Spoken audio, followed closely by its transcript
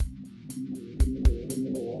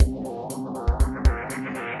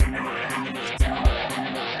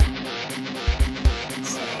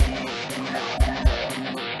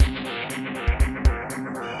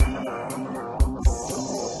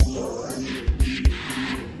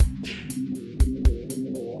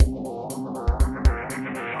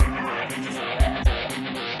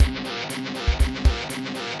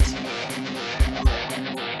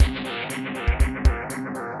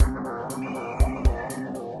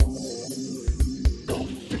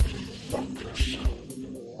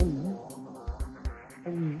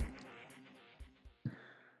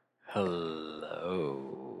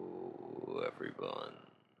Hello, everyone.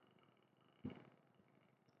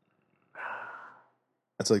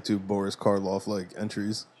 That's like two Boris Karloff like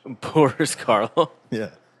entries. Boris Karloff. Yeah.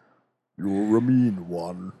 You're a mean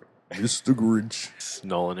one, Mr. Grinch. It's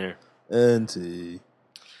Nolan here. And T.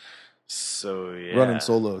 So, yeah. Running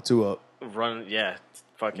solo, two up. Yeah.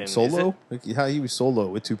 Fucking. Solo? Like, how he was solo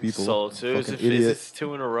with two people. Solo two? Is Idiot. it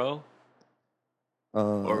two in a row?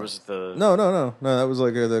 Or was it the... No, that was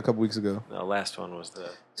like a couple weeks ago. The last one was the...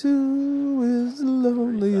 Two is the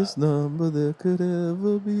loneliest number there could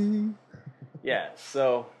ever be. Yeah,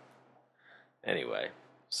 so... Anyway.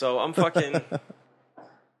 So, I'm fucking...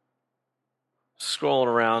 scrolling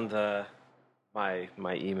around my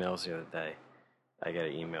emails the other day. I got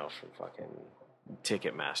an email from fucking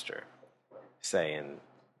Ticketmaster saying,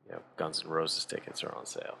 Guns N' Roses tickets are on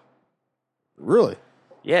sale. Really?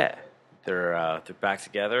 Yeah, they're back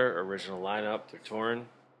together, original lineup. They're touring.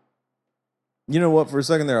 You know what? For a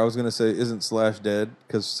second there, I was gonna say, isn't Slash dead?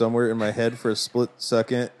 Because somewhere in my head, for a split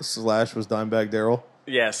second, Slash was Dimebag Darrell.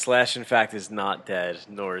 Yeah, Slash in fact is not dead,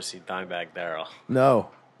 nor is he Dimebag Darrell.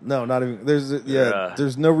 No, not even.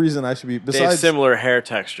 There's no reason I should be. Besides, they have similar hair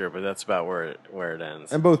texture, but that's about where it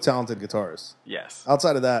ends. And both talented guitarists. Yes.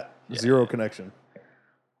 Outside of that, zero connection.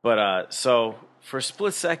 But so for a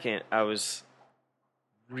split second, I was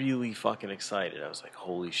really fucking excited. I was like,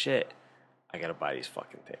 "Holy shit, I gotta buy these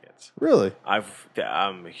fucking tickets." Really?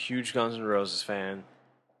 I'm a huge Guns N' Roses fan.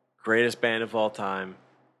 Greatest band of all time.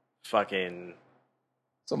 Fucking.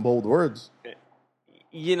 Some bold words.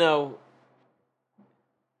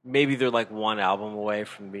 Maybe they're like one album away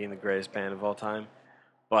from being the greatest band of all time.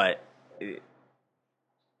 But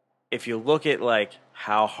if you look at like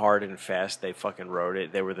how hard and fast they fucking wrote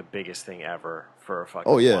it, they were the biggest thing ever for a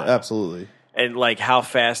fucking while. Absolutely. And like how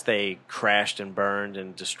fast they crashed and burned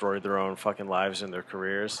and destroyed their own fucking lives and their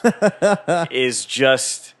careers is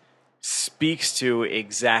just speaks to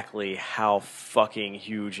exactly how fucking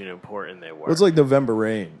huge and important they were. It was like November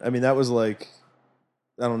Rain. I mean, that was like,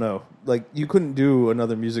 I don't know. Like, you couldn't do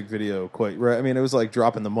another music video quite, right? I mean, it was like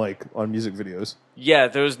dropping the mic on music videos. Yeah,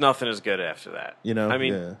 there was nothing as good after that. I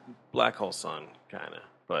mean, Black Hole Sun, kind of,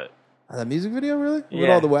 but... That music video, really? Yeah. With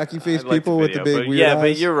all the wacky face people with the big weird eyes?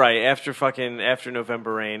 But you're right. After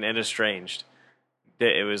November Rain and Estranged,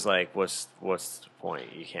 it was like, what's the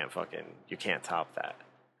point? You can't top that.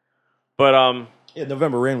 But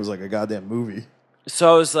November Rain was like a goddamn movie.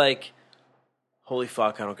 So I was like, holy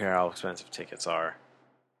fuck, I don't care how expensive tickets are.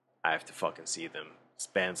 I have to fucking see them. This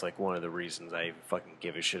band's like one of the reasons I even fucking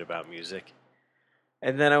give a shit about music.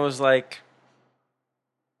 And then I was like,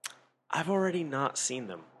 I've already not seen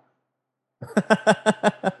them.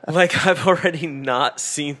 Like, I've already not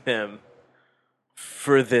seen them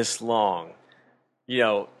for this long.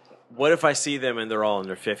 What if I see them and they're all in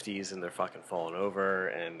their 50s and they're fucking falling over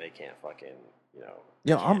and they can't fucking,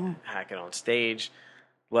 hack it on stage?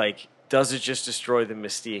 Like, does it just destroy the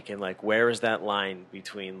mystique? And, like, where is that line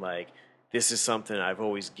between, like, this is something I've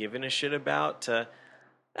always given a shit about to,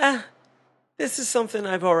 this is something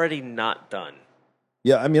I've already not done?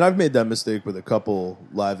 Yeah, I mean, I've made that mistake with a couple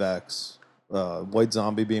live acts. White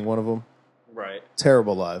Zombie being one of them. Right.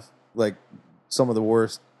 Terrible live. Like, some of the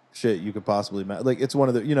worst shit you could possibly imagine. Like, it's one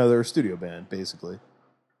of the, they're a studio band, basically.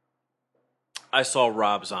 I saw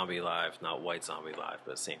Rob Zombie live, not White Zombie live,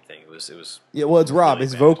 but same thing. It was. Yeah, well, it's Rob. Really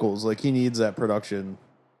His bad. vocals, like, he needs that production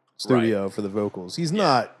studio for the vocals. He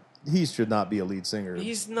should not be a lead singer.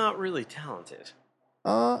 He's not really talented.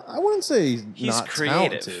 I wouldn't say He's not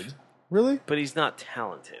creative. talented. Really? But he's not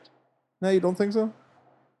talented. No, you don't think so?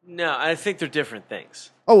 No, I think they're different things.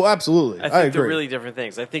 Oh, absolutely. I think agree. they're really different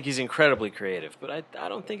things. I think he's incredibly creative, but I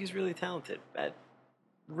don't think he's really talented at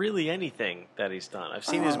really anything that he's done. I've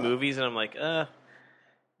seen his movies, and I'm like,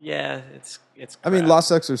 yeah, it's crap. I mean, Los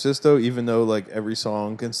Exorcisto, even though, like, Every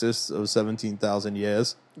song consists of 17,000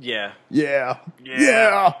 yeahs. Yeah. Yeah.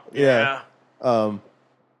 Yeah. Yeah.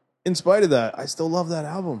 In spite of that, I still love that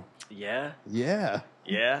album. Yeah. Yeah.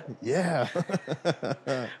 Yeah. Yeah.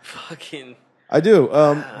 Fucking. I do.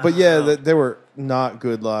 But yeah, they were not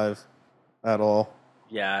good live at all.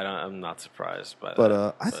 Yeah, I'm not surprised by that.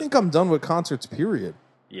 But I think I'm done with concerts, period.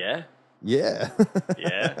 Yeah? Yeah.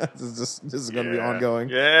 Yeah. This is going to be ongoing.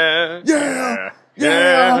 Yeah. Yeah.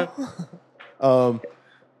 Yeah.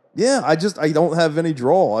 Yeah, I don't have any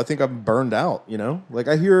draw. I think I'm burned out, Like,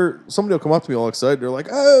 I hear somebody will come up to me all excited. They're like,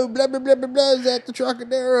 oh, blah, blah, blah, blah, blah, is that the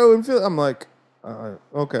Trocadero? And I'm like,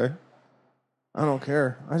 okay. I don't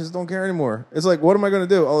care. I just don't care anymore. It's like, what am I going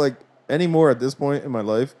to do? Anymore at this point in my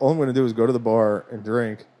life, all I'm going to do is go to the bar and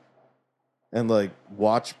drink and, like,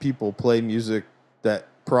 watch people play music that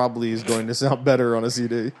probably is going to sound better on a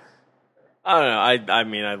CD. I don't know. I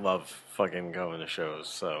mean, I love fucking going to shows,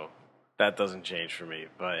 so that doesn't change for me.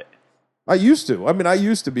 But I used to. I mean, I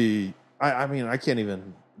used to be. I mean, I can't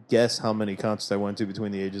even guess how many concerts I went to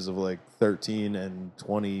between the ages of like 13 and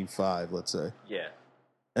 25, let's say. yeah,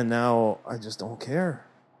 And now I just don't care.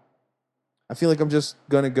 I feel like I'm just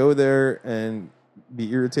gonna go there and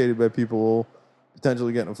be irritated by people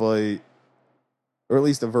potentially getting a fight, or at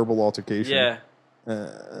least a verbal altercation. yeah.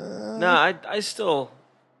 Uh, No, I still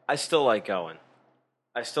like going.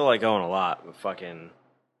 I still like going a lot. But fucking,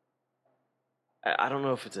 I don't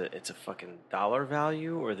know if it's a fucking dollar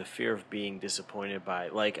value or the fear of being disappointed by.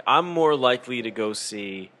 Like, I'm more likely to go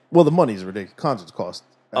see. well, the money's ridiculous. Concerts cost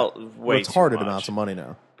Way too retarded much. amounts of money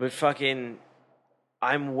now. But fucking,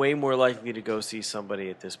 I'm way more likely to go see somebody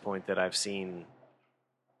at this point that I've seen.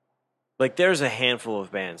 Like, there's a handful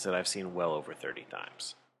of bands that I've seen well over 30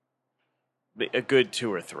 times. A good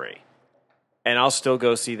 2 or 3. And I'll still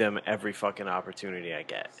go see them every fucking opportunity I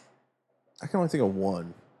get. I can only think of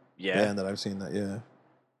one band that I've seen that. Yeah,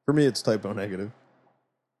 for me, it's Typo Negative.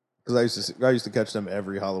 Because I used to catch them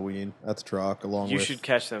every Halloween at the Troc along You with. should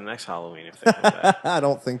catch them next Halloween if they come back. I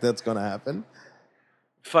don't think that's gonna happen.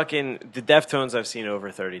 Fucking the Deftones I've seen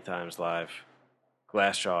over 30 times live.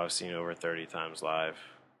 Glassjaw I've seen over 30 times live.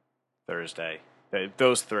 Thursday.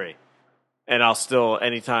 Those 3. And I'll still,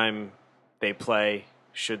 anytime they play,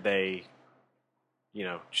 should they,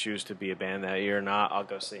 choose to be a band that year or not, I'll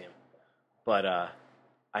go see them. But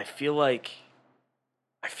I feel like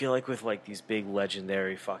with like these big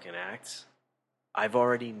legendary fucking acts, I've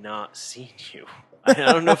already not seen you. I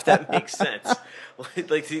don't know if that makes sense.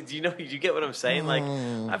 Like, do you get what I'm saying? Like,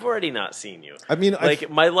 I've already not seen you. I mean, like,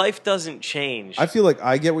 my life doesn't change. I feel like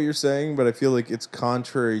I get what you're saying, but I feel like it's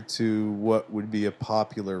contrary to what would be a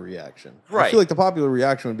popular reaction. Right. I feel like the popular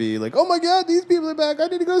reaction would be like, "Oh my god, these people are back! I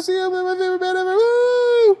need to go see them! They're my favorite band ever!"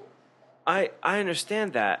 Woo! I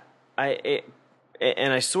understand that.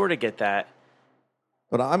 And I sort of get that.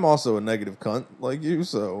 But I'm also a negative cunt like you,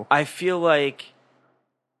 so I feel like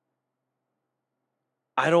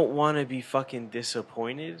I don't want to be fucking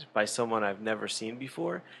disappointed by someone I've never seen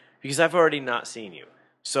before because I've already not seen you.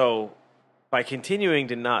 So by continuing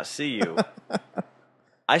to not see you,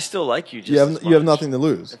 I still like you just you have nothing to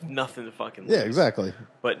lose. I have nothing to fucking lose. Yeah, exactly.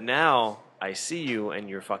 But now I see you and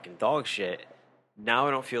you're fucking dog shit. Now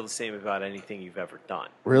I don't feel the same about anything you've ever done.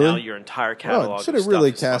 Really? Now your entire catalog. Oh, should of it stuff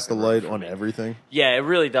really is cast a fucking light ruined for on me. everything? Yeah, it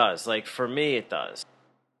really does. Like, for me, it does.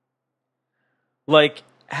 Like,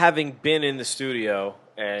 having been in the studio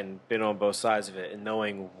and been on both sides of it and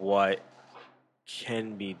knowing what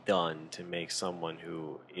can be done to make someone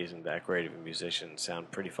who isn't that great of a musician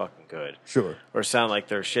sound pretty fucking good. Sure. Or sound like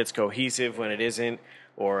their shit's cohesive when it isn't.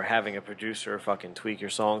 Or having a producer fucking tweak your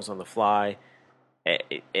songs on the fly.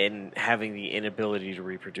 And having the inability to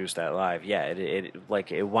reproduce that live, yeah,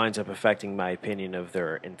 it winds up affecting my opinion of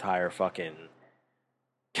their entire fucking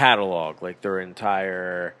catalog, like their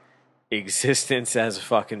entire existence as a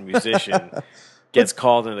fucking musician gets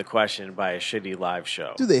called into question by a shitty live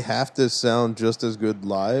show. Do they have to sound just as good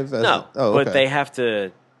live? As No, okay. but they have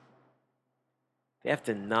to. They have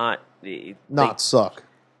to not suck.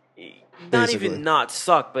 Not basically. even not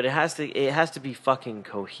suck, but it has to be fucking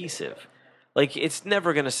cohesive. Like, it's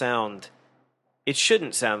never going to sound... It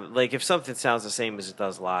shouldn't sound... Like, if something sounds the same as it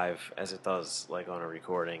does live, as it does, like, on a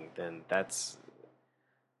recording, then that's...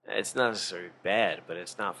 It's not necessarily bad, but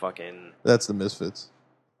it's not fucking... That's the Misfits.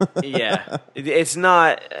 Yeah. It's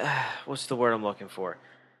not... What's the word I'm looking for?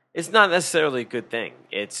 It's not necessarily a good thing.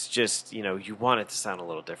 It's just, you want it to sound a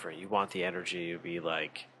little different. You want the energy to be,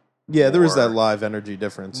 like... Yeah, there is that live energy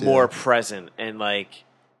difference. More present, and, like...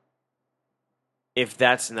 If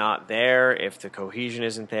that's not there, if the cohesion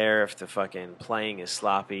isn't there, if the fucking playing is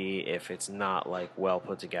sloppy, if it's not, like, well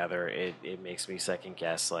put together, it makes me second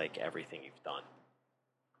guess, like, everything you've done.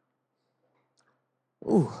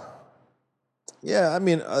 Ooh. Yeah, I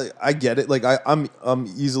mean, I get it. Like, I'm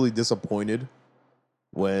easily disappointed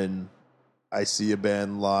when I see a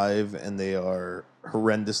band live and they are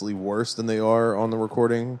horrendously worse than they are on the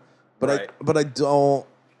recording. But Right.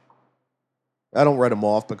 I don't write them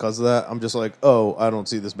off because of that. I'm just like, oh, I don't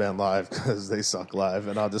see this band live because they suck live,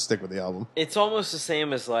 and I'll just stick with the album. It's almost the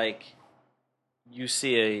same as, like, you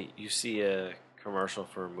see a commercial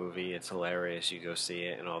for a movie, it's hilarious, you go see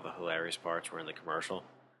it, and all the hilarious parts were in the commercial.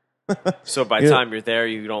 So by the time you're there,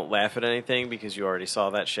 you don't laugh at anything because you already saw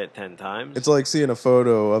that shit 10 times. It's like seeing a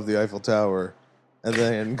photo of the Eiffel Tower and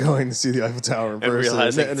then going to see the Eiffel Tower in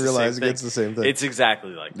person and realizing it's the same thing. It's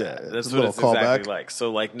exactly like that. Yeah, That's a what it's little exactly callback. like.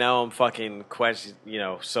 So, like, now I'm fucking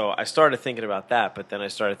so I started thinking about that, but then I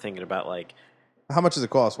started thinking about, like, How much does it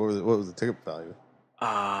cost? What was the ticket value?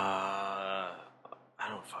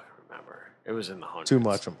 It was in the hundreds. Too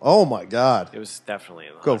much. Oh my god. It was definitely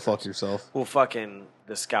in the Go hundreds. fuck yourself. Well, fucking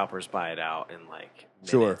the scalpers buy it out in like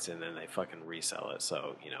minutes, and then they fucking resell it.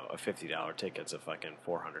 So a $50 ticket's a fucking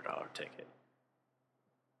 $400 ticket.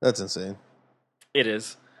 That's insane. It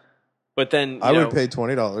is. But then I would pay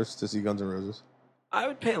 $20 to see Guns N' Roses. I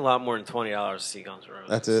would pay a lot more than $20 to see Guns N' Roses.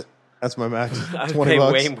 That's it. That's my max. I would $20 pay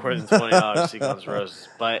bucks. way more than $20 to see Guns N' Roses.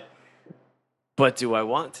 But do I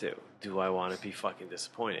want to? Do I want to be fucking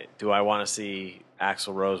disappointed? Do I want to see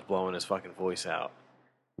Axl Rose blowing his fucking voice out?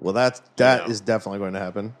 Well, that is definitely going to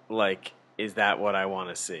happen. Like, is that what I want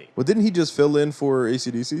to see? Well, didn't he just fill in for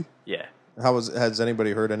AC/DC? Yeah. Has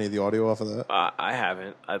anybody heard any of the audio off of that? I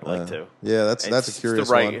haven't. I'd like to. Yeah, that's a curious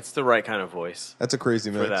one. one. It's the right kind of voice. That's a crazy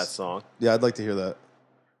mix for that song. Yeah, I'd like to hear that.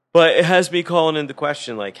 But it has me calling into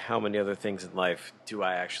question, like, how many other things in life do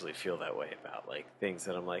I actually feel that way about? Like, things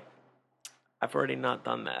that I'm like, I've already not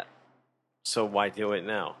done that. So why do it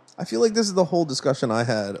now? I feel like this is the whole discussion I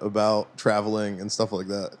had about traveling and stuff like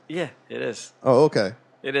that. Yeah, it is. Oh, okay.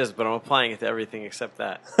 It is, but I'm applying it to everything except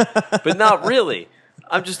that. But not really.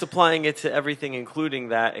 I'm just applying it to everything, including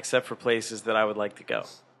that, except for places that I would like to go.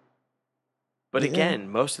 But again,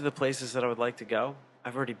 most of the places that I would like to go,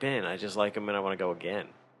 I've already been. I just like them and I want to go again.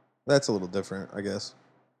 That's a little different, I guess.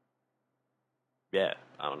 Yeah,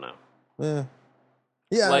 I don't know. Yeah.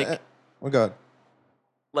 Yeah. Like, oh, God.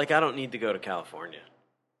 Like, I don't need to go to California.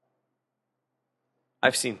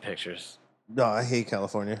 I've seen pictures. No, I hate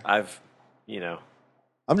California. I'm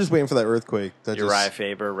just waiting for that earthquake. Uriah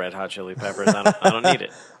Faber, Red Hot Chili Peppers. I don't need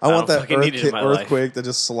it. I want that earthquake that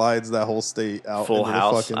just slides that whole state out Full into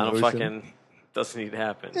house. the fucking ocean. Doesn't need to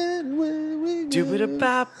happen. Yeah,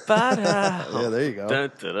 there you go.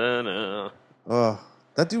 Dun, dun, dun, dun. Oh,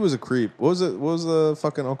 that dude was a creep. What was the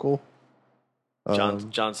fucking uncle? John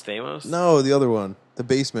Stamos? No, the other one. The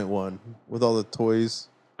basement one with all the toys.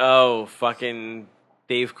 Oh, fucking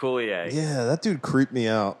Dave Coulier. Yeah, that dude creeped me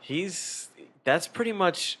out. That's pretty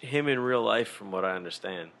much him in real life, from what I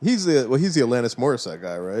understand. He's the Alanis Morissette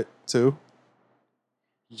guy, right? Too.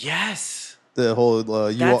 Yes. The whole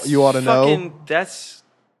you ought to know.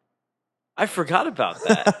 I forgot about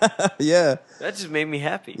that. Yeah. That just made me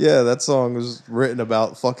happy. Yeah, that song was written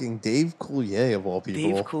about fucking Dave Coulier of all people.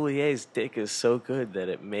 Dave Coulier's dick is so good that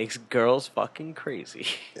it makes girls fucking crazy.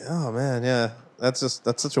 Oh man, yeah. That's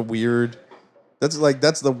such a weird. That's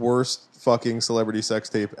the worst fucking celebrity sex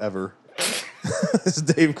tape ever. It's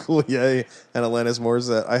Dave Coulier and Alanis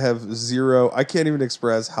Morissette. I can't even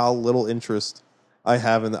express how little interest I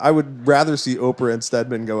have in that. I would rather see Oprah and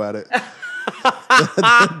Stedman go at it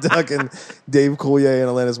than fucking Dave Coulier and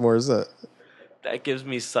Alanis Morissette. That gives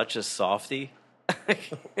me such a softie.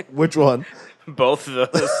 Which one? Both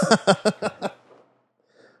of those.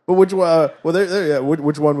 But which one?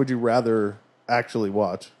 Which one would you rather actually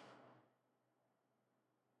watch?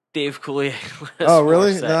 Dave Coulier. Oh,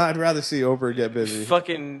 really? No, I'd rather see Oprah get busy.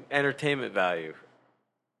 Fucking entertainment value.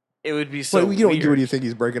 It would be so weird. What do you think?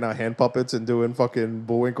 He's breaking out hand puppets and doing fucking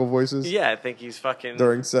Bullwinkle voices? Yeah, I think he's fucking...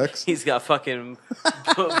 During sex? He's got fucking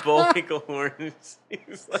Bullwinkle horns.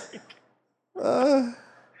 He's like...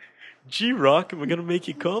 G-Rock, am I going to make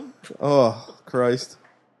you come? Oh, Christ.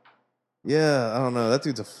 Yeah, I don't know. That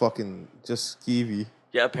dude's a fucking just skeevy.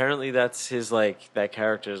 Yeah, apparently that's his, like... That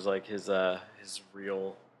character's like his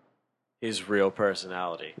real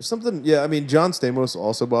personality. Something, yeah, I mean, John Stamos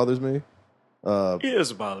also bothers me. He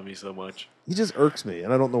doesn't bother me so much. He just irks me,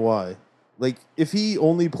 and I don't know why. Like, if he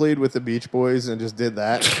only played with the Beach Boys and just did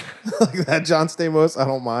that, like that John Stamos, I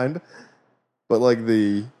don't mind. But like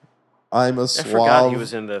I'm a suave... I forgot he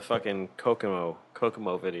was in the fucking Kokomo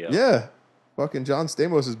video. Yeah. Fucking John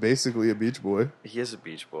Stamos is basically a Beach Boy. He is a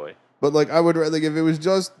Beach Boy. But like, I would rather, like, if it was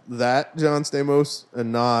just that John Stamos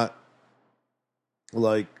and not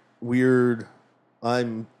like weird,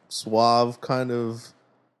 I'm suave kind of,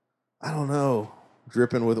 I don't know,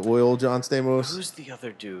 dripping with oil John Stamos. Who's the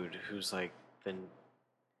other dude who's like,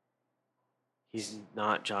 he's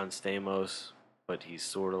not John Stamos, but he's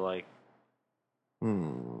sort of like...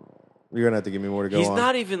 You're going to have to give me more to go on. He's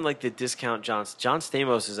not even like the discount John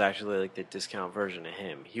Stamos is actually like the discount version of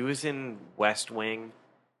him. He was in West Wing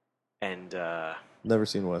and... Never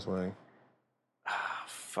seen West Wing.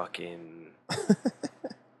 Fucking...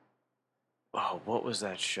 Oh, what was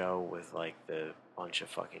that show with like the bunch of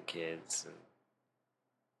fucking kids, and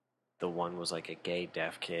the one was like a gay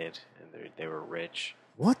deaf kid, and they were rich.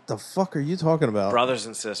 What the fuck are you talking about? Brothers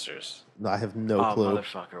and Sisters. No, I have no clue. Oh,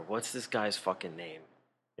 motherfucker! What's this guy's fucking name?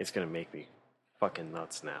 It's gonna make me fucking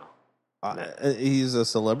nuts now. He's a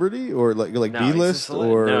celebrity or like no, B-list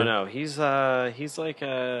or no. He's like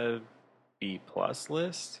a B+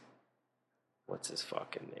 list. What's his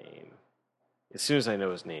fucking name? As soon as I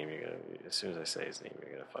know his name, as soon as I say his name,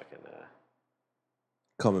 you're gonna fucking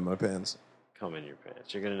Come in my pants. come in your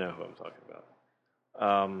pants. You're gonna know who I'm talking about.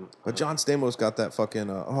 But John Stamos got that fucking.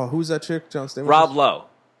 Who's that chick? John Stamos. Rob Lowe.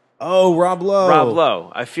 Oh, Rob Lowe. Rob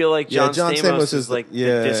Lowe. I feel like Yeah, John, John Stamos, Stamos is like the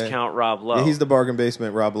discount Rob Lowe. Yeah, he's the bargain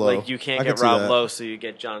basement Rob Lowe. Like you can't I get can see Rob that. Lowe, so you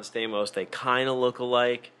get John Stamos. They kind of look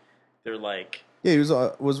alike. They're like Yeah, he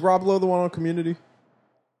was Rob Lowe the one on Community?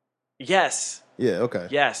 yes, Yeah, okay.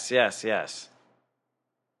 yes. Yeah,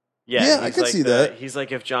 Yeah, I he's can like see that. He's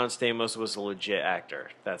like if John Stamos was a legit actor.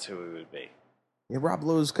 That's who he would be. Yeah, Rob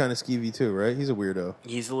Lowe's kind of skeevy too, right? He's a weirdo.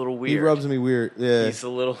 He's a little weird. He rubs me weird. Yeah, He's a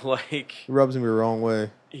little like. he rubs me the wrong way.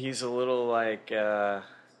 He's a little like.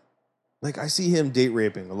 Like I see him date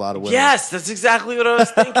raping a lot of women. Yes, that's exactly what I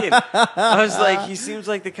was thinking. I was like, he seems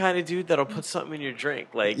like the kind of dude that'll put something in your drink.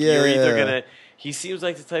 Like you're either gonna. He seems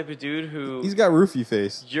like the type of dude who He's got roofie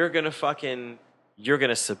face. you're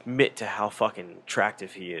gonna submit to how fucking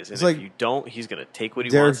attractive he is, and It's if like you don't, he's gonna take what he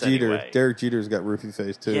Derek wants Jeter. anyway. Derek Jeter's got roofie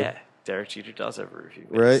face too. Yeah, Derek Jeter does have a review.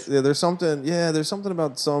 Right? Yeah, there's something. Yeah, there's something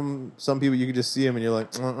about some people you can just see him and you're like,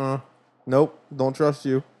 nope, don't trust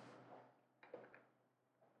you.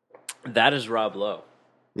 That is Rob Lowe.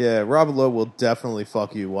 Yeah, Rob Lowe will definitely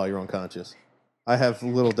fuck you while you're unconscious. I have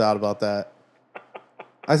little doubt about that.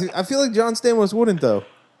 I feel like John Stamos wouldn't though.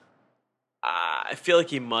 I feel like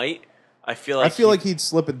he might. I feel like he'd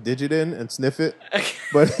slip a digit in and sniff it,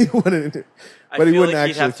 but he wouldn't. But he wouldn't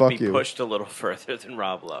actually have fuck to be you. Pushed a little further than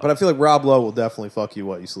Rob Lowe. But I feel like Rob Lowe will definitely fuck you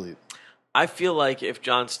while you sleep. I feel like if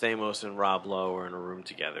John Stamos and Rob Lowe are in a room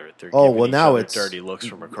together, they're Oh, giving well, each now other it's dirty looks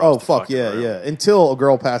from across. Oh the fuck fucking yeah, room. yeah. Until a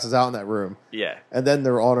girl passes out in that room. Yeah. And then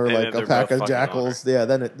they're on her And like then a they're pack both of fucking on jackals. Yeah,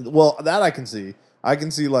 then that I can see. I can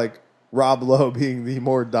see like Rob Lowe being the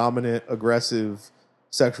more dominant, aggressive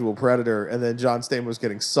sexual predator, and then John Stamos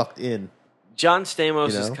getting sucked in. John Stamos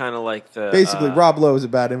You know? is kind of like the Basically, Rob Lowe is a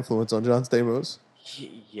bad influence on John Stamos.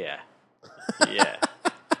 Yeah, yeah.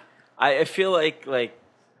 I feel like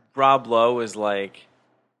Rob Lowe is like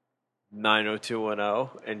 90210,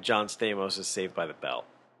 and John Stamos is Saved by the Bell.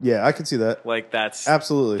 Yeah, I can see that. Like that's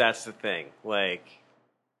Absolutely. that's the thing. Like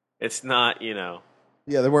it's not Yeah,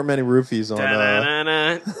 there weren't many roofies on.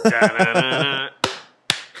 da-na-na-na, da-na-na-na.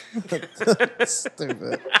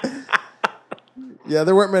 Stupid. Yeah,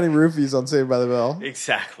 there weren't many roofies on Saved by the Bell.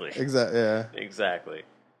 Exactly. Yeah. Exactly.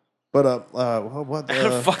 But what? How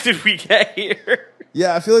the fuck did we get here?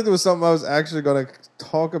 Yeah, I feel like there was something I was actually going to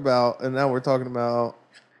talk about, and now we're talking about.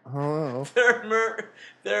 I don't know.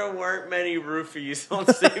 There weren't many roofies on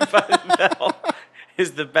Saved by the Bell.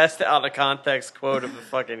 Is the best out of context quote of the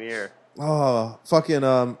fucking year. Oh, fucking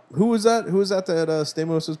who was that? Who was that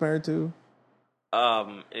Stamos was married to?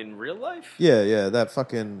 In real life? Yeah, that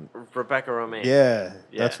fucking Rebecca Romaine. Yeah,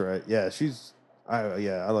 Yeah. that's right. Yeah,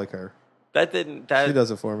 I like her. She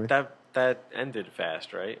does it for me. That ended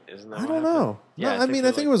fast, right? Isn't that I what don't happened? know. Yeah, No, I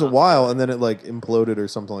think we it was a bumped while, it. and then it like imploded or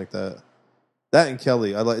something like that. That and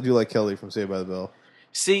Kelly, I do like Kelly from Saved by the Bell.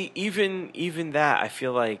 See, even that, I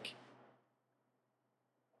feel like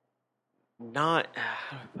not.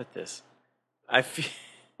 How do I put this? I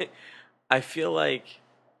feel like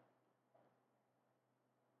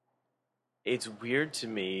it's weird to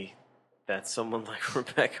me that someone like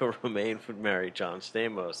Rebecca Romaine would marry John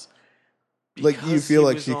Stamos. Like, you because feel he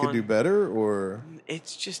like was she could do better, or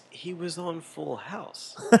It's just he was on Full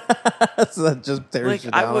House. so that just tears Like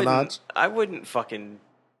you down a notch? I wouldn't fucking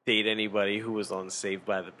date anybody who was on Saved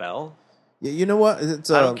by the Bell. Yeah, you know what?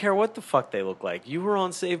 It's I don't care what the fuck they look like. You were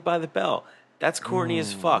on Saved by the Bell. That's corny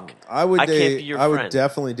as fuck. I would I date. can't be your I would friend.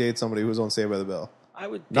 definitely date somebody who was on Saved by the Bell. I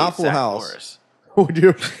would date Not Full Zach House. Morris. Would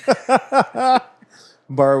you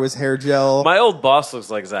borrow his hair gel? My old boss looks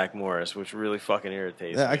like Zach Morris, which really fucking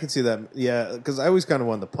irritates Yeah, I me. can see that. Yeah, because I always kind of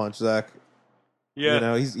wanted to punch Zach. Yeah. You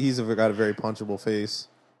know, he's got a very punchable face.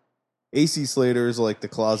 AC Slater's like the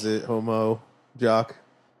closet homo jock.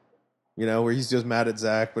 You know, where he's just mad at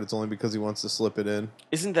Zach, but it's only because he wants to slip it in.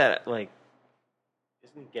 Isn't that like?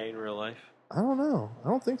 Isn't he gay in real life? I don't know. I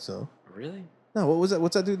don't think so. Really? No, what was that?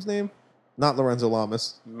 What's that dude's name? Not Lorenzo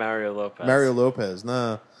Lamas. Mario Lopez. Mario Lopez.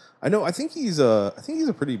 Nah. I know. I think he's a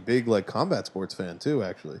pretty big like combat sports fan too.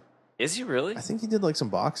 Actually, Is he really? I think he did like some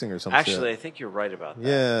boxing or something. Actually, I think you're right about that.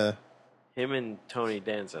 Yeah, Him and Tony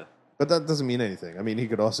Danza. but that doesn't mean anything. I mean, he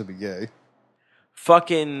could also be gay.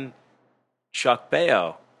 Fucking Chuck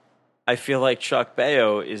Baio. I feel like Chuck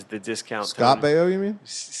Baio is the discount. Scott Tony. Baio, you mean?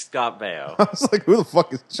 Scott Baio. I was like, who the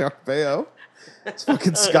fuck is Chuck Baio? It's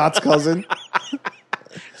fucking Scott's cousin.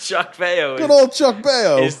 Chuck Baio Good old Chuck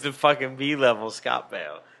Baio. is the fucking B level Scott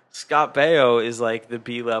Baio. Scott Baio is like the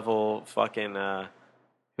B level fucking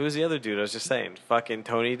Who's the other dude? I was just saying, fucking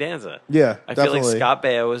Tony Danza. Yeah, I feel definitely. like Scott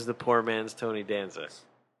Baio is the poor man's Tony Danza.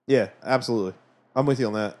 Yeah, absolutely. I'm with you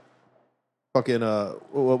on that. Fucking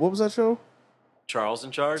what was that show? Charles in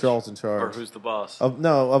Charge? Charles in Or Charge. Who's the Boss? Of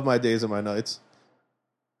My Days and My Nights.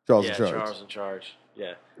 Charles in Charge. Charles in Charge.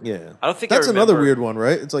 Yeah. Yeah. I don't think That's I remember. another weird one,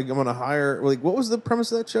 right? It's like I'm gonna hire. Like, what was the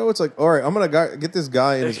premise of that show? It's like, all right, I'm gonna get this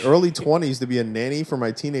guy in his early 20s to be a nanny for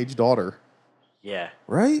my teenage daughter. Yeah.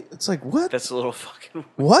 Right? It's like, what? That's a little fucking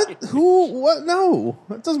What? Who? What? No,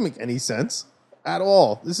 that doesn't make any sense at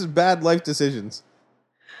all. This is bad life decisions,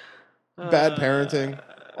 bad parenting,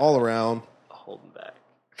 all around. Holding back.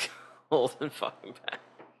 Holding fucking back.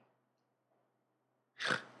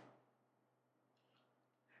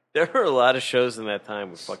 There were a lot of shows in that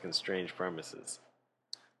time with fucking strange premises.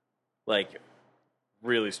 Like,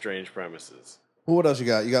 really strange premises. Well, what else you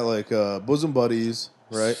got? You got like Bosom Buddies,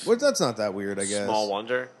 right? Well, that's not that weird, I guess. Small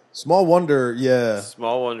Wonder. Small Wonder, yeah.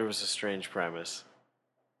 Small Wonder was a strange premise.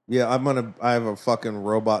 Yeah, I have a fucking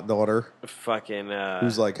robot daughter Fucking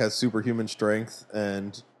who's like has superhuman strength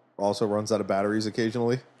and also runs out of batteries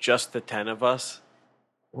occasionally. Just the 10 of us.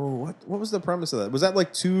 Oh, what was the premise of that? Was that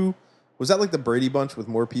like the Brady Bunch with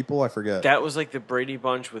more people? I forget. That was like the Brady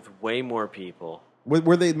Bunch with way more people.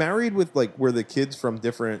 Were they married with like were the kids from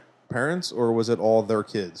different parents or was it all their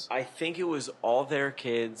kids? I think it was all their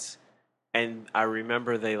kids, and I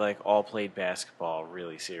remember they like all played basketball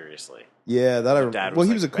really seriously. Yeah, that I Dad well, he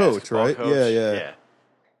like, was a the coach, basketball right? coach. Yeah.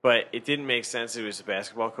 But it didn't make sense he was a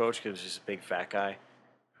basketball coach because he was just a big fat guy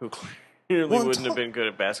who clearly Well, wouldn't have been good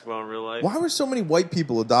at basketball in real life. Why were so many white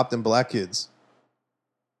people adopting black kids?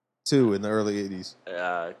 Too in the early 80s.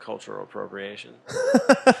 Cultural appropriation.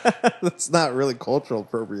 That's not really cultural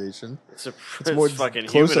appropriation. It's More fucking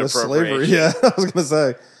closer human to slavery. appropriation. Yeah, I was gonna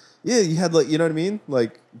say. Yeah, you had like you know what I mean,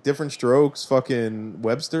 like Different Strokes, fucking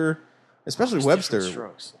Webster, especially What's Webster. Different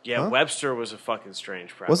Strokes? Yeah, Huh? Webster was a fucking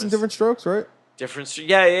strange premise. Wasn't Different Strokes, right? Yeah. It was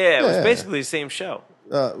Yeah. basically the same show.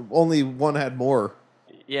 Only one had more.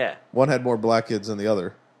 Yeah, One had more black kids than the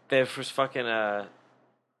other. there was fucking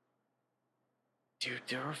dude,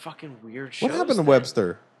 there were fucking weird shows. What happened to then.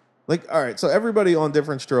 Webster? Like, all right, so everybody on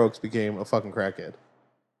Different Strokes became a fucking crackhead,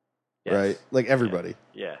 Yes. right? Like everybody.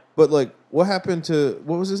 Yeah. But like, what happened to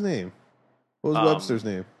what was his name? What was Um, Webster's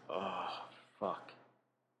name? Oh fuck.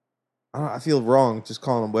 I feel wrong just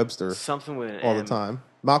calling him Webster Something with an all the M. time.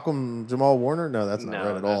 Malcolm Jamal Warner? No, that's not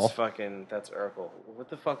right at all. That's Urkel. What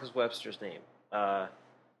the fuck is Webster's name?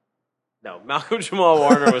 No, Malcolm Jamal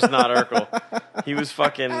Warner was not Urkel. He was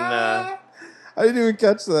fucking. I didn't even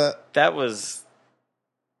catch that. That was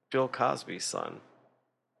Bill Cosby's son,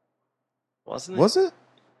 wasn't it? Was it?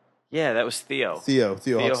 Yeah, that was Theo. Theo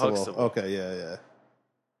Huxtable. Huxtable. Okay, yeah.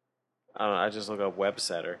 I don't know. I just look up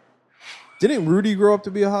Websetter. Didn't Rudy grow up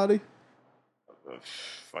to be a hottie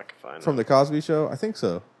Fucking fine. from the Cosby Show? I think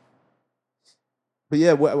so. But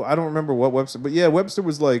yeah, I don't remember what Webster. But yeah, Webster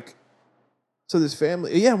was like. So this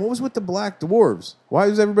family, yeah. What was with the black dwarves? Why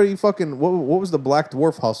was everybody fucking? What was the black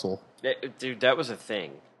dwarf hustle? Dude, that was a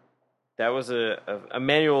thing. That was a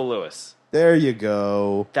Emmanuel Lewis. There you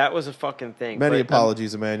go. That was a fucking thing. Many But,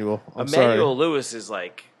 apologies, Emmanuel. I'm Emmanuel sorry. Lewis is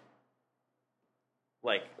like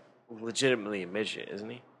legitimately a midget, isn't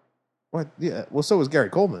he? What? Yeah. Well, so was Gary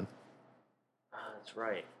Coleman. That's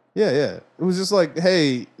right. Yeah. It was just like,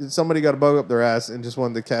 hey, somebody got a bug up their ass and just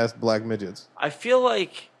wanted to cast black midgets. I feel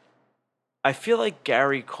like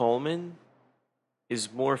Gary Coleman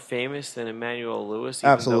is more famous than Emmanuel Lewis,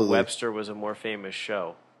 even Absolutely. though Webster was a more famous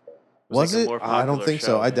show. Was like a it? more I don't popular think so.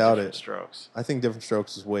 show I than doubt Different it. Strokes. I think Different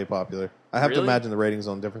Strokes is way popular. I have to Really? imagine the ratings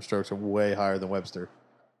on Different Strokes are way higher than Webster.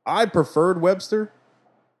 I preferred Webster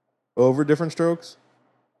over Different Strokes,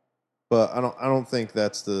 but I don't think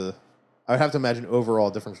that's the. I have to imagine overall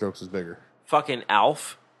Different Strokes is bigger. Fucking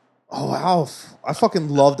Alf. Oh, Alf! I fucking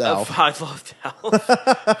loved Alf. I loved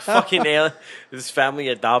Alf. Fucking alien. This family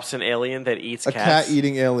adopts an alien that eats A cats.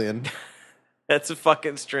 cat-eating alien. That's a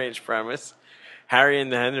fucking strange premise. Harry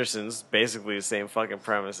and the Hendersons, basically the same fucking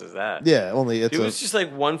premise as that. Yeah, only it's It was just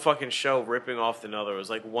like one fucking show ripping off another. It was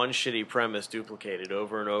like one shitty premise duplicated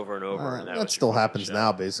over and over and over. And that was your still fucking happens show.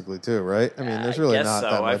 now, basically too, right? I mean, Yeah, there's really guess not so.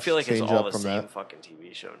 that much I feel like it's change all up the from same that. fucking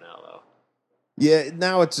TV show now, though. Yeah,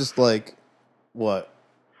 now it's just like what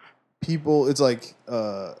people. It's like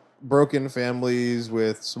broken families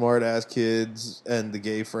with smart ass kids and the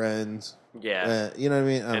gay friends. Yeah, You know what I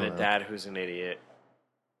mean? I and don't a know. dad who's an idiot.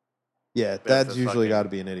 Yeah, That's dad's a usually fucking- got to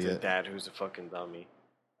be an The idiot. dad who's a fucking dummy.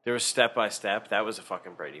 There was Step by Step. That was a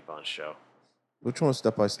fucking Brady Bunch show. Which one?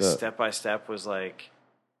 Step by step. Step by Step was like,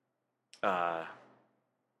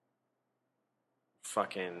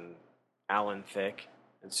 fucking Alan Thicke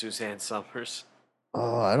and Suzanne Summers.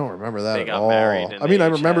 Oh, I don't remember that They at got all. married. And I mean, they I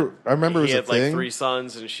each remember. I remember it was he a had like thing. 3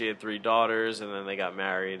 sons and she had 3 daughters, and then they got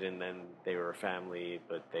married, and then they were a family,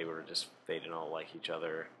 but they didn't all like each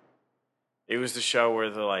other. It was the show where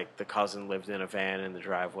the cousin lived in a van in the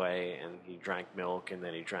driveway, and he drank milk, and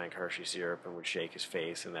then he drank Hershey syrup and would shake his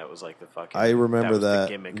face, and that was like the fucking. I remember was that. the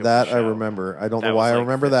gimmick of That the I show. remember. I don't That know was, why I like,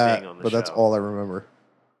 remember the thing that, on the but that's show. all I remember.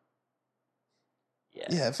 Yeah,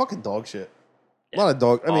 Yeah, fucking dog shit. A Yeah. lot of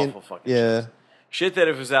dog. I mean, Awful fucking yeah. shows. Shit that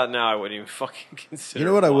if it was out now, I wouldn't even fucking consider. You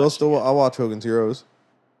know what? I will watching still. it. I'll watch Hogan's Heroes.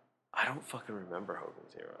 I don't fucking remember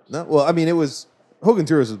Hogan's Heroes. No, well, I mean, it was Hogan's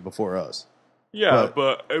Heroes was before us. Yeah,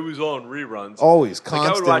 but it was on reruns. Always Like, I would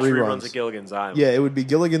constant watch reruns. reruns of Gilligan's Island. Yeah, it would be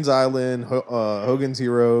Gilligan's Island, Hogan's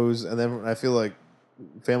Heroes, and then I feel like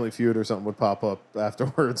Family Feud or something would pop up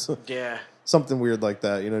afterwards. Yeah. Something weird like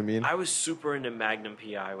that. You know what I mean? I was super into Magnum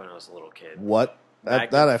PI when I was a little kid. What?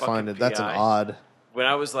 That Magnum I find fucking that's an PI. odd. When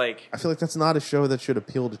I was like I feel like that's not a show that should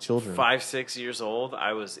appeal to children. 5, 6 years old,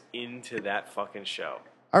 I was into that fucking show.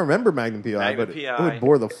 I remember Magnum PI, Magnum but PI it would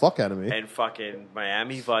bore the fuck out of me. And fucking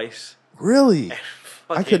Miami Vice. Really? And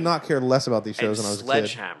I could not care less about these shows and when I was a kid.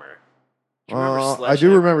 Sledgehammer. Do you remember Sledgehammer? I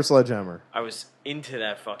do remember Sledgehammer. I was into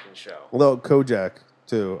that fucking show. Although Kojak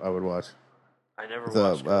too, I would watch. I never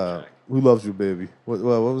watched Kojak. Who Loves You, Baby? What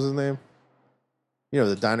was his name? You know,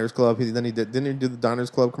 the Diners Club. Didn't he do the Diners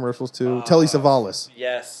Club commercials too? Telly Savalas.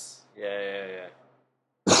 Yes. Yeah.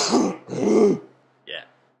 Yeah.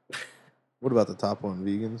 What about the top one,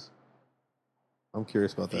 vegans? I'm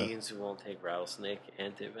curious about that. Vegans who won't take rattlesnake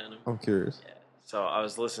anti-venom. I'm curious. Yeah. So I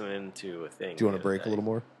was listening to a thing. Do you want to break a little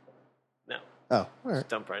more? No. Oh, all right. Just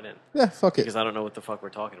dump right in. Yeah, fuck it. Because I don't know what the fuck we're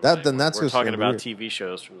talking about. Then that's we're just talking about weird. TV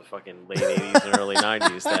shows from the fucking late 80s and early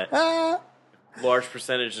 90s that large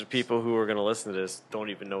percentage of people who are going to listen to this don't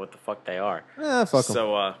even know what the fuck they are. Fuck 'em.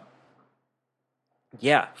 So,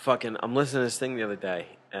 yeah, fucking, I'm listening to this thing the other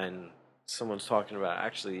day, and someone's talking about,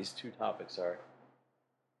 actually, these two topics are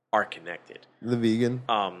connected. The vegan.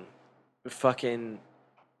 Fucking,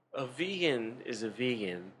 a vegan is a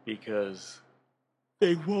vegan because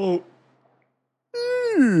they won't.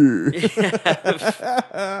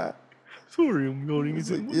 Sorry, I'm yawning. It's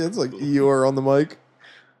like Eeyore on the mic.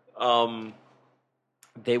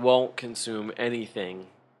 They won't consume anything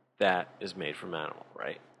that is made from animal,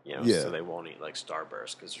 right? You know, Yeah. so they won't eat like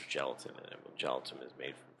Starburst because there's gelatin in it. When gelatin is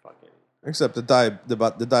made from fucking Except the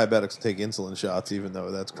diabetics take insulin shots, even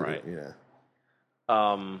though that's great. Right.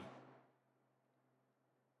 Yeah.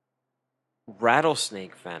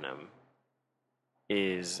 Rattlesnake venom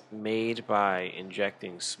is made by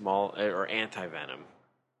injecting small or anti-venom.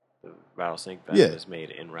 The rattlesnake venom is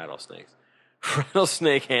made in rattlesnakes.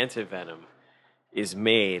 Rattlesnake anti-venom is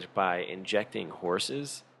made by injecting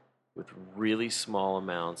horses with really small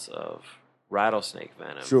amounts of rattlesnake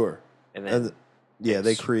venom. Sure. And then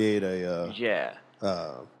they create a yeah,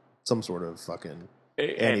 some sort of fucking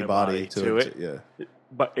antibody to it. Yeah.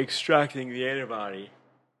 By extracting the antibody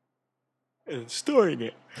and storing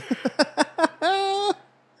it.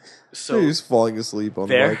 So he's falling asleep on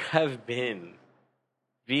there the mic. have been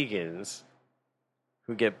vegans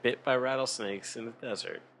who get bit by rattlesnakes in the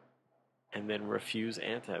desert and then refuse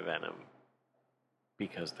anti-venom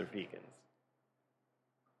because they're vegans.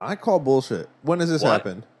 I call bullshit. When has this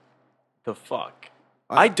happened? The fuck?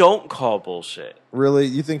 I don't call bullshit. Really?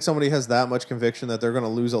 You think somebody has that much conviction that they're going to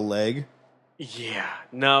lose a leg? Yeah.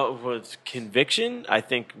 No, with conviction, I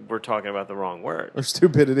think we're talking about the wrong word. Or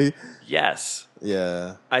stupidity? Yes.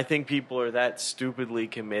 Yeah. I think people are that stupidly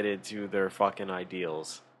committed to their fucking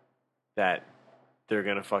ideals that they're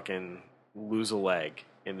going to fucking lose a leg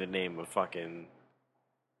in the name of fucking,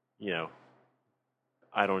 you know,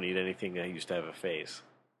 I don't need anything that used to have a face.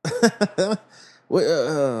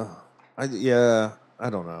 I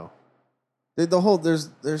don't know.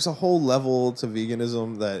 There's a whole level to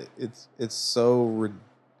veganism that it's so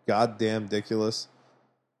goddamn ridiculous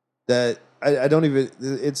that I don't even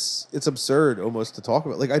it's absurd almost to talk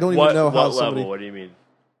about. Like I don't even know how what somebody. level? What do you mean?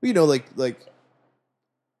 You know, like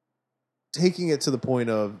taking it to the point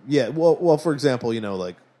of well, for example, you know,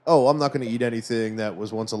 like I'm not going to eat anything that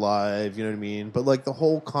was once alive. You know what I mean? But like the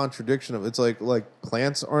whole contradiction of it's like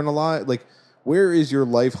plants aren't alive. Like where is your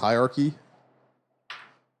life hierarchy?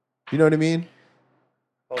 You know what I mean?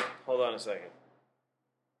 Hold on a second.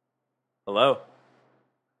 Hello?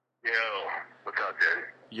 Yo, what's up, dude?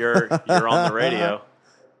 You're on the radio.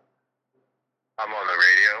 I'm on the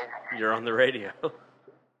radio. You're on the radio.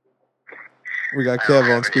 We got I don't Kev on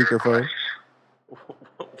have any speakerphone.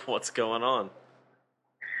 requests. What's going on?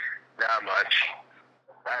 Not much.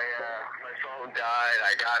 My phone died.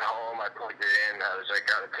 I got home. I plugged it in. I was like,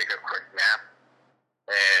 gotta take a quick nap.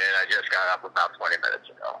 and I just got up about 20 minutes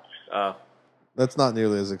ago. That's not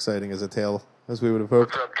nearly as exciting as a tale as we would have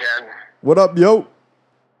hoped. What's up, Ken? What up, yo?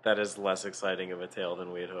 That is less exciting of a tale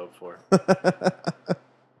than we had hoped for. I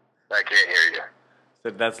can't hear you. So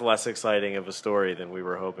that's less exciting of a story than we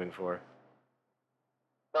were hoping for.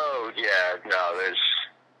 Oh, yeah, no, there's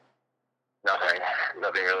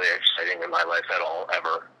nothing really exciting in my life at all,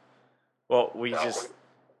 ever. Well, No.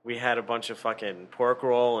 we had a bunch of fucking pork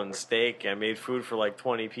roll and steak and made food for like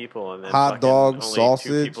 20 people, and then Hot fucking dog, only sausage.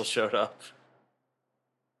 2 people showed up.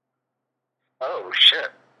 Oh, shit.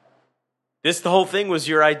 The whole thing was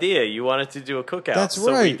your idea. You wanted to do a cookout. That's so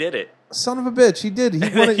we right. did it. Son of a bitch, he did. He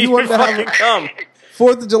And wanted, then he you wanted to fucking have a come.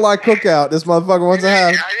 4th of July cookout. This motherfucker wants to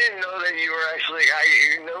have. I didn't know that you were actually.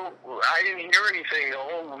 I didn't hear anything the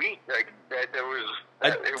whole week like that. It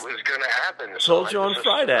was going to happen. Told you on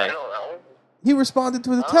Friday. I don't know. He responded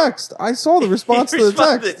to the text. I saw the response to the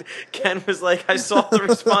text. Ken was like, I saw the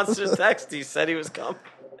response to the text. He said he was coming.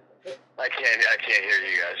 I can't hear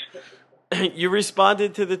you guys. You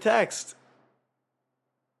responded to the text.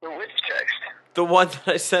 Which text? The one that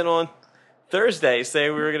I sent on Thursday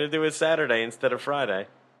saying we were going to do it Saturday instead of Friday.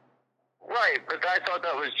 Right, but I thought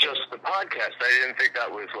that was just the podcast. I didn't think that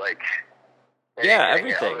was like. Yeah,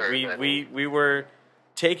 anything everything. other than- We were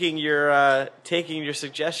taking your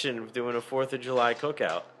suggestion of doing a 4th of July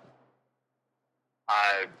cookout.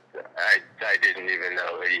 I didn't even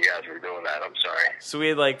know that you guys were doing that. I'm sorry. So we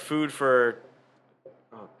had like food for.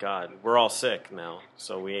 Oh God, we're all sick now,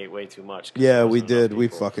 so we ate way too much. 'cause Yeah, there we wasn't enough did. We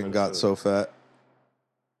people for fucking the got food. so fat.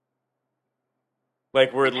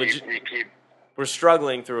 Like we're You keep we're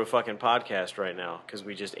struggling through a fucking podcast right now because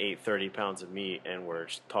we just ate 30 pounds of meat and we're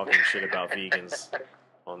talking shit about vegans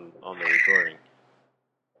on the recording.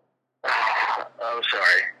 I'm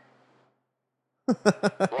sorry.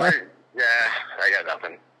 What? Yeah, I got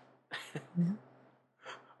nothing.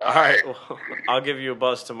 All right, well, I'll give you a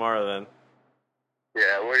buzz tomorrow then.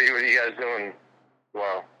 Yeah, what are you guys doing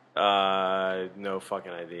tomorrow? No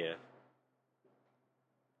fucking idea.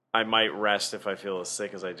 I might rest if I feel as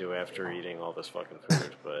sick as I do after eating all this fucking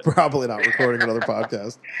food, but Probably not recording another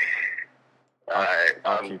podcast. I'll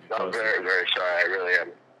I'll keep you I'm posted. very, very sorry. I really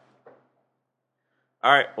am.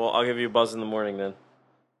 all right. Well, I'll give you a buzz in the morning then.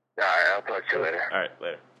 All right, I'll talk to you later. All right,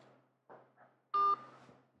 later.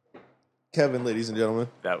 Kevin, ladies and gentlemen.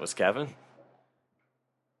 That was Kevin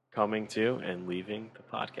coming to and leaving the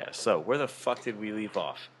podcast. So, where the fuck did we leave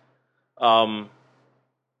off?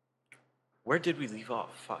 Where did we leave off?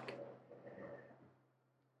 Fuck.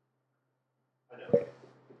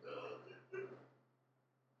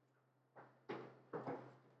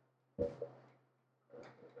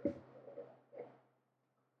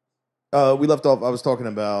 We left off. I was talking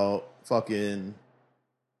about fucking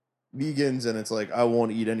vegans, and it's like I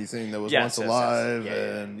won't eat anything that was Yes, once yes, yes. alive, Yeah,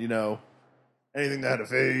 yeah. and you know, anything that had a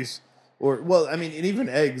face, or well, I mean, and even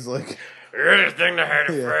eggs. Like Anything that had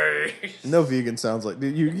a Yeah. face. no vegan sounds like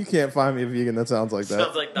dude, you can't find me a vegan that sounds like that.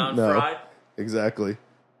 Sounds like Don No. Fry. Exactly.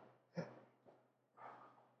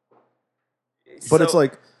 But it's So-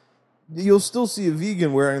 like you'll still see a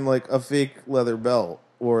vegan wearing like a fake leather belt,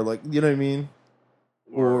 or like you know what I mean,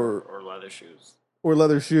 or leather shoes. or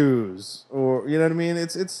leather shoes, or you know what I mean.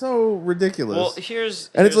 It's so ridiculous. Well, here's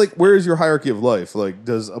And it's like, where is your hierarchy of life? Like,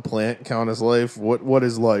 does a plant count as life? What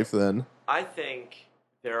is life then? I think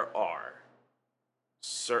there are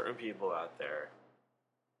certain people out there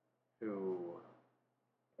who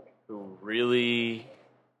really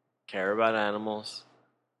care about animals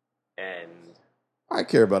and I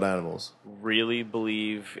care about animals. really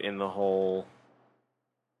believe in the whole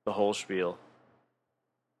spiel.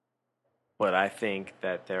 But I think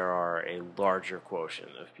that there are a larger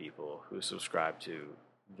quotient of people who subscribe to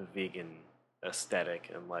the vegan aesthetic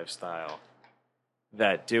and lifestyle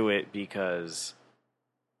that do it because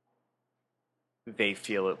they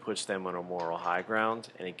feel it puts them on a moral high ground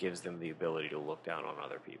and it gives them the ability to look down on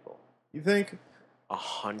other people. You think?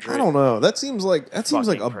 100 I don't know. That seems like a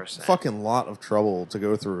Fucking % fucking lot of trouble to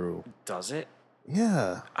go through. does it?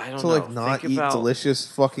 Yeah. I don't to know. like not Think eat about- delicious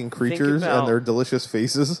fucking creatures about- and their delicious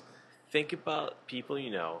faces. Think about people you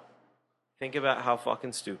know. Think about how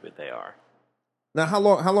fucking stupid they are. Now, how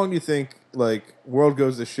long do you think like world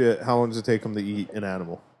goes to shit? How long does it take them to eat an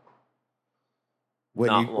animal? When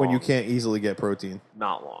Not you long. can't easily get protein.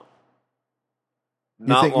 Not long.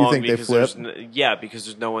 You think they because flip? because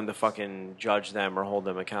there's no one to fucking judge them or hold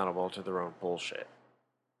them accountable to their own bullshit.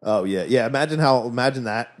 Oh yeah, yeah. Imagine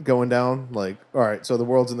that going down. Like, all right, so the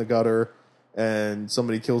world's in the gutter, and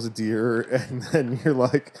somebody kills a deer, and then you're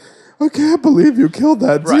like, I can't believe you killed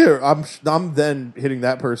that Right. deer. I'm then hitting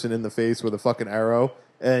that person in the face with a fucking arrow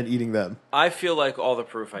and eating them. I feel like all the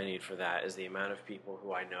proof I need for that is the amount of people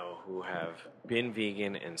who I know who have been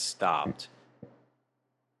vegan and stopped,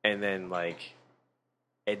 and then like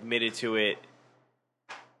admitted to it.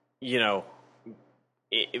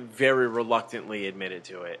 Very reluctantly admitted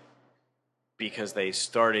to it because they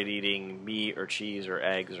started eating meat or cheese or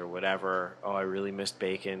eggs or whatever. Oh, I really missed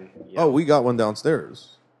bacon. Oh, we got one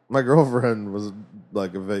downstairs. My girlfriend was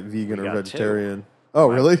like a vegan or got vegetarian. two. Oh,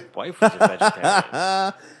 My really? wife was a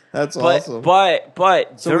vegetarian. That's awesome.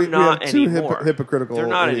 But So they're we not have two anymore. hypocritical They're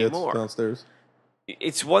not idiots anymore. downstairs.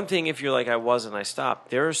 It's one thing if you're like, I was and I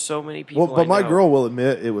stopped. There are so many people. Well, but I my know. girl will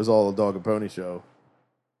admit it was all a dog and pony show.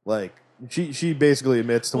 Like she basically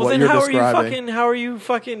admits to Well, what then you're how describing. how are you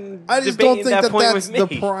fucking? I just debating don't think that point that's with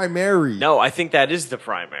the me? primary. No, I think that is the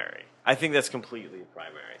primary. I think that's completely the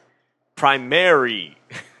primary. Primary.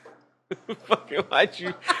 Fucking why'd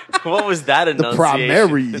you? What was that enunciation?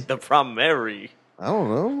 primary. The primary. I don't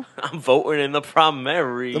know. I'm voting in the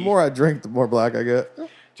primary. The more I drink, the more black I get.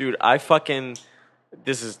 Dude, I fucking.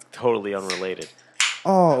 This is totally unrelated.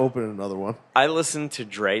 Oh, I'll open another one. I listened to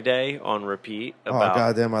Dre Day on repeat Oh about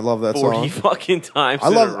goddamn, I love that 40 song. fucking times.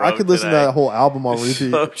 I could listen to that whole album on repeat.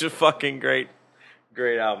 Such a fucking great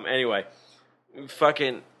album. Anyway,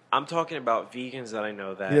 fucking, I'm talking about vegans that I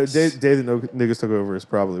know that. Day That No Niggas Took Over is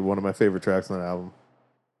probably one of my favorite tracks on that album.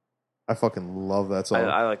 I fucking love that song.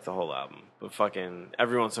 I like the whole album, but fucking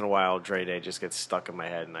every once in a while, Dre Day just gets stuck in my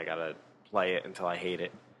head, and I gotta play it until I hate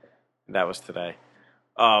it. That was today.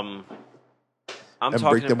 I'm and talking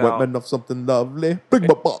break them about women of something lovely. Big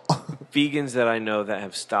bop. vegans that I know that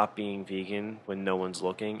have stopped being vegan when no one's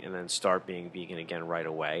looking, and then start being vegan again right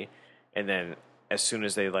away, and then as soon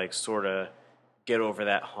as they like sort of get over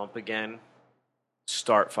that hump again,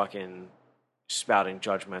 start fucking spouting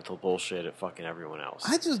judgmental bullshit at fucking everyone else.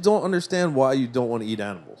 I just don't understand why you don't want to eat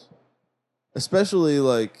animals, especially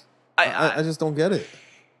like I just don't get it.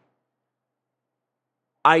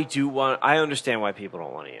 I understand why people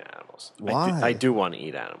don't want to eat animals. Why? I do want to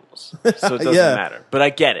eat animals, so it doesn't Yeah. matter. But I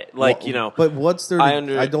get it. Like, But what's there? I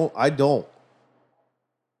I don't.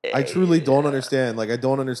 I truly don't Yeah. understand. Like, I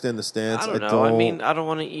don't understand the stance. I don't know. I mean, I don't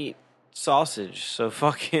want to eat sausage, so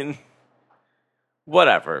fucking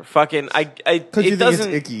whatever. Fucking because you it think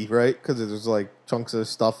doesn't. it's icky, right? Because there's like chunks of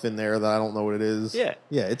stuff in there that I don't know what it is. Yeah.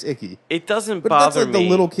 yeah, it's icky. It doesn't But bother that's like me. the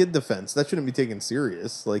little kid defense. That shouldn't be taken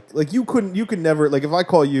serious. Like you could never, like, if I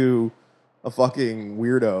call you a fucking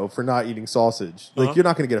weirdo for not eating sausage, like, Uh-huh. you're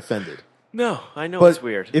not going to get offended. No, I know But it's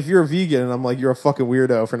weird. if you're a vegan and I'm like, you're a fucking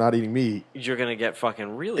weirdo for not eating meat, You're gonna get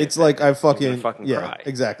fucking really. it's like I offended. You're fucking, gonna fucking yeah, cry.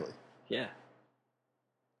 exactly. Yeah,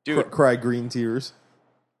 dude. Cry green tears.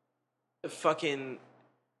 Fucking.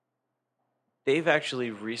 They've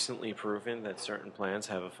actually recently proven that certain plants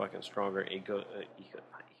have a fucking stronger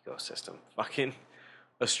ecosystem. Fucking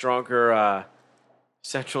a stronger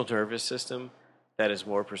central nervous system that is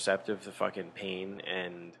more perceptive to fucking pain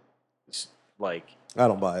and like I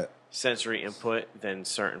don't buy it. sensory input than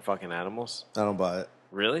certain fucking animals. I don't buy it.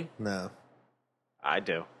 Really? No. I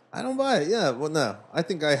do. I don't buy it. Yeah, well, no. I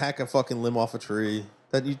think I hack a fucking limb off a tree.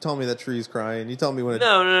 That you tell me that tree's crying. You tell me when a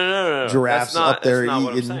No. giraffe's That's not, up there that's not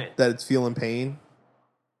what I'm eating saying. that it's feeling pain.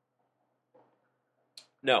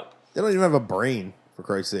 No. They don't even have a brain, for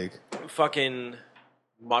Christ's sake. Fucking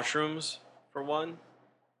mushrooms, for one.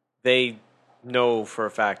 They know for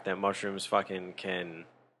a fact that mushrooms fucking can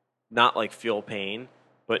not like feel pain,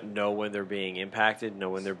 but know when they're being impacted, know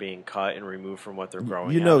when they're being cut and removed from what they're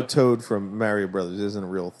growing. You know, out of. Toad from Mario Brothers isn't a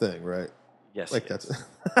real thing, right? Yes, Like he is.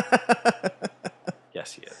 that's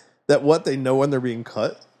Yes, he is. that. What they know when they're being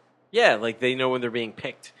cut, Yeah, like they know when they're being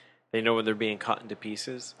picked. They know when they're being cut into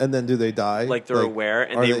pieces. and then do they die? Like they're aware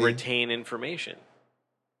and are they retain information.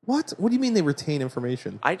 What? What do you mean they retain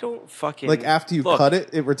information? I don't fucking Like after you Look, cut it,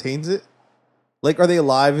 it retains it. Like, are they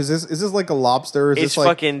alive? Is this like a lobster? Is It's this like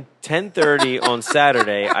fucking 10:30 on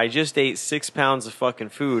Saturday. I just ate 6 pounds of fucking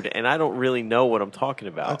food, and I don't really know what I'm talking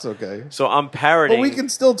about. That's okay. So I'm parroting. But we can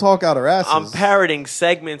still talk out our asses. I'm parroting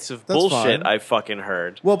segments of That's bullshit fine. I fucking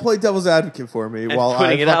heard. Well, play devil's advocate for me And while I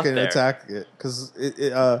putting it out fucking there. attack it, because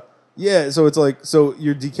yeah. So it's like, so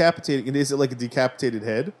you're decapitating. Is it like a decapitated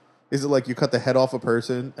head? Is it like you cut the head off a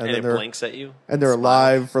person And then it they're blinks at you. and they're Smiles.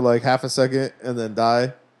 alive for like half a second and then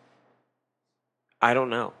die? I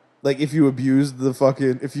don't know. Like, if you abuse the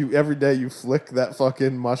fucking, if you every day you flick that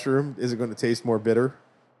fucking mushroom, is it going to taste more bitter?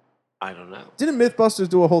 I don't know. Didn't Mythbusters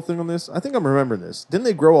do a whole thing on this? I think I'm remembering this. Didn't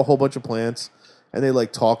they grow a whole bunch of plants and they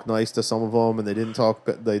like talk nice to some of them, and they didn't talk.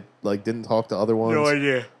 They like didn't talk to other ones. No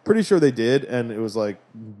idea. Pretty sure they did, and it was like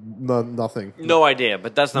nothing. No idea,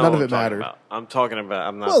 but that's not None what of I'm it talking mattered. about. I'm talking about.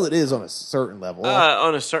 I'm not. Well, it is on a certain level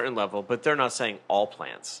On a certain level, but they're not saying all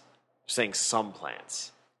plants. They're saying some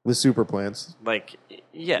plants. with super plants, Like,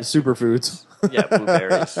 yes. superfoods. Yeah,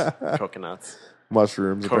 blueberries, coconuts.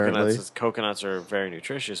 Mushrooms, apparently. Coconuts are very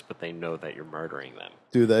nutritious, but they know that you're murdering them.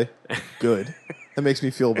 Do they? Good. That makes me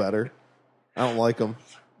feel better. I don't like them.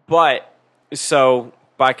 But, so,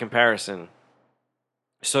 by comparison,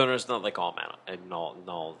 sonar is not like all mammal. All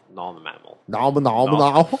the mammal. Nobble,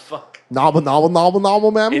 Fuck.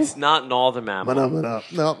 mammal. It's not all the mammal. Mammal.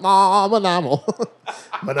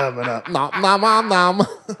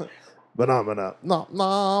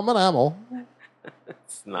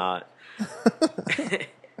 It's not.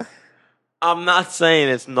 I'm not saying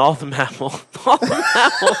it's all the mammal. All the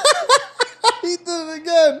mammal. He did it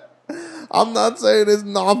again. I'm not saying it's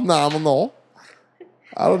not nominal.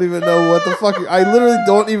 I don't even know what the fuck. I literally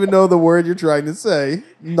don't even know the word you're trying to say.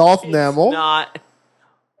 North mammal. Not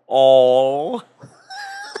all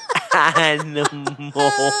animals.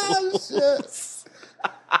 Ah, shit.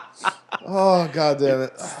 Oh, god damn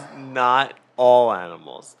it. Not all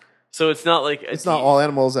animals. So it's not like It's not all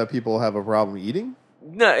animals that people have a problem eating.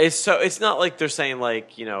 No, it's not like they're saying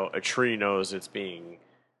like, a tree knows it's being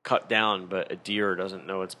cut down, but a deer doesn't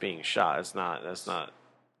know it's being shot. That's not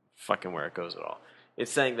fucking where it goes at all.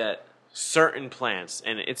 It's saying that certain plants,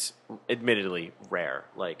 and it's admittedly rare,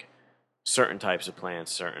 like certain types of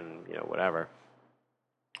plants, certain, whatever,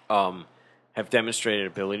 have demonstrated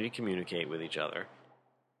ability to communicate with each other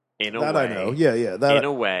in a way. That I know. Yeah. That, in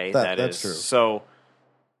a way that's is true. So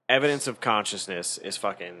evidence of consciousness is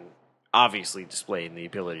fucking obviously displayed in the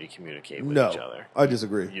ability to communicate with each other. I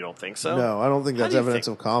disagree. You don't think so? No, I don't think How that's do you evidence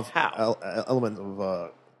think? of How? element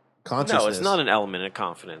of consciousness. No, it's not an element of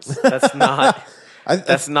confidence. That's not.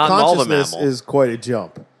 That's not in all the consciousness mammal. is quite a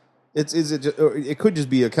jump. It could just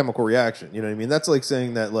be a chemical reaction. You know what I mean? That's like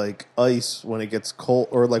saying that like ice when it gets cold,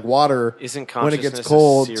 or like water Isn't when it consciousness gets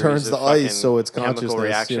cold a series turns of the ice, fucking so it's chemical consciousness.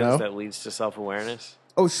 reactions You know? that leads to self-awareness?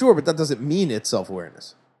 Oh, sure, but that doesn't mean it's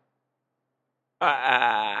self-awareness. Do you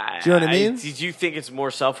know what I mean? Did you think it's more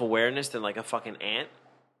self-awareness than like a fucking ant?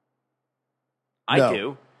 I No.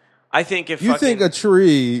 do. I think if You fucking think a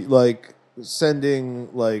tree like sending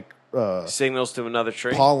like signals to another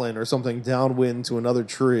tree. pollen or something downwind to another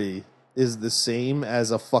tree is the same as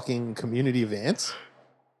a fucking community of ants?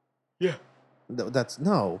 Yeah.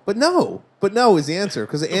 No, but no is the answer,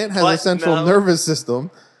 because the ant has But a central no. nervous system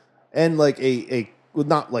and like a well,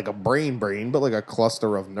 not like a brain, but like a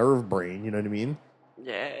cluster of nerve brain. You know what I mean?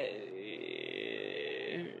 Yeah.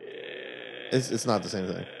 It's not the same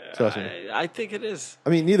thing. Trust me. I think it is. I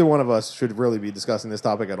mean, neither one of us should really be discussing this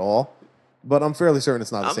topic at all, but I'm fairly certain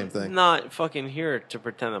it's not the I'm same thing. not fucking here to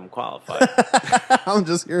pretend I'm qualified. I'm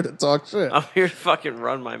just here to talk shit. I'm here to fucking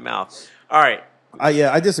run my mouth. All right.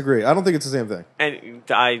 I disagree. I don't think it's the same thing. And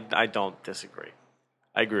I don't disagree.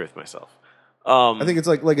 I agree with myself. I think it's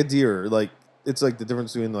like a deer. Like it's like the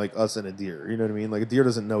difference between like us and a deer. You know what I mean? Like a deer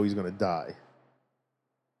doesn't know he's going to die.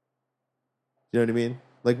 You know what I mean?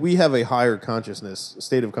 Like we have a higher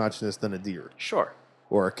state of consciousness than a deer Sure.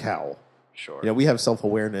 or a cow. Sure. You know, we have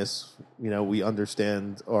self-awareness. You know, we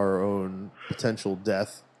understand our own potential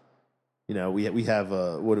death. You know, we have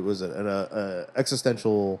an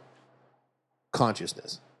existential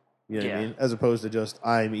consciousness. You know what I mean? As opposed to just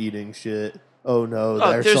I'm eating shit. Oh no,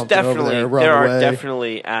 there's something over there. Run there away. are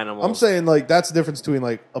definitely animals. I'm saying like that's the difference between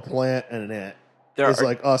like a plant and an ant. It's are,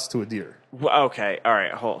 like us to a deer. Okay, all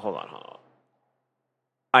right, hold on.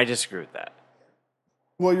 I disagree with that.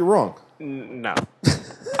 Well, you're wrong. No,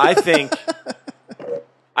 I think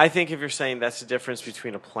if you're saying that's the difference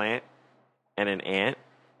between a plant and an ant,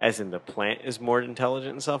 as in the plant is more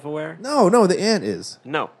intelligent and self-aware. No, the ant is.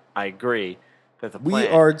 No, I agree that the We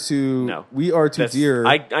plant. are to That's- deer.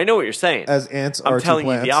 I know what you're saying. as ants are I'm to telling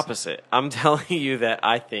you plants. the opposite. I'm telling you that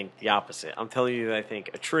I think the opposite. I'm telling you that I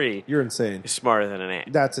think a tree You're insane. is smarter than an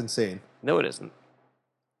ant. That's insane. No, it isn't.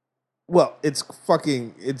 Well, it's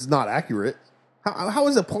not accurate. How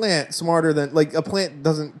is a plant smarter than, like, a plant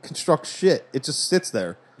doesn't construct shit. It just sits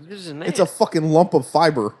there. There's an ant. It's a fucking lump of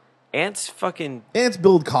fiber. Ants fucking. Ants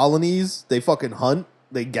build colonies. They fucking hunt.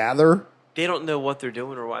 They gather. They don't know what they're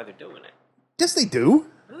doing or why they're doing it. Yes, they do.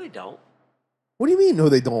 No, they don't. What do you mean? No,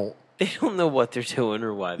 they don't. They don't know what they're doing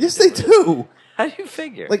or why. They're Yes, they doing do. It. How do you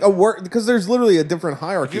figure? Like because there's literally a different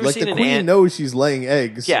hierarchy. Have you ever Like the seen an queen ant- knows she's laying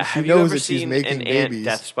eggs. yeah, she have you knows ever that she's seen making an babies. ant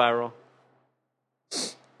death spiral?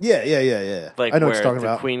 Yeah. Like I know where what you're talking the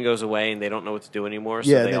about. queen goes away and they don't know what to do anymore, so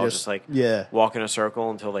Yeah, they they all just- just like yeah. walk in a circle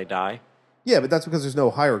until they die. Yeah, but that's because there's no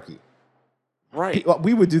hierarchy. Right.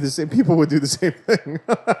 We would do the same. People would do the same thing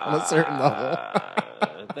on a certain level.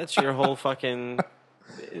 That's your whole fucking.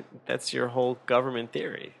 That's your whole government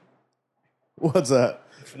theory. What's that?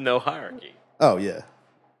 No hierarchy. Oh yeah.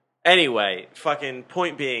 Anyway, fucking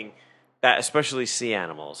point being that especially sea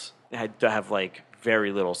animals have like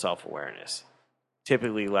very little self-awareness.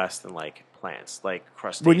 Typically less than like plants, like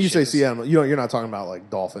crustaceans. When you say sea animal, you're not talking about like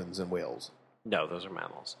dolphins and whales. No, those are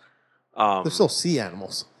mammals. They're still sea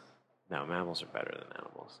animals. No, mammals are better than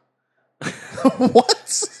animals.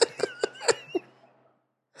 What?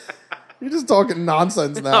 You're just talking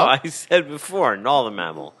nonsense now. No, I said before, not the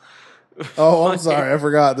mammal. Oh, I'm sorry. I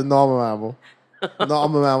forgot the normal mammal.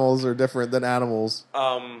 Normal mammals are different than animals.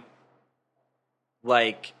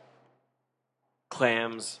 Like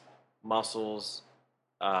clams, mussels,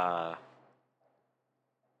 What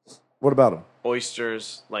about them?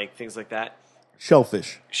 oysters, like things like that.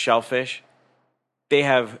 Shellfish. Shellfish. They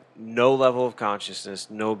have no level of consciousness,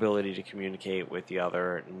 no ability to communicate with the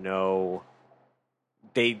other,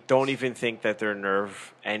 they don't even think that their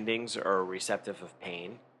nerve endings are receptive of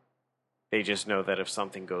pain. They just know that if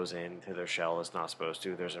something goes into their shell it's not supposed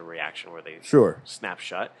to, there's a reaction where they snap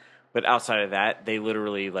shut. But outside of that, they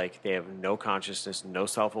literally they have no consciousness, no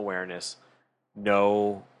self-awareness,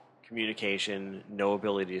 no communication, no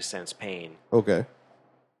ability to sense pain. Okay.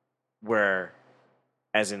 Where,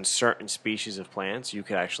 as in certain species of plants, you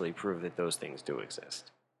could actually prove that those things do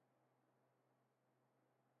exist.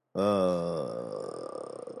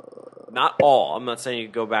 Not all. I'm not saying you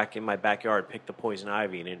go back in my backyard, pick the poison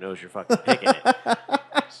ivy, and it knows you're fucking picking it.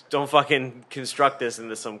 Don't fucking construct this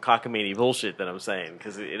into some cockamamie bullshit that I'm saying,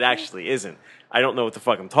 because it actually isn't. I don't know what the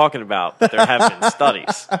fuck I'm talking about, but there have been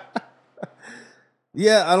studies.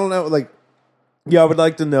 Yeah, I don't know. I would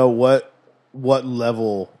like to know what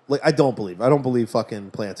level. I don't believe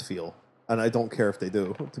fucking plants feel, and I don't care if they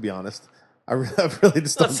do. To be honest, I really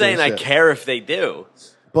just. I'm not saying I care if they do,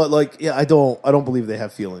 but I don't believe they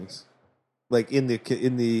have feelings. In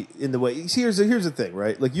the way. See, here's the thing,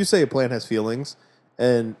 right? Like you say, a plant has feelings,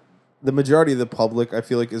 and the majority of the public, I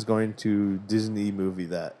feel like, is going to Disney movie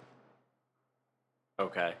that.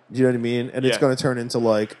 Okay. Do you know what I mean? And it's going to turn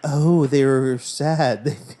into oh, they're sad.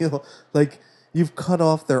 They feel like you've cut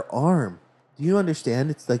off their arm. Do you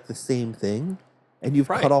understand? It's like the same thing, and you've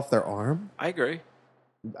cut off their arm. I agree.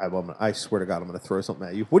 I swear to God, I'm going to throw something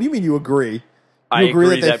at you. What do you mean you agree? I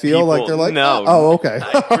agree that they feel like they're like, no. Oh, okay.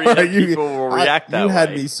 I agree that people will react that way. You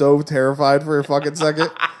had me so terrified for a fucking second.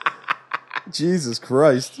 Jesus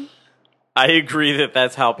Christ. I agree that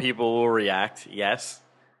that's how people will react. Yes.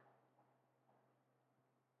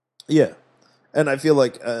 Yeah. And I feel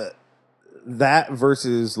like that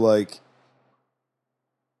versus it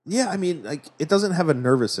doesn't have a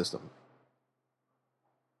nervous system.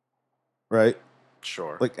 Right?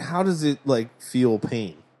 Sure. How does it feel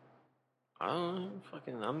pain? I'm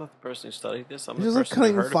not the person who studied this. I'm just the person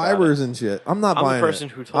cutting who heard fibers about it. and shit. I'm not buying it. I'm the person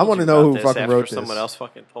who told I want you to know about who this fucking after wrote this. someone else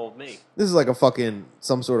fucking told me. This is like a fucking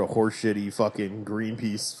some sort of horseshitty fucking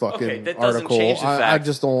Greenpeace fucking that doesn't article. Change the fact I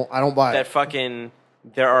just don't buy that it. Fucking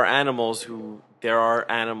there are animals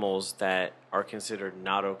that are considered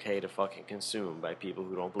not okay to fucking consume by people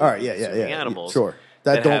who don't believe in consuming animals. Sure.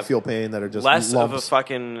 That don't feel pain, that are just less lumps.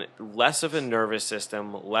 less of a nervous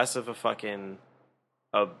system, less of a fucking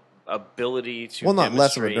ability to not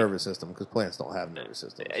less of a nervous system, because plants don't have nervous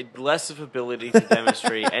systems. Less of ability to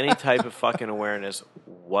demonstrate any type of fucking awareness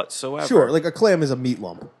whatsoever. Sure, a clam is a meat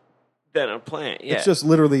lump. Than a plant, yeah. It's just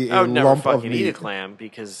literally a I would never lump of fucking meat. eat a clam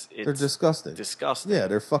because they're disgusting. Disgusting. Yeah,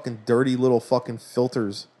 they're fucking dirty little fucking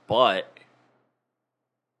filters. But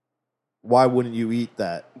why wouldn't you eat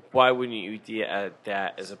that? Why wouldn't you eat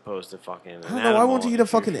that as opposed to fucking an animal? Why won't you eat a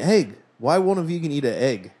fucking egg? Why won't a vegan eat an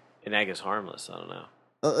egg? An egg is harmless. I don't know.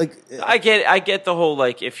 I get the whole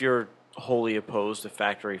if you're wholly opposed to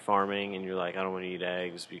factory farming and you're I don't want to eat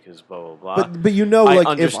eggs because blah blah blah. But I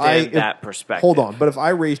understand that perspective. Hold on, but if I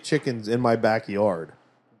raised chickens in my backyard,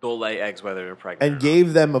 they'll lay eggs whether they're pregnant and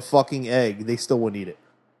gave them a fucking egg, they still wouldn't eat it.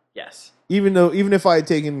 Yes. Even if I had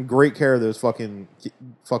taken great care of those fucking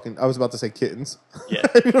I was about to say kittens. Yeah.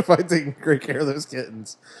 Even if I had taken great care of those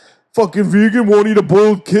kittens. Fucking vegan won't eat a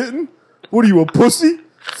boiled kitten? What are you, a pussy?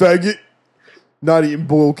 Faggot. Not eating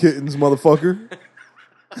boiled kittens, motherfucker.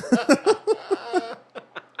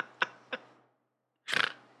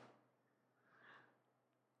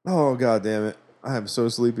 Oh, God damn it. I am so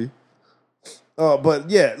sleepy. But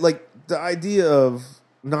yeah, the idea of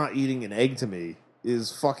not eating an egg to me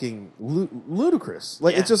is fucking ludicrous.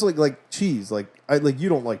 It's just like cheese. You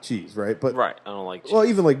don't like cheese, right? But right, I don't like cheese. Well,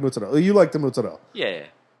 even mozzarella. You like the mozzarella. Yeah.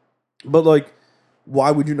 But why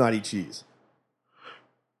would you not eat cheese?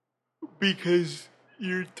 Because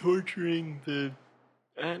you're torturing the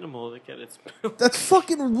animal to get its milk. That's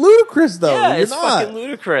fucking ludicrous, though. Yeah, You're it's not. fucking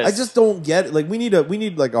ludicrous. I just don't get it. Like we need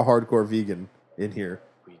like a hardcore vegan in here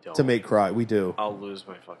We don't. to make cry. We do. I'll lose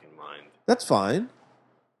my fucking mind. That's fine.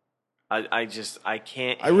 I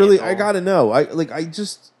can't. I gotta know.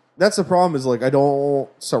 That's the problem. Is like I don't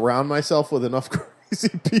surround myself with enough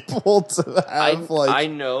crazy people to have I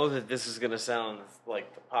know that this is gonna sound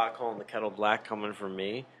like the pot calling the kettle black coming from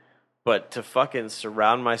me, but to fucking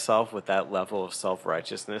surround myself with that level of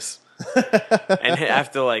self-righteousness and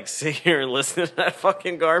have to like sit here and listen to that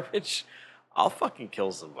fucking garbage, I'll fucking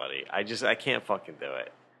kill somebody. I can't fucking do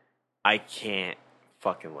it. I can't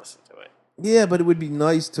fucking listen to it. Yeah, but it would be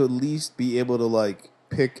nice to at least be able to like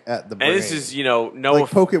pick at the brain. And this is,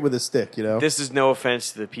 poke it with a stick, This is no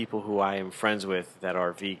offense to the people who I am friends with that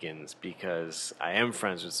are vegans, because I am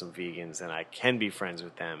friends with some vegans and I can be friends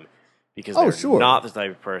with them because they're not the type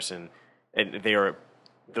of person, and they are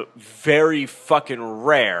the very fucking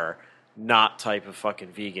rare not type of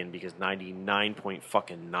fucking vegan, because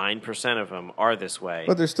 99.9% of them are this way.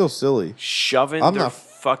 But they're still silly. Shoving their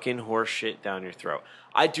fucking horse shit down your throat.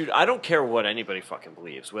 I don't care what anybody fucking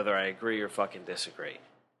believes, whether I agree or fucking disagree.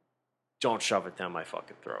 Don't shove it down my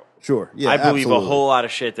fucking throat. Sure. Yeah, I believe absolutely. a whole lot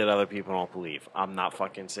of shit that other people don't believe. I'm not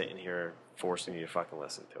fucking sitting here forcing you to fucking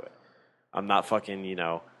listen to it. I'm not fucking,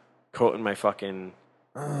 coating my fucking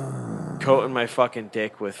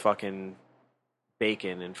dick with fucking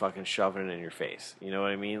bacon and fucking shoving it in your face. You know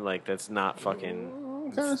what I mean? Like, that's not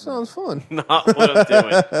fucking... Kind of sounds fun. Not what I'm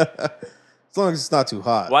doing. As long as it's not too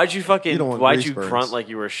hot. Why'd you burns. grunt like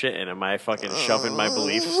you were shitting? Am I fucking shoving my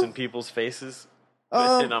beliefs in people's faces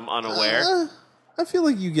and I'm unaware? I feel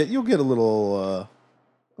like you'll get a little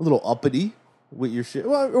uppity with your shit.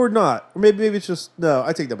 Well, or not. Or maybe it's just no,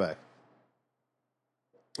 I take that back.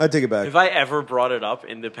 I take it back. Have I ever brought it up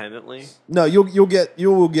independently? No, you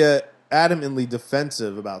will get adamantly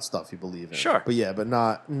defensive about stuff you believe in. Sure. But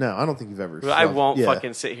not I don't think you've ever I won't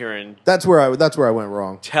fucking sit here and That's where I went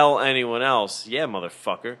wrong. Tell anyone else, yeah,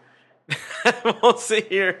 motherfucker. I won't sit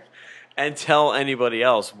here and tell anybody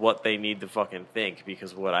else what they need to fucking think,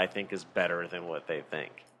 because what I think is better than what they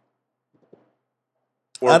think.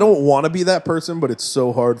 I don't want to be that person, but it's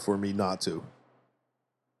so hard for me not to.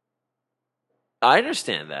 I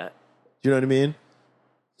understand that. Do you know what I mean?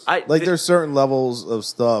 There's certain levels of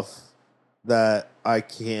stuff that I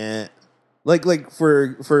can't,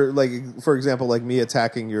 for example, like me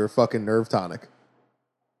attacking your fucking nerve tonic.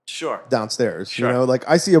 Sure. Downstairs. Sure.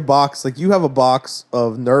 I see a box, you have a box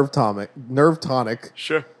of nerve tonic.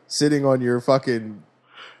 Sure. Sitting on your fucking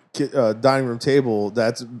dining room table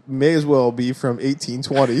that may as well be from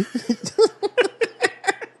 1820.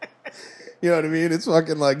 You know what I mean? It's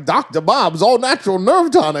fucking like Dr. Bob's all natural nerve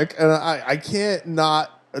tonic, and I can't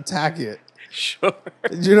not attack it. Sure.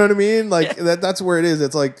 Do you know what I mean? That's where it is.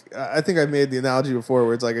 It's like, I think I made the analogy before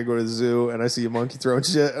where it's like I go to the zoo and I see a monkey throwing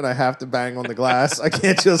shit and I have to bang on the glass. I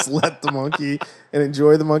can't just let the monkey and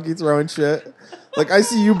enjoy the monkey throwing shit. Like, I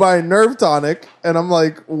see you buying nerve tonic and I'm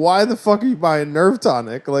like, why the fuck are you buying nerve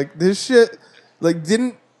tonic? Like, this shit,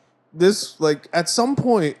 at some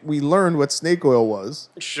point we learned what snake oil was.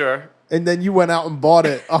 Sure. And then you went out and bought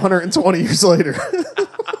it 120 years later.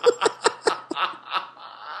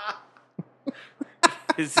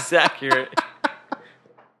 This is accurate.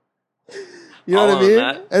 You know what I mean?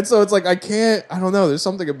 That. And so it's like, I don't know. There's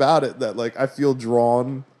something about it that I feel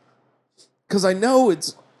drawn. Because I know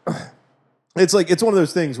it's one of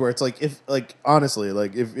those things where it's like, honestly,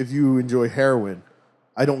 if you enjoy heroin,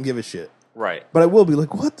 I don't give a shit. Right. But I will be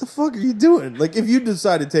like, what the fuck are you doing? Like, if you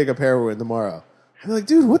decide to take up heroin tomorrow, I'd be like,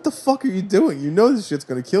 dude, what the fuck are you doing? You know this shit's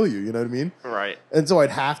going to kill you. You know what I mean? Right. And so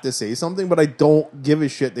I'd have to say something, but I don't give a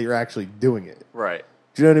shit that you're actually doing it. Right.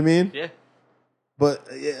 Do you know what I mean? Yeah. But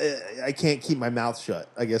I can't keep my mouth shut,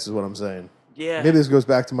 I guess is what I'm saying. Yeah. Maybe this goes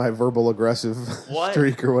back to my verbal aggressive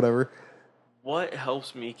streak or whatever. What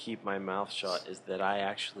helps me keep my mouth shut is that I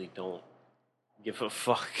actually don't give a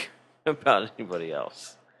fuck about anybody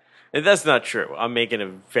else. And that's not true. I'm making a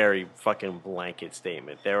very fucking blanket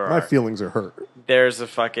statement. My feelings are hurt. There's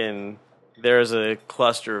a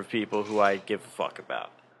cluster of people who I give a fuck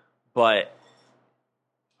about. But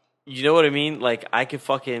you know what I mean? Like, if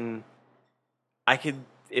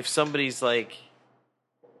somebody's an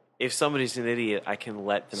idiot, I can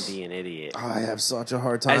let them be an idiot. I have such a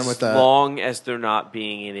hard time with that. As long as they're not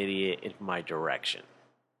being an idiot in my direction.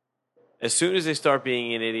 As soon as they start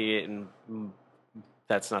being an idiot, and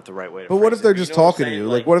that's not the right way to But what if they're just just talking to you?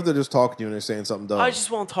 Like, what if they're just talking to you and they're saying something dumb? I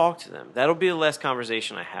just won't talk to them. That'll be the last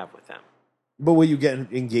conversation I have with them. But will you get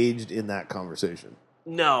engaged in that conversation?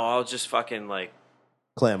 No, I'll just fucking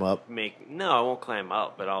Clam up. No, I won't clam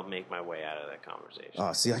up, but I'll make my way out of that conversation.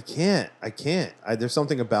 Oh, see, I can't. There's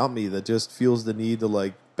something about me that just feels the need to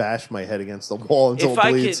like bash my head against the wall until If it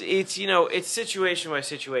I bleeds. could, it's situation by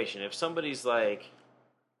situation. If somebody's like,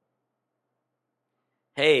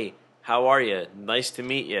 "Hey, how are you? Nice to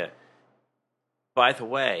meet you. By the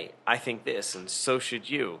way, I think this, and so should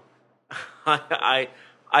you." I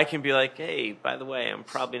can be like, "Hey, by the way, I'm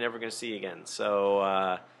probably never going to see you again.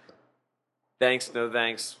 So, thanks, no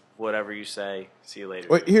thanks, whatever you say. See you later."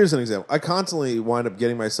 Wait, here's an example. I constantly wind up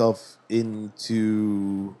getting myself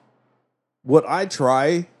into what I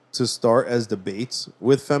try to start as debates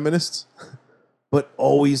with feminists, but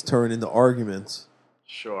always turn into arguments.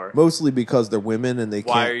 Sure. Mostly because they're women and they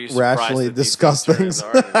Why are you can't surprised rationally that these discuss things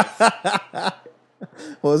turn things. into arguments?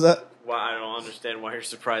 What was that? Well, I don't understand why you're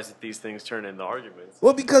surprised that these things turn into arguments.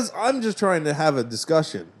 Well, because I'm just trying to have a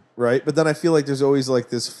discussion, right? But then I feel like there's always like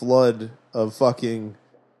this flood of fucking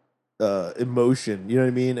emotion, you know what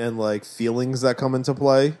I mean? And like feelings that come into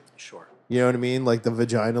play. Sure. You know what I mean? Like the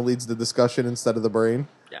vagina leads the discussion instead of the brain.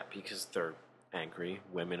 Yeah, because they're angry.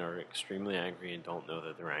 Women are extremely angry and don't know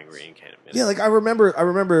that they're angry and can't admit Yeah, it. like I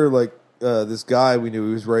remember like this guy we knew,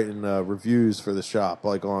 he was writing reviews for the shop,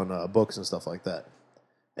 like on books and stuff like that.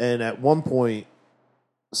 And at one point,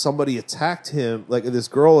 somebody attacked him, like this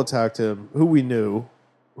girl attacked him, who we knew,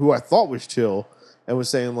 who I thought was chill, and was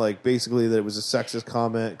saying like basically that it was a sexist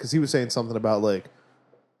comment because he was saying something about like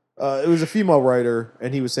it was a female writer,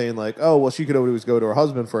 and he was saying like, oh well, she could always go to her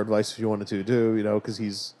husband for advice if she wanted to do, you know, because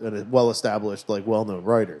he's a well-established, like well-known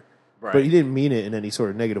writer. Right. But he didn't mean it in any sort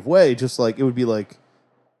of negative way. Just like it would be like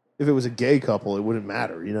if it was a gay couple, it wouldn't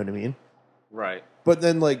matter. You know what I mean? Right. But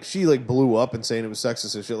then, like, she, like, blew up and saying it was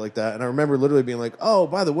sexist and shit like that. And I remember literally being like, oh,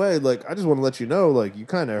 by the way, like, I just want to let you know, like, you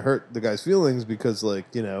kind of hurt the guy's feelings because, like,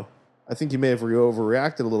 you know, I think you may have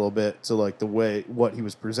overreacted a little bit to, like, the way, what he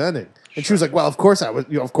was presenting. And she was like, well, of course I was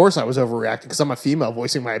overreacting because I'm a female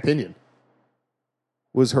voicing my opinion.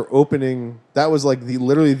 Was her opening, that was, like,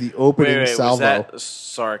 literally the opening salvo. Was that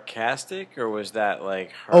sarcastic or was that,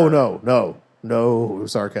 like, her? Oh, no, it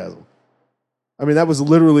was sarcasm. I mean, that was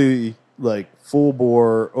literally like full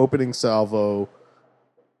bore opening salvo.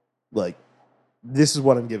 Like, this is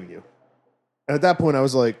what I'm giving you. And at that point, I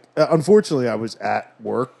was like, unfortunately, I was at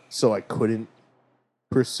work, so I couldn't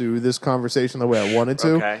pursue this conversation the way I wanted to.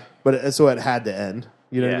 Okay. But so it had to end.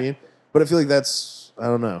 You know what I Yeah. mean? But I feel like that's, I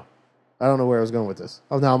don't know where I was going with this.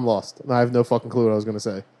 Oh, now I'm lost. I have no fucking clue what I was going to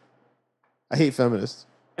say. I hate feminists.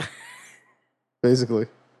 Basically.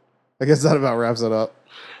 I guess that about wraps it up.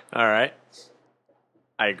 All right.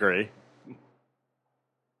 I agree.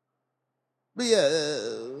 But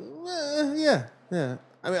yeah.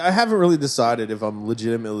 I mean, I haven't really decided if I'm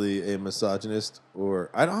legitimately a misogynist or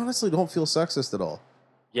I honestly don't feel sexist at all.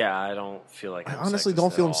 Yeah, I don't feel like I I'm honestly sexist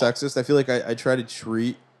don't feel at I'm all. sexist. I feel like I try to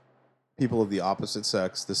treat people of the opposite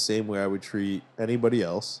sex the same way I would treat anybody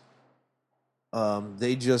else.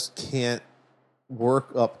 They just can't work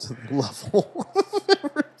up to the level of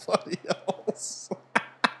everybody else.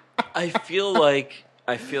 I feel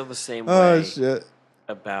the same Oh way shit.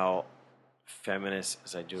 about feminists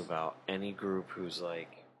as I do about any group who's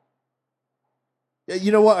like, Yeah,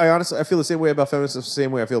 you know what? I feel the same way about feminists the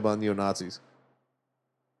same way I feel about neo-Nazis.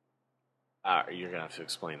 you're gonna have to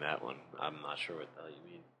explain that one. I'm not sure what the hell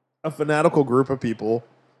you mean. A fanatical group of people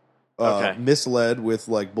Okay. misled with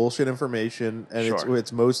like bullshit information, and Sure.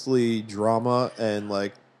 it's mostly drama and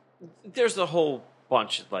like There's a whole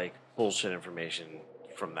bunch of like bullshit information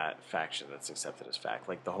from that faction that's accepted as fact,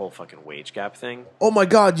 like the whole fucking wage gap thing. oh my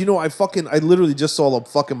god, you know I literally just saw a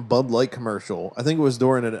fucking Bud Light commercial. I think it was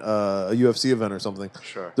during a UFC event or something.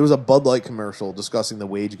 Sure. There was a Bud Light commercial discussing the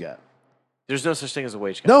wage gap. There's no such thing as a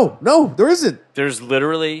wage gap. No, there isn't. There's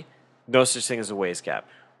literally no such thing as a wage gap.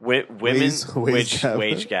 Women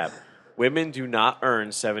wage gap. Women do not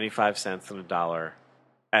earn 75 cents on the dollar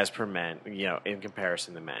as per men, in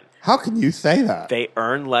comparison to men. How can you say that? They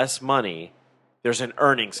earn less money. There's an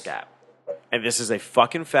earnings gap. And this is a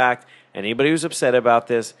fucking fact. Anybody who's upset about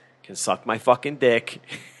this can suck my fucking dick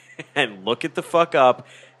and look it the fuck up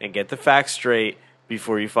and get the facts straight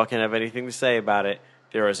before you fucking have anything to say about it.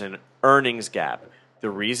 There is an earnings gap. The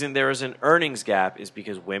reason there is an earnings gap is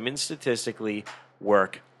because women statistically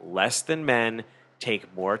work less than men,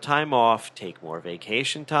 take more time off, take more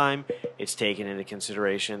vacation time. It's taken into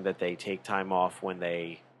consideration that they take time off when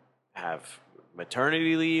they have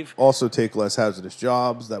maternity leave, Also, take less hazardous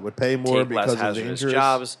jobs that would pay more take because less of hazardous dangerous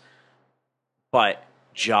jobs. But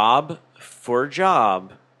job for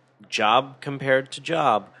job, job compared to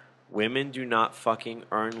job, Women do not fucking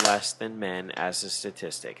earn less than men as a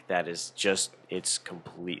statistic. That is just, it's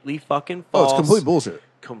completely fucking Oh, false. it's complete bullshit.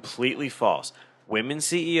 Completely false. Women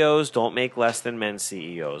CEOs don't make less than men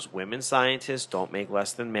CEOs. Women scientists don't make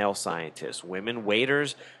less than male scientists. Women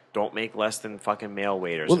waiters don't make less than fucking male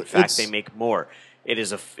waiters. Well, In fact, it's- they make more. It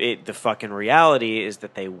is the fucking reality is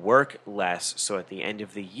that they work less, so at the end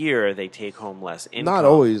of the year they take home less income.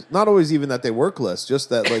 Not always even that they work less,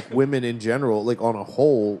 just that like women in general, like on a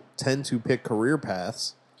whole, tend to pick career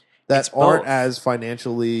paths that It's aren't both. as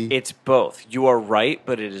financially. It's both. You are right,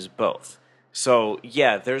 but it is both. So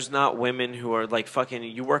yeah, there's not women who are like fucking.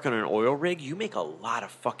 You work on an oil rig, you make a lot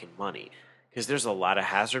of fucking money because there's a lot of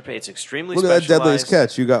hazard pay. It's extremely Look at that specialized. Deadliest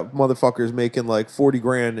Catch. You got motherfuckers making like 40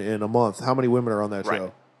 grand in a month. How many women are on that Right.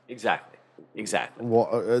 show? Exactly.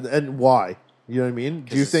 And why? You know what I mean?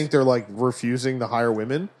 Do you it's- think they're like refusing to hire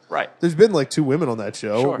women? Right. There's been like 2 women on that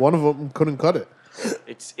show. Sure. One of them couldn't cut it.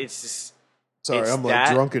 It's just. Sorry, it's I'm like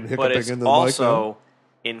that, drunk and but hiccuping it's into the mic now. also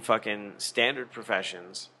in fucking standard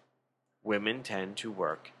professions, women tend to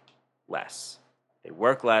work less. They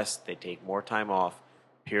work less. They take more time off.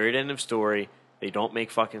 Period. End of story. They don't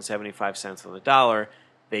make fucking 75 cents on the dollar.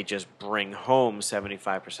 They just bring home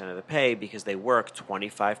 75% of the pay because they work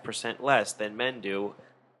 25% less than men do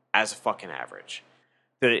as a fucking average.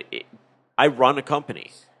 I run a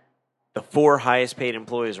company. The 4 highest paid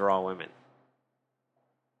employees are all women.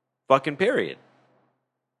 Fucking period.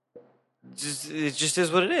 It just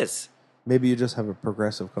is what it is. Maybe you just have a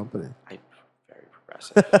progressive company. I'm very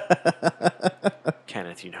progressive.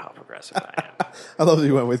 Kenneth, you know how progressive I am. I love that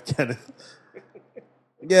you went with Kenneth.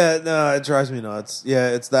 Yeah, no, it drives me nuts. Yeah,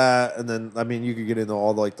 it's that, and then I mean, you could get into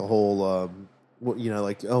all like the whole,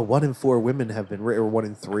 like 1 in 4 women have been or 1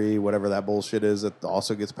 in 3, whatever that bullshit is. That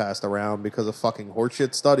also gets passed around because of fucking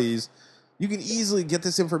horseshit studies. You can easily get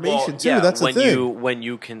this information too. That's the thing. When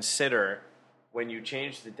you consider, when you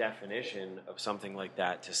change the definition of something like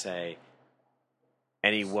that to say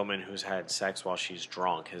any woman who's had sex while she's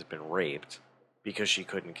drunk has been raped because she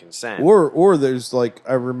couldn't consent. Or there's like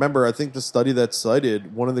I think the study that's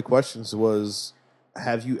cited, one of the questions was,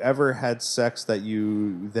 have you ever had sex that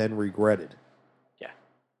you then regretted? Yeah.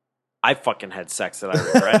 I fucking had sex that I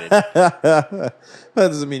regretted. That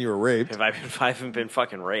doesn't mean you were raped. If I haven't been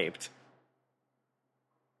fucking raped,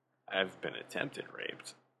 I've been attempted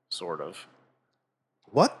raped, sort of.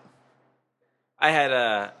 What? I had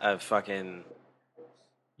a fucking.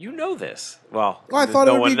 You know this. Well, I thought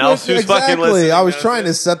no it would one be else good. who's fucking Exactly. listening I was knows trying to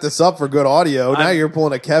this. set this up for good audio. Now you're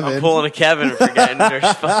pulling a Kevin. I'm pulling a Kevin and forgetting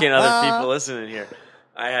there's fucking other people listening here.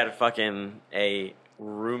 I had a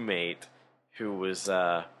roommate who was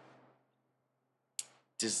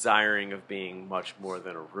desiring of being much more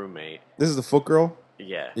than a roommate. This is the foot girl?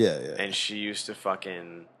 Yeah. Yeah. And she used to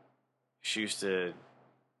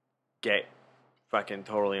get fucking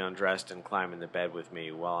totally undressed and climb into bed with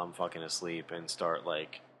me while I'm fucking asleep and start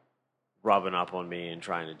like rubbing up on me and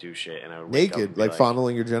trying to do shit, and I would wake up Naked, and be like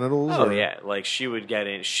fondling your genitals? Oh or? yeah, like she would get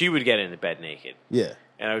into bed naked, Yeah.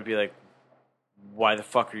 and I would be like, "Why the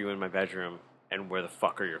fuck are you in my bedroom? And where the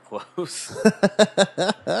fuck are your clothes?"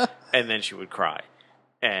 And then she would cry,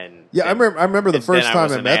 and Yeah, I remember the first then time I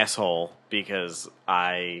was I an met asshole because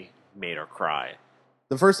I made her cry.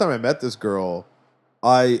 the first time I met this girl,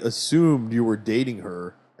 I assumed you were dating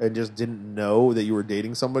her and just didn't know that you were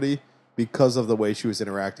dating somebody because of the way she was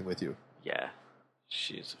interacting with you. Yeah,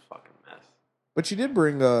 she's a fucking mess. But she did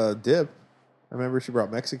bring dip. I remember she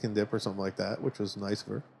brought Mexican dip or something like that, which was nice of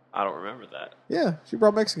her. I don't remember that. Yeah, she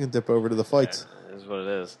brought Mexican dip over to the fights. Yeah, it is what it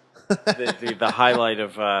is. the highlight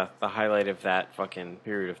of that fucking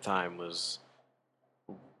period of time was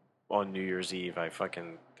on New Year's Eve. I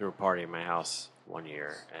fucking threw a party in my house one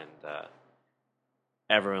year, and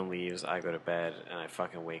everyone leaves. I go to bed, and I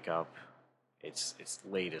fucking wake up. It's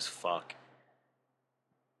late as fuck.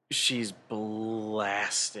 She's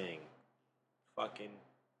blasting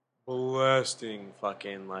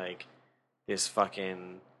like this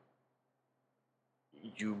fucking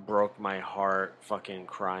you broke my heart fucking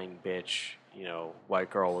crying bitch, white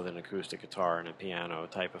girl with an acoustic guitar and a piano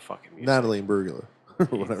type of fucking music. Natalie Imbruglia.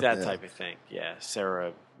 Whatever, that yeah. type of thing. Yeah,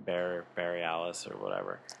 Sarah Barry Alice or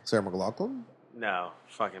whatever. Sarah McLachlan? No,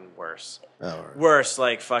 fucking worse. Oh, all right. Worse,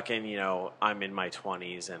 like fucking, I'm in my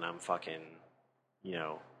 20s and I'm fucking,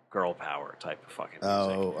 girl power type of fucking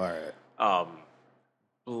music. Oh, all right.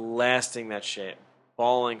 Blasting that shit,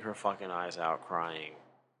 bawling her fucking eyes out, crying,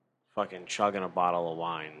 fucking chugging a bottle of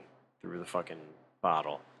wine through the fucking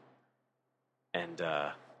bottle. And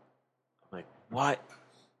I'm like, what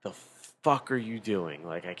the fuck are you doing?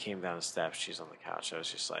 Like, I came down the steps, she's on the couch. I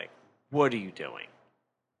was just like, what are you doing?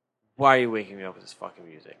 Why are you waking me up with this fucking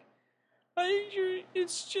music?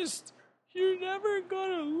 It's just, you're never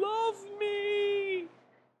gonna love me.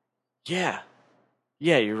 Yeah.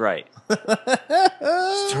 Yeah, you're right.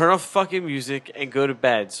 Just turn off fucking music and go to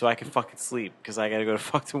bed so I can fucking sleep because I gotta go to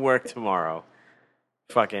fucking work tomorrow.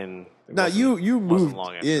 Fucking. Now you wasn't moved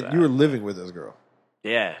long after in. that, You were but- living with this girl.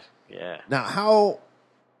 Yeah, yeah. Now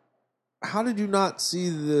how did you not see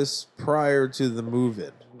this prior to the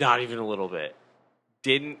move-in? Not even a little bit.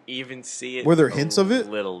 Didn't even see it. Were there hints of it? A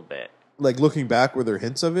little bit. Like looking back, were there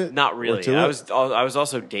hints of it? Not Or really. to I it? was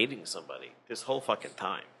also dating somebody this whole fucking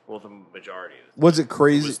time. Well, the majority of it. Was it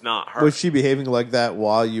crazy? It was not her. Was she behaving like that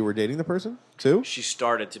while you were dating the person too? She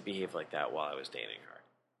started to behave like that while I was dating her.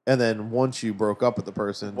 And then once you broke up with the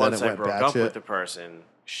person, Once then it I went broke up batshit. with the person,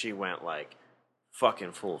 she went like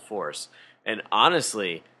fucking full force. And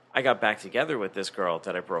honestly, I got back together with this girl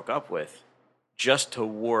that I broke up with just to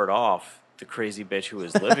ward off the crazy bitch who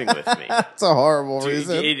was living with me. That's a horrible Dude,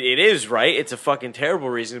 reason. it is, right? It's a fucking terrible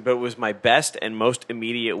reason, but it was my best and most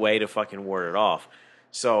immediate way to fucking ward it off.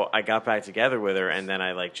 So I got back together with her, and then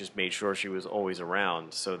I like just made sure she was always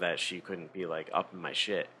around so that she couldn't be like up in my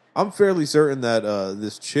shit. I'm fairly certain that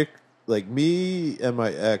this chick, like me and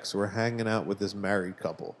my ex, were hanging out with this married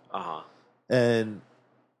couple, Uh-huh. and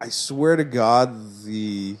I swear to God,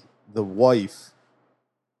 the wife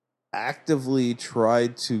actively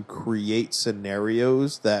tried to create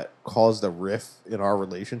scenarios that caused a rift in our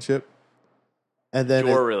relationship. And then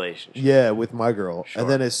Your relationship. yeah, with my girl. Sure. And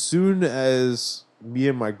then as soon as me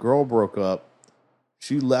and my girl broke up,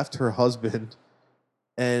 she left her husband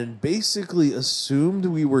and basically assumed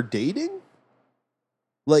we were dating.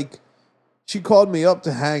 Like, she called me up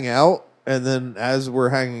to hang out, and then as we're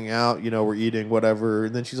hanging out, we're eating whatever,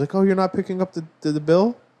 and then she's like, "Oh, you're not picking up the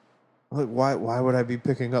bill?" I'm like, why would I be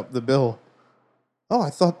picking up the bill? Oh, I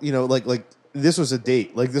thought, like this was a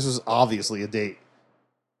date. Like, this was obviously a date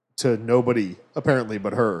to nobody apparently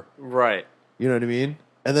but her. Right. You know what I mean?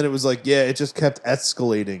 And then it was like, yeah, it just kept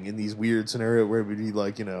escalating in these weird scenarios where we'd be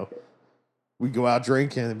like, we'd go out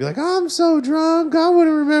drinking and be like, I'm so drunk, I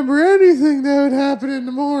wouldn't remember anything that would happen in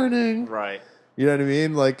the morning. Right. You know what I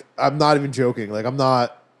mean? Like, I'm not even joking. Like,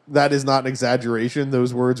 that is not an exaggeration.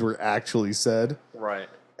 Those words were actually said. Right.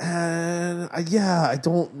 And I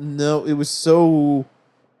don't know. It was so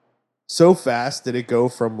fast did it go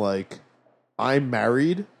from like, I'm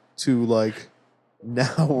married to like,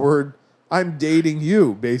 now I'm dating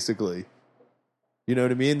you, basically. You know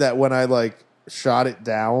what I mean? That when I like shot it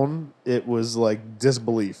down, it was like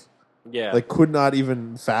disbelief. Yeah. Like, could not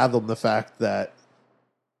even fathom the fact that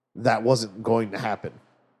wasn't going to happen.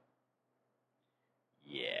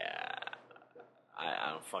 Yeah. I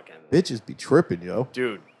don't fucking... Bitches be tripping, yo.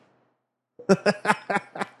 Dude.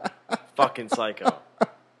 Fucking psycho.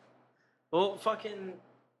 Well, fucking,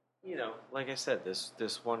 like I said,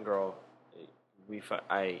 this one girl,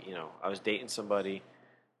 I was dating somebody.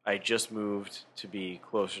 I just moved to be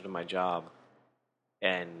closer to my job,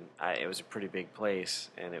 and it was a pretty big place,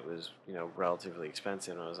 and it was, relatively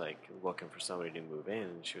expensive. And I was like looking for somebody to move in,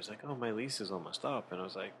 and she was like, "Oh, my lease is almost up," and I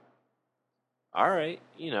was like, "All right,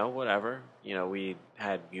 whatever." We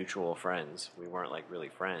had mutual friends. We weren't like really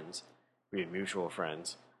friends. We had mutual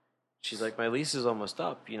friends. She's like, "My lease is almost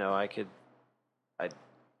up. I'm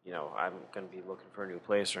going to be looking for a new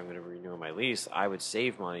place, or I'm going to renew my lease. I would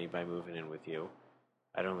save money by moving in with you.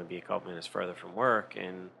 I'd only be a couple minutes further from work,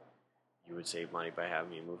 and you would save money by having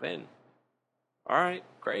me move in." All right,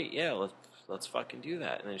 great, yeah, let's fucking do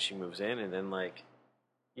that. And then she moves in, and then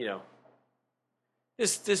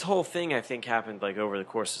this whole thing I think happened like over the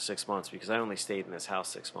course of 6 months, because I only stayed in this house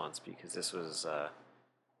 6 months because this was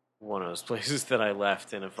one of those places that I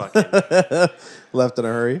left in a fucking Left in a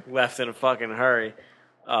hurry. hurry.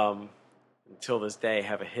 Until this day,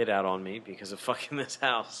 have a hit out on me because of fucking this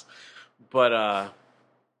house. But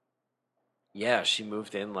yeah, she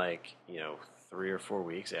moved in like 3 or 4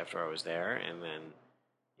 weeks after I was there, and then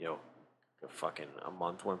fucking a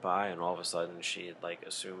month went by, and all of a sudden she had like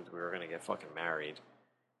assumed we were gonna get fucking married.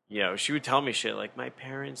 She would tell me shit like, "My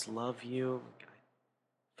parents love you."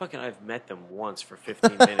 I've met them once for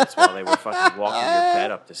 15 minutes while they were fucking walking your bed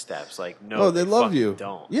up the steps. Like, no, Oh, they love fucking you.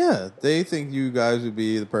 Don't. Yeah, they think you guys would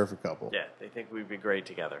be the perfect couple. Yeah, they think we'd be great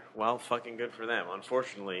together. Well, fucking good for them.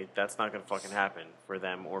 Unfortunately, that's not gonna fucking happen for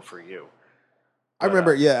them or for you. I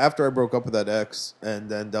remember, after I broke up with that ex and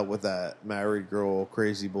then dealt with that married girl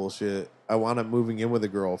crazy bullshit, I wound up moving in with a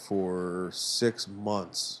girl for 6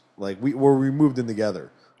 months. Like, we moved in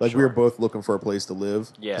together. Like, we were Sure. both looking for a place to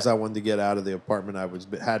live. Yeah. Because I wanted to get out of the apartment I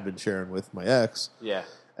had been sharing with my ex. Yeah.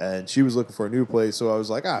 And she was looking for a new place, so I was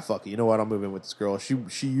like, fuck it. You know what? I'll move in with this girl. She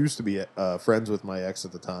used to be friends with my ex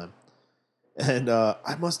at the time. And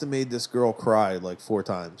I must have made this girl cry like 4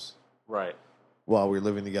 times Right. while we were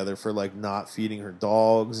living together for like not feeding her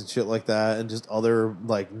dogs and shit like that, and just other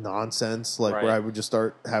like nonsense, like Right. where I would just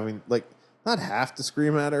start having like not have to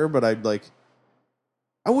scream at her, but I'd like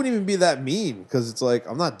I wouldn't even be that mean because it's like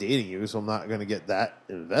I'm not dating you, so I'm not gonna get that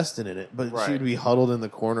invested in it. But Right. she'd be huddled in the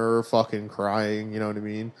corner, fucking crying. You know what I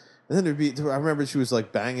mean? And then there'd be. I remember she was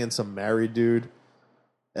like banging some married dude,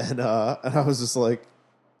 and I was just like,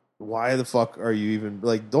 why the fuck are you even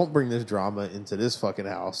like? Don't bring this drama into this fucking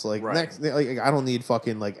house. Like Right. next, like I don't need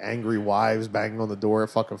fucking like angry wives banging on the door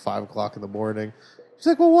at fucking 5 o'clock in the morning. She's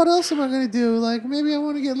like, well, what else am I gonna do? Like maybe I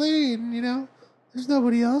want to get laid. And, you know, there's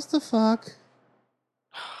nobody else to fuck.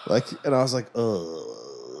 Like, and I was like,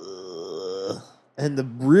 ugh. And the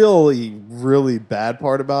really, really bad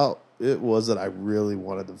part about it was that I really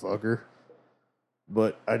wanted to fuck her,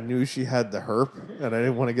 but I knew she had the herp, and I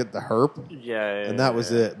didn't want to get the herp, Yeah. and that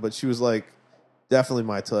was it. But she was like, definitely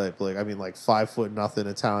my type. Like, I mean, like 5'0"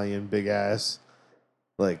 Italian, big ass.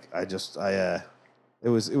 Like, it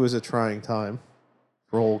was a trying time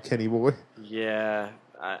for old Kenny boy. Yeah.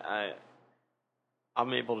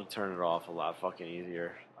 I'm able to turn it off a lot fucking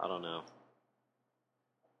easier. I don't know.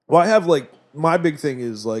 Well, I have like my big thing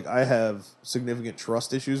is like I have significant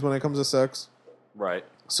trust issues when it comes to sex. Right.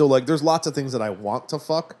 So like there's lots of things that I want to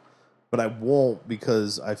fuck, but I won't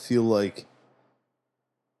because I feel like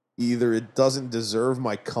either it doesn't deserve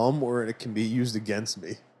my cum or it can be used against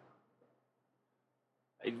me.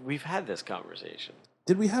 We've had this conversation.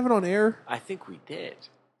 Did we have it on air? I think we did.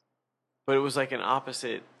 But it was like an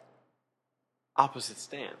opposite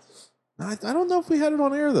stance. I don't know if we had it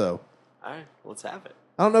on air though. All right, let's have it.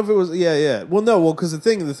 I don't know if it was yeah. Well, no, because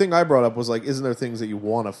the thing I brought up was like, isn't there things that you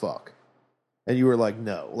want to fuck? And you were like,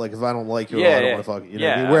 no. Like if I don't like you, I don't want to fuck it. You know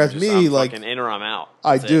what I mean? Whereas I'm like fucking in or I'm out.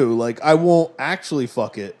 I That's it. do. Like I won't actually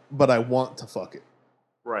fuck it, but I want to fuck it.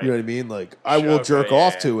 Right. You know what I mean? Like I will Sure, jerk yeah,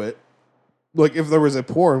 off yeah. to it. Like if there was a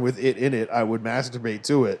porn with it in it, I would masturbate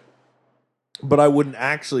to it. But I wouldn't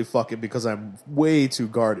actually fuck it because I'm way too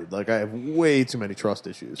guarded. Like I have way too many trust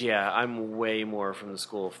issues. Yeah, I'm way more from the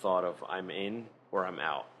school of thought of I'm in or I'm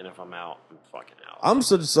out. And if I'm out, I'm fucking out. I'm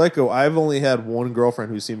such a psycho. I've only had one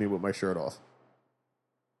girlfriend who's seen me with my shirt off.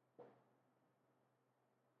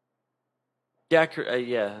 Yeah,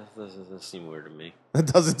 this seems weird to me. That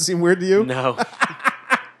doesn't seem weird to you? No.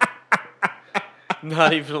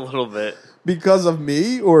 Not even a little bit. Because of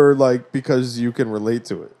me or like because you can relate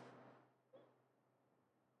to it?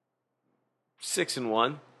 6 and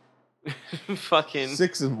 1. Fucking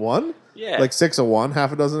 6 and 1? yeah. Like 6 of one,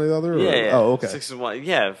 half a dozen of the other? Or? yeah. Oh, okay. 6 and 1.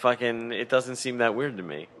 Yeah, fucking. It doesn't seem that weird to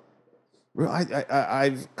me,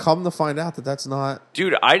 I've come to find out that that's not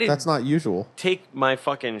dude. I didn't that's not usual. take my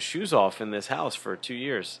fucking shoes off in this house for 2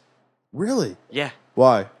 years. Really? Yeah,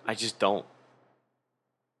 Why? I just don't.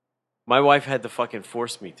 My wife had to fucking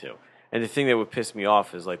force me to. And the thing that would piss me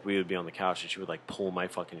off is like we would be on the couch and she would like pull my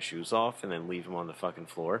fucking shoes off and then leave them on the fucking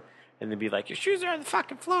floor and then be like, "Your shoes are on the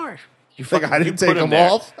fucking floor." You Think fucking I you didn't put take them there.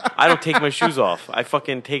 off? I don't take my shoes off. I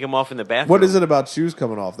fucking take them off in the bathroom. What is it about shoes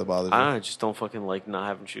coming off that bothers you? I just don't fucking like not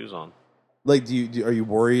having shoes on. Like, are you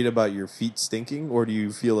worried about your feet stinking, or do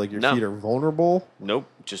you feel like your No. feet are vulnerable? Nope,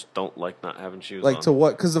 just don't like not having shoes Like on. to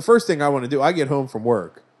what? Because the first thing I want to do, I get home from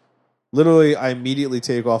work. Literally, I immediately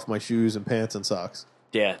take off my shoes and pants and socks,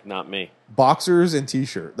 Yeah, not me. boxers and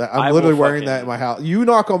t-shirt. That I I'm will literally wearing fucking- that in my house. You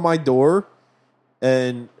knock on my door,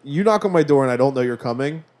 and I don't know you're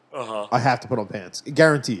coming. Uh-huh. I have to put on pants,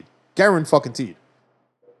 guaranteed, guaranteed.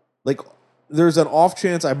 Like, there's an off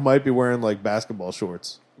chance I might be wearing like basketball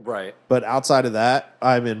shorts. Right. But outside of that,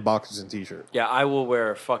 I'm in boxers and t-shirt. Yeah, I will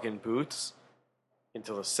wear fucking boots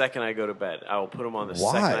until the second I go to bed. I will put them on the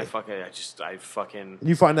Why? second I fucking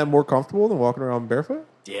You find that more comfortable than walking around barefoot?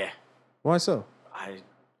 yeah. Why so?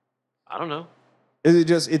 I don't know. Is it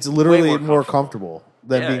just it's literally Way more more comfortable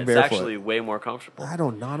than Yeah, being it's barefoot? actually way more comfortable. I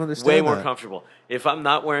do not understand. Way more that. comfortable. If I'm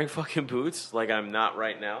not wearing fucking boots, like I'm not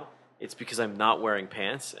right now, it's because I'm not wearing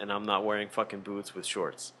pants and I'm not wearing fucking boots with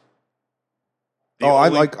shorts. The I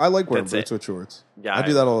only- like wearing that's boots it. with shorts. Yeah, I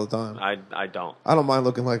do that all the time. I don't. I don't mind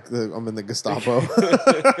looking like I'm in the Gestapo.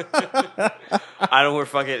 I don't wear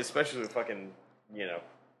fucking, especially with fucking,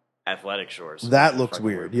 athletic shorts. That looks Fucking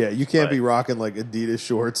weird. Yeah, you can't But- be rocking like Adidas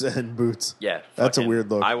shorts and boots. Yeah, That's a fucking- weird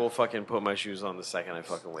look. I will fucking put my shoes on the second I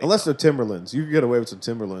fucking wake Unless up. they're Timberlands. You can get away with some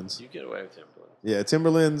Timberlands. You get away with Timberlands. Yeah,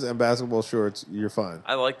 Timberlands and basketball shorts, you're fine.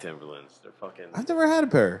 I like Timberlands. They're fucking. I've never had a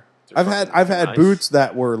pair. They're I've had nice. boots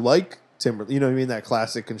that were like Timber. You know what I mean? That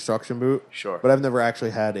classic construction boot. Sure. But I've never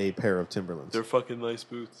actually had a pair of Timberlands. They're fucking nice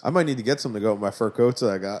boots. I might need to get some to go with my fur coats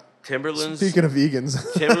that I got. Timberlands. Speaking of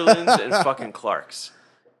vegans, Timberlands and fucking Clarks.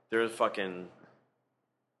 They're fucking.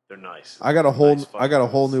 They're nice. I got a whole Nice new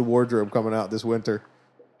fuckers. wardrobe coming out this winter.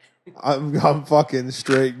 I'm fucking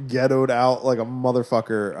straight ghettoed out like a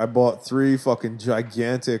motherfucker. I bought 3 fucking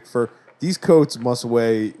gigantic fur. These coats must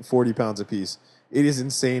weigh 40 pounds apiece. It is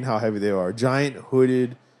insane how heavy they are. Giant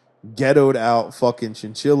hooded, ghettoed out fucking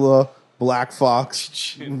chinchilla, black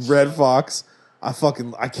fox, red fox.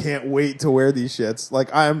 I can't wait to wear these shits.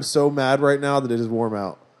 Like, I am so mad right now that it is warm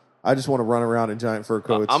out. I just want to run around in giant fur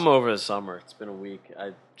coats. I'm over the summer. It's been a week.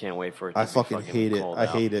 I can't wait for it to I be fucking hate it. cold I out.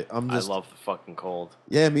 hate it. I love the fucking cold.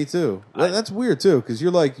 Yeah, me too. Well, that's weird too, because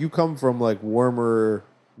you come from like warmer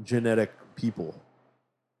genetic people.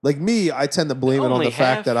 Like me, I tend to blame it on Only the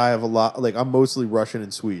fact half. that I have a lot. Like I'm mostly Russian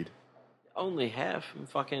and Swede. Only half. I'm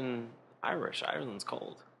fucking Irish. Ireland's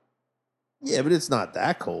cold. Yeah, but it's not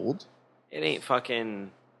that cold. It ain't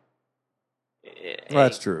fucking.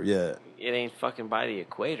 That's true. Yeah. It ain't fucking by the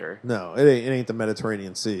equator. No, it ain't the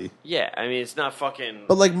Mediterranean Sea. Yeah, I mean it's not fucking.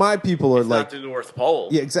 But like my people are it's like not the North Pole.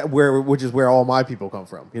 yeah, exactly. Which is where all my people come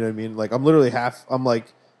from. You know what I mean? Like I'm literally half. I'm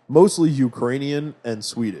like mostly Ukrainian and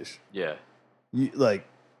Swedish. Yeah.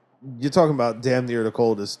 You're talking about damn near the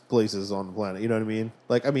coldest places on the planet. You know what I mean?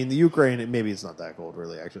 Like, I mean, the Ukraine, maybe it's not that cold,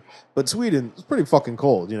 really, actually. But Sweden is pretty fucking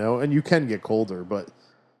cold, you know? And you can get colder, but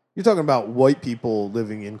you're talking about white people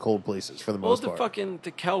living in cold places for the most part.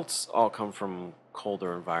 The Celts all come from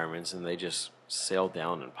colder environments, and they just sailed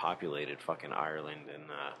down and populated fucking Ireland and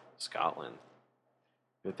Scotland.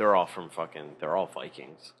 But they're all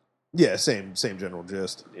Vikings. Yeah, same general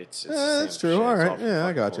gist. It's that's the same true. shit. All It's right. all from Yeah, I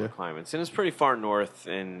fucking got colder you. climates, and it's pretty far north.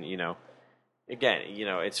 And again,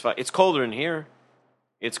 it's colder in here.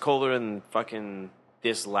 It's colder in fucking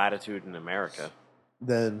this latitude in America.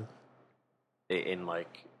 Then, In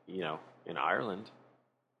Ireland,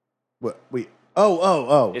 what? Wait.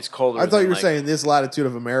 Oh. it's colder. I thought than, you were saying this latitude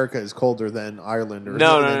of America is colder than Ireland or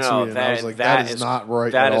no. than Sweden. I was like, that is not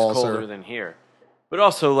right That at is all, colder sir. than here. But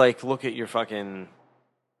also, like, look at your fucking.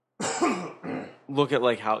 Look at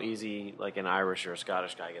like how easy like an Irish or a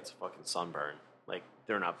Scottish guy gets a fucking sunburn. Like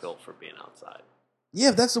they're not built for being outside.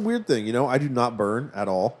 Yeah, that's the weird thing. You know, I do not burn at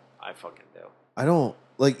all. I fucking do. I don't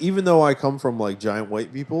like, even though I come from like giant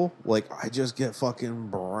white people, like I just get fucking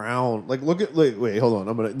brown. Like, wait, hold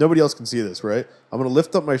on. Nobody else can see this, right? I'm gonna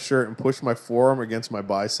lift up my shirt and push my forearm against my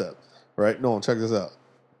bicep. Right? Nolan, check this out.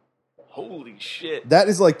 Holy shit! That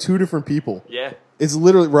is like 2 different people. Yeah, It's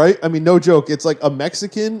literally right. I mean, no joke. It's like a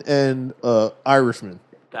Mexican and Irishman.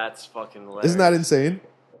 that's fucking hilarious. Isn't that insane?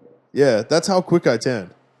 Yeah, that's how quick I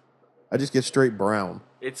tan. I just get straight brown.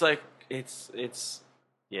 It's like it's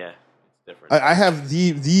yeah, it's different. I have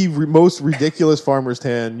the most ridiculous farmer's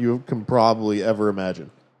tan you can probably ever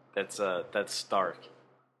imagine. That's stark.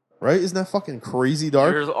 Right? Isn't that fucking crazy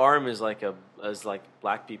dark? Your arm is like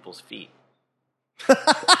black people's feet.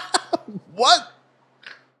 What?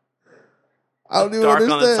 I don't even Dark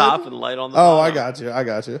understand. on the top and light on the Oh, bottom. I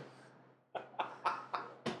got you.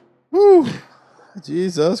 Woo.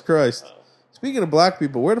 Jesus Christ. Speaking of black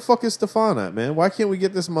people, where the fuck is Stefan at, man? Why can't we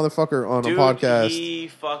get this motherfucker on Dude, a podcast? he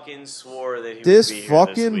fucking swore that he This would be here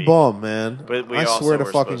fucking this week. bum, man. But we I also swear to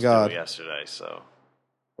were fucking supposed God. to do it yesterday, so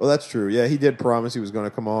Well, that's true. Yeah, he did promise he was going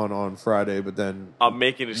to come on Friday, but then I'm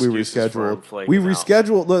making we excuses for him rescheduled. flaking We out.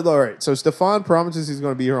 rescheduled. Look, all right, so Stefan promises he's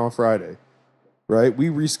going to be here on Friday, right? We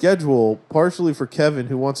reschedule partially for Kevin,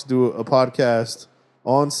 who wants to do a podcast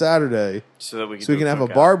on Saturday, so that we can, so we do can have a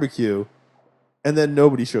cookout. barbecue, and then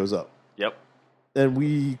nobody shows up. Yep. And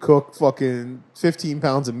we cook fucking 15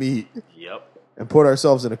 pounds of meat Yep. and put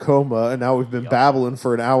ourselves in a coma, and now we've been babbling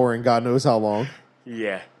for an hour and God knows how long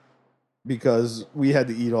Yeah. because we had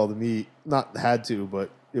to eat all the meat. Not had to, but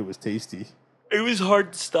it was tasty. It was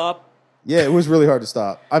hard to stop. Yeah, it was really hard to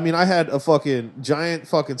stop. I mean, I had a fucking giant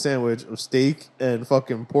fucking sandwich of steak and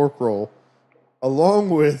fucking pork roll, along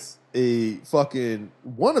with a fucking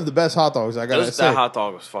one of the best hot dogs I gotta say. That hot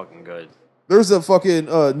dog was fucking good. There's a fucking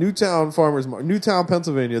Newtown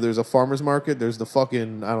Pennsylvania. There's a farmers market. There's the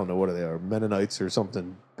fucking, I don't know what they are, Mennonites or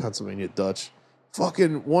something, Pennsylvania Dutch.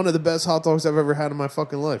 Fucking one of the best hot dogs I've ever had in my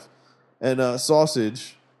fucking life, and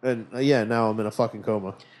sausage. And yeah, now I'm in a fucking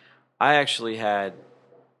coma. I actually had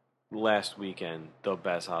last weekend the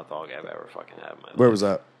best hot dog I've ever fucking had in my life. Where was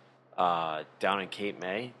that? Down in Cape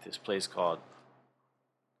May, this place called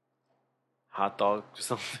Hot Dog or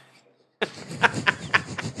something.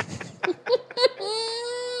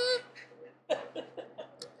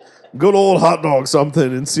 Good old hot dog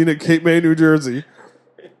something in scenic Cape May, New Jersey.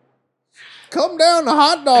 Come down to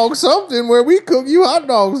hot dog something where we cook you hot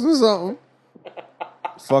dogs or something.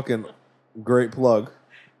 Fucking great plug.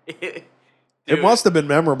 It Dude, must have been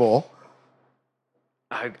memorable.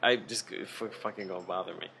 I just fucking gonna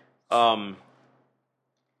bother me.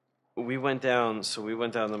 We went down. So we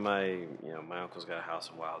went down to my uncle's got a house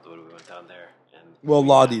in Wildwood. We went down there, and Well,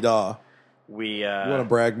 la di da. we You want to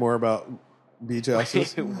brag more about beach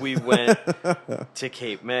houses? we went to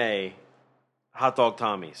Cape May, Hot Dog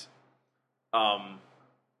Tommy's.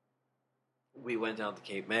 We went down to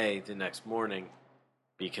Cape May the next morning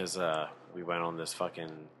because we went on this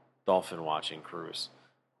fucking dolphin watching cruise.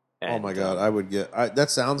 And, oh my god, I would get.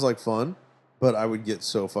 That sounds like fun, but I would get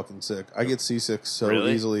so fucking sick. I get seasick so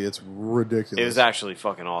Really? easily. It's ridiculous. It was actually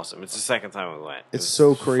fucking awesome. It's the second time we went. It's was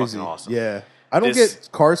so crazy. fucking awesome. Yeah. I don't get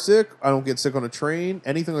car sick. I don't get sick on a train.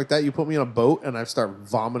 Anything like that. You put me on a boat and I start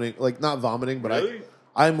vomiting. Like, not vomiting, but Really?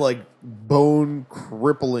 I'm like bone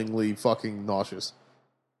cripplingly fucking nauseous.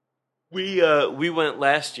 We went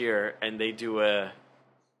last year and they do a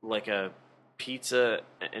pizza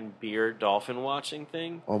and beer dolphin watching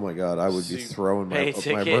thing. Oh my god, I would So be you throwing pay a my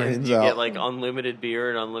ticket, brains you out. get like unlimited beer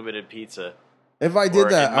and unlimited pizza. If I did Or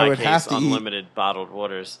that, in my I would case, have to eat. unlimited bottled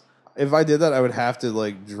waters. If I did that, I would have to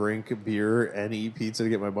like drink beer and eat pizza to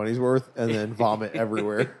get my money's worth, and then vomit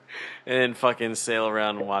everywhere. And then fucking sail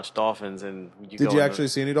around and watch dolphins. And Did you actually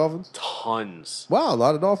see any dolphins? Tons, Wow, a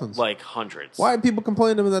lot of dolphins. like hundreds. Why are people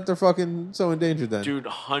complaining that they're fucking so endangered then? dude?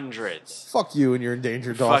 Hundreds. Fuck you and your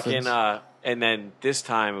endangered dolphins. Fucking and then this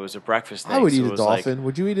time it was a breakfast thing. I would so eat it a was like, dolphin.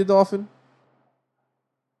 Would you eat a dolphin?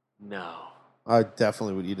 no, I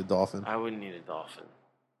definitely would eat a dolphin. I wouldn't eat a dolphin.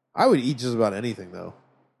 I would eat just about anything though.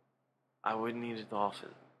 I wouldn't eat a dolphin.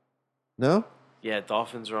 No? Yeah,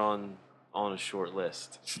 dolphins are on a short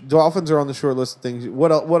list. Dolphins are on the short list of things.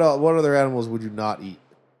 What other animals would you not eat?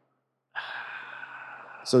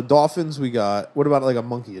 So dolphins we got. What about like a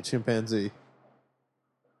monkey, a chimpanzee?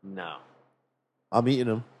 No, I'm eating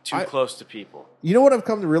them. too close to people. You know what I've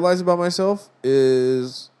come to realize about myself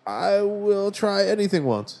is I will try anything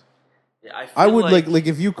once. Yeah, I feel would like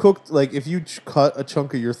if you cooked like if you cut a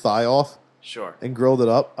chunk of your thigh off sure, and grilled it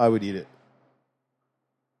up, I would eat it.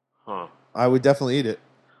 huh? I would definitely eat it.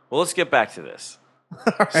 Well, let's get back to this.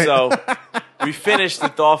 right. So we finished the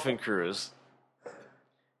dolphin cruise,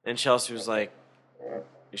 and Chelsea was like,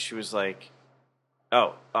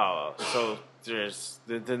 oh, so there's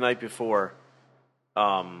the night before,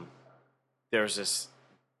 there's this.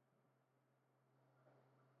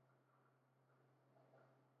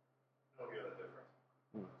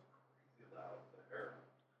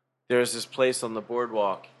 There's this place on the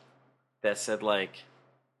boardwalk that said like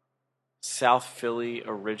South Philly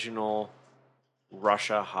original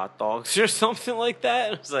Russia hot dogs or something like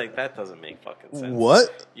that. It was like that doesn't make fucking sense.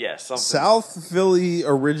 What? Yeah, something. South Philly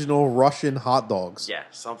original Russian hot dogs. Yeah,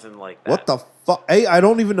 something like that. What the fuck? Hey, I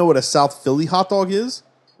don't even know what a South Philly hot dog is,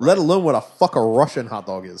 let alone what a fuck a Russian hot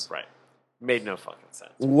dog is. Right. Made no fucking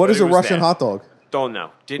sense. What But is it a was Russian there. hot dog? Don't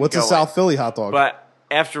know. Didn't What's go a South in. Philly hot dog? But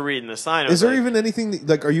after reading the sign, I was Is there like, even anything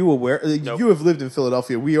like? Are you aware? Nope. You have lived in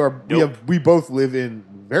Philadelphia. Nope. We both live in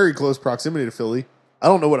very close proximity to Philly. I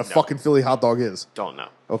don't know what a fucking Philly hot dog is. don't know.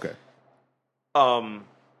 Okay.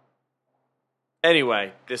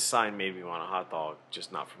 Anyway, this sign made me want a hot dog,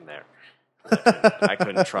 just not from there. I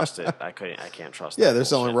couldn't trust it. I can't trust it. Yeah, they're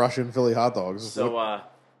selling Russian Philly hot dogs. So,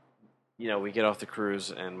 we get off the cruise,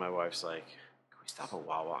 and my wife's like, "Can we stop at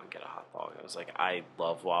Wawa and get a hot dog?" I was like, "I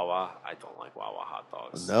love Wawa. I don't like Wawa hot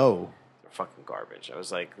dogs. No. They're fucking garbage." I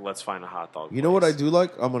was like, "Let's find a hot dog." You know what I place." do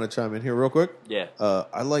like? I'm gonna chime in here real quick. Yeah.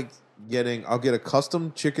 I like I'll get a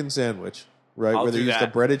custom chicken sandwich, right? I'll Where they do use the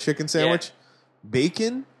that. breaded chicken sandwich,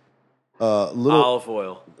 bacon, little. Olive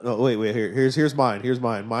oil. Oh wait, here's mine. Here's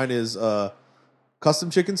mine. Mine is custom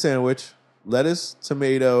chicken sandwich, lettuce,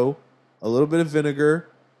 tomato, a little bit of vinegar,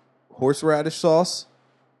 horseradish sauce,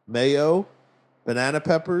 mayo, banana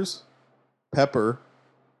peppers, pepper,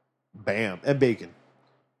 bam, and bacon.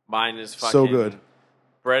 Mine is fucking So good.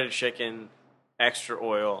 breaded chicken, extra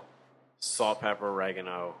oil, salt, pepper,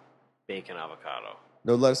 oregano, bacon, avocado.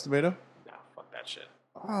 No lettuce, tomato. No, fuck that shit.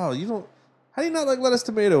 Oh, you don't. How do you not like lettuce,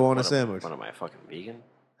 tomato on a sandwich? What am I, a fucking vegan?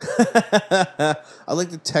 I like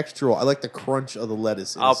the textural. I like the crunch of the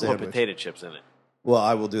lettuce in I'll the sandwich. put potato chips in it. Well,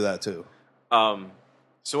 I will do that too.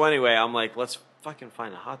 So anyway, I'm like, let's fucking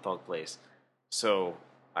find a hot dog place. So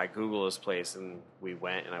I Google this place, and we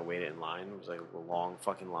went, and I waited in line. It was like a long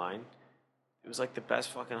fucking line. It was like the best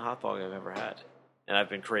fucking hot dog I've ever had. And I've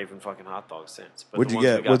been craving fucking hot dogs since. But What'd the you ones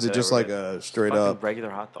we get? got Was it today just were like good. a straight Fucking up? regular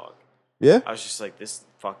hot dog? Yeah. I was just like, this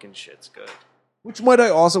fucking shit's good. Which might I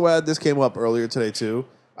also add? This came up earlier today too.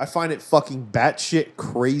 I find it fucking batshit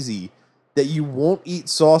crazy that you won't eat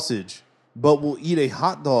sausage, but will eat a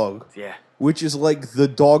hot dog, Yeah. which is like the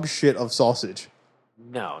dog shit of sausage.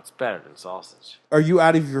 No, it's better than sausage. Are you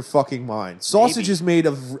out of your fucking mind? Sausage Maybe. is made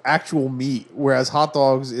of actual meat, whereas hot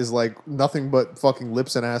dogs is like nothing but fucking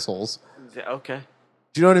lips and assholes. Okay.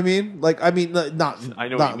 Do you know what I mean? Like, I mean, not I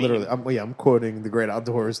know not what you literally. mean. I'm quoting The Great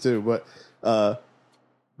Outdoors too, but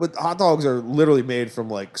hot dogs are literally made from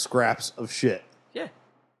like scraps of shit. Yeah.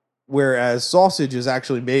 Whereas sausage is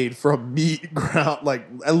actually made from meat ground, like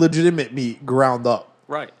a legitimate meat ground up.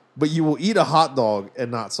 Right. But you will eat a hot dog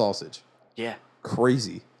and not sausage. Yeah.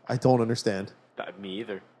 Crazy. I don't understand. Me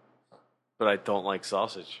either. But I don't like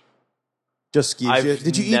sausage. Just skeeves I've you.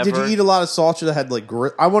 Did you never- eat a lot of sausage that had like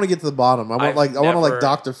grit? I want to get to the bottom. I want I've I want to like never-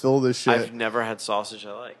 Dr. Phil this shit. I've never had sausage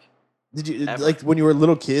I like. Did you ever. like when you were a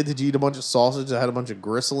little kid? Did you eat a bunch of sausage that had a bunch of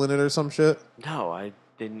gristle in it or some shit? No, I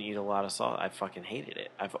didn't eat a lot of sausage. I fucking hated it.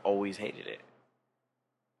 I've always hated it.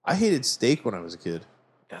 I hated steak when I was a kid.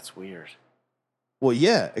 That's weird. Well,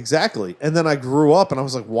 yeah, exactly. And then I grew up and I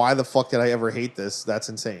was like, why the fuck did I ever hate this? That's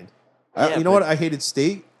insane. Yeah, you know but- what? I hated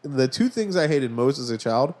steak. The two things I hated most as a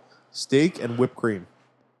child, steak and whipped cream.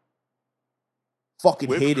 Fucking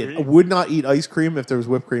Whipped hate it. I cream? would not eat ice cream if there was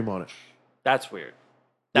whipped cream on it. That's weird.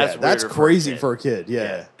 That's weirder crazy kid. for a kid.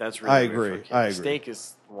 Yeah. that's really I weird agree. for a kid. I agree. Steak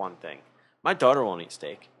is one thing. My daughter won't eat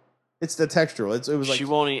steak. It's the textural. It was like She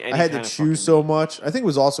won't eat any I had to kind of chew fucking so meat. much. I think it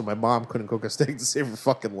was also my mom couldn't cook a steak to save her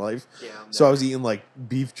fucking life. Yeah, So I was eating like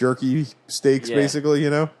beef jerky steaks, Yeah. basically. You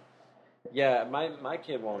know, Yeah, my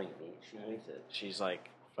kid won't eat meat. She hates it. She's like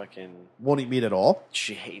fucking. won't eat meat at all.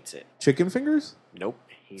 She hates it. Chicken fingers, Nope.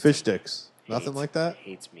 Hates fish it. sticks, nothing Hates- like that.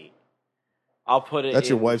 Hates meat. I'll put it. That's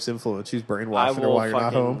your in- wife's influence. She's I brainwashing her will while you're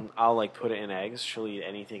not fucking. home. I'll like put it in eggs. She'll eat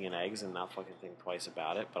anything in eggs and not fucking think twice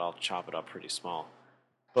about it. But I'll chop it up pretty small.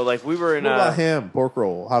 But like we were in What about ham, pork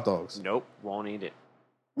roll, hot dogs? Nope, won't eat it.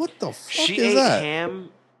 What the fuck She is ate that? ham,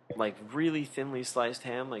 like really thinly sliced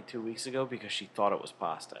ham, like 2 weeks ago because she thought it was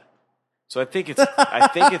pasta. So I think it's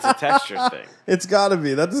a texture thing. It's got to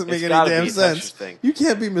be. That doesn't make It's any gotta damn be a texture sense. thing. You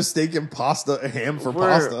can't be mistaking pasta ham for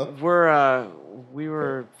pasta. We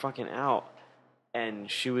were fucking out, and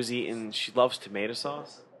she was eating. She loves tomato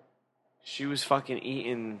sauce. She was fucking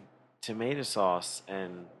eating tomato sauce,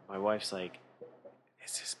 and my wife's like,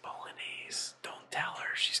 "This is bolognese. Don't tell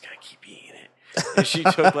her. She's gonna keep eating it." And she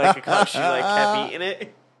took like a cup. She like kept eating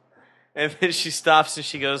it, and then she stops and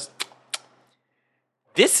she goes,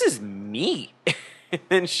 "This is meat." And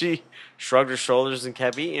then she shrugged her shoulders and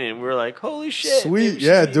kept eating it. And we were like, "Holy shit, Sweet. maybe she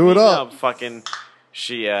Yeah, can do eat it meat up. now." Fucking,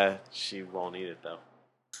 she won't eat it though.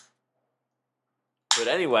 But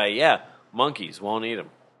anyway, yeah, monkeys won't eat them.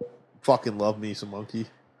 Fucking love me some monkey.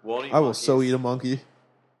 Won't eat. I will monkeys. so eat a monkey.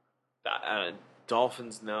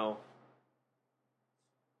 Dolphins, no.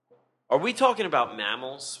 Are we talking about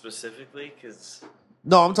mammals specifically? Because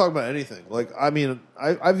No, I'm talking about anything. Like, I mean,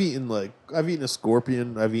 I've eaten a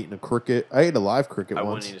scorpion. I've eaten a cricket. I ate a live cricket I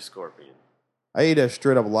once. wouldn't eat a scorpion. I ate a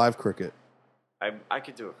straight up live cricket. I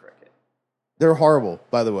could do a cricket. They're horrible,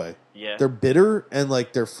 by the way. Yeah, They're bitter and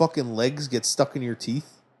like their fucking legs get stuck in your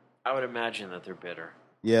teeth. I would imagine that they're bitter.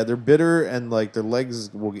 Yeah, they're bitter and like their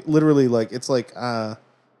legs will get literally like it's like I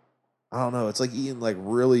don't know, it's like eating like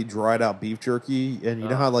really dried out beef jerky and you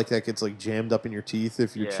know how like that gets like jammed up in your teeth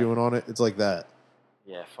if you're Yeah. chewing on it? It's like that.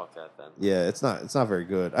 Yeah, fuck that then. Yeah, it's not very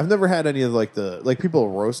good. I've never had any of like the like people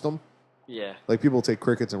roast them. Yeah, Like people take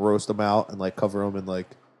crickets and roast them out and like cover them in like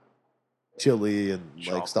chili and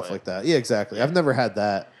like stuff Chocolate. like that. Yeah, exactly. Yeah. I've never had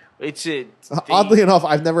that. it's it. Oddly enough,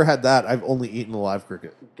 I've never had that. I've only eaten a live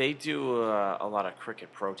cricket. They do a lot of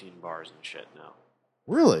cricket protein bars and shit now.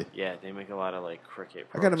 Really? Yeah, they make a lot of like cricket.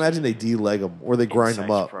 I can imagine they deleg them or they grind them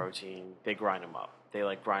insect up. Protein. They grind them up. They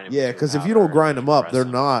like grind them. Yeah, into because if you powder don't and grind them up, press they're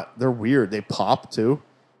 'em. not. They're weird. They pop too,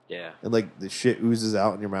 Yeah, and like the shit oozes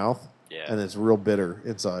out in your mouth, yeah. and it's real bitter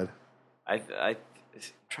inside. I'm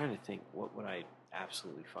trying to think. What would I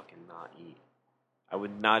absolutely fucking not eat? I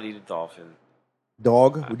would not eat a dolphin.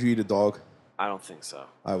 Dog? Would you eat a dog? I don't think so.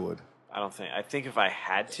 I would. I think if I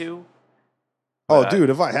had to. Oh, but dude,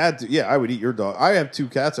 if I had to, yeah, I would eat your dog. I have 2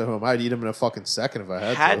 cats at home. I'd eat them in a fucking second if I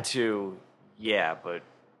had to. to, yeah, but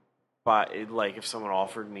like if someone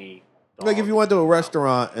offered me, Like if dog, you went to a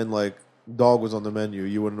restaurant and like dog was on the menu,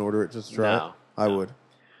 you wouldn't order it just to try No, it. I no. would.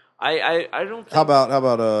 I don't. Think, How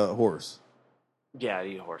about a horse? Yeah, I'd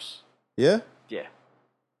eat a horse. Yeah, Yeah,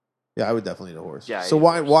 yeah, I would definitely eat a horse. Yeah, I'd So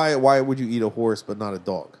eat a horse. why would you eat a horse but not a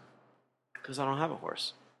dog? because I don't have a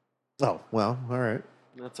horse. Oh well, all right.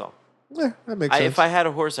 That's all. Yeah, that makes sense. If I had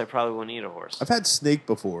a horse, I probably wouldn't eat a horse. I've had snake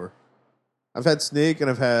before. I've had snake and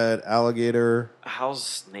I've had alligator. How's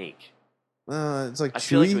snake? It's like I chewy.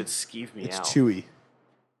 feel like it would skeeve me It's out. chewy.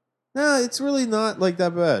 No, it's really not like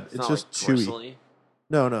that bad. It's not just like chewy. bristly?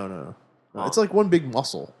 No. Oh. It's like one big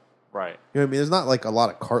muscle. Right. You know what I mean? There's not like a lot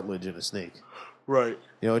of cartilage in a snake. Right.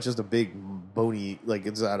 You know, it's just a big bony, like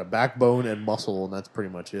it's got a backbone and muscle, and that's pretty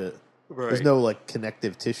much it. Right. There's no like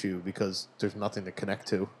connective tissue because there's nothing to connect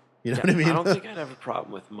to. You know what I mean? I don't think I'd have a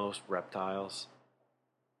problem with most reptiles.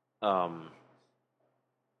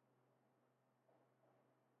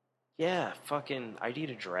 Yeah, fucking, I'd eat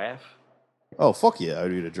a giraffe. Oh, fuck yeah,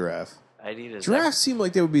 I'd eat a giraffe. I'd eat a Giraffes seem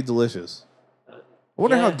like they would be delicious. I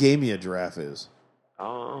wonder how gamey a giraffe is. I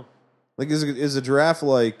don't know. Like, is a giraffe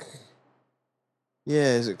like...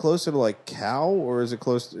 Yeah, is it closer to like cow, or is it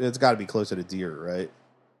close... It's got to be closer to deer, right?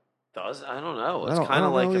 I don't know. I It's don't kind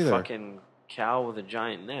of know like a either. fucking cow with a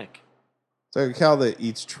giant neck. It's like a cow that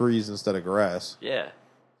eats trees instead of grass. Yeah.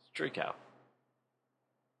 It's a tree cow.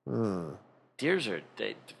 Deers are...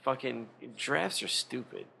 Giraffes are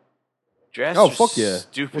stupid. Giraffes Oh, are fuck yeah.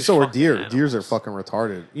 stupid. Well, so are fucking deer. animals. Deers are fucking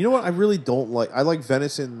retarded. You know what I really don't like? I like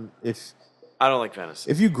venison I don't like venison.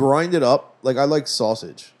 if you grind it up, like I like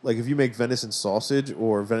sausage. Like if you make venison sausage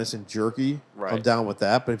or venison jerky, I'm Right. down with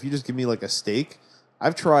that. But if you just give me like a steak,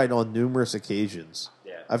 I've tried on numerous occasions.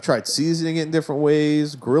 Yeah. I've tried seasoning it in different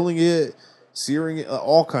ways, grilling it, searing it,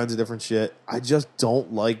 all kinds of different shit. I just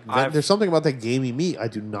don't like. There's something about that gamey meat I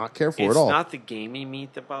do not care for It's at all. not the gamey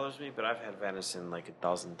meat that bothers me, but I've had venison like a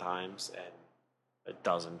dozen times, and a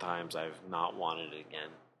dozen times I've not wanted it again.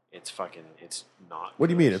 It's not. What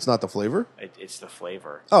do you good. mean? It's not the flavor? It's the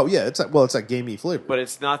flavor. Oh yeah, it's that gamey flavor. But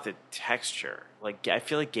it's not the texture. Like I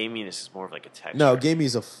feel like gaminess is more of like a texture. No,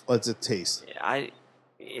 gamey's it's a taste.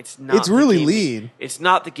 It's not. It's the really gamey- lean. It's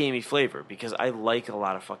not the gamey flavor because I like a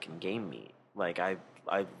lot of fucking game meat. Like I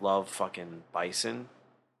love fucking bison.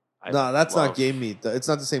 No, that's not game meat. It's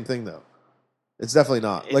not the same thing though. It's definitely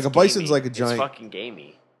not. It's Like a bison's gamey. like a giant, It's fucking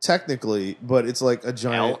gamey. technically, but it's like a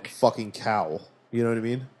giant Elk. fucking cow. You know what I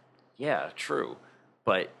mean? Yeah, true.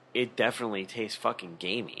 But it definitely tastes fucking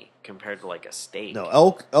gamey compared to like a steak. No,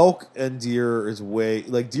 elk and deer is way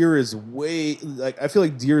like I feel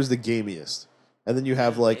like deer is the gamiest, and then you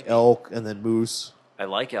have like Maybe. elk and then moose. I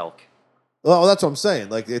like elk. Well, that's what I'm saying.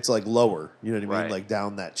 Like it's like lower. You know what I mean? Right. Like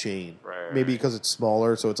down that chain. Right, Maybe right. because it's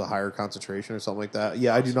smaller, so it's a higher concentration or something like that.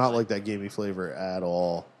 Yeah, I do not Possibly. like that gamey flavor at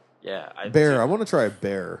all. Yeah, Bear. I want to try a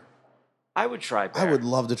bear. I would try bear. I would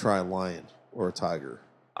love to try a lion or a tiger.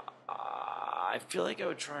 I feel like I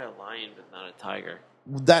would try a lion, but not a tiger.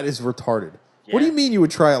 That is retarded. What do Yeah. you mean you would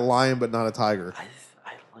try a lion but not a tiger? I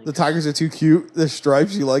like The tigers are too cute. The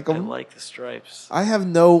stripes, you like I them? like the stripes. I have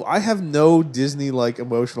no Disney like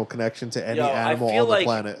emotional connection to any animal on the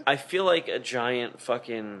planet. I feel like a giant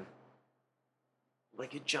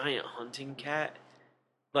hunting cat.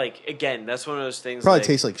 Like again, that's one of those things. Probably like,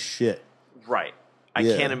 tastes like shit. right. I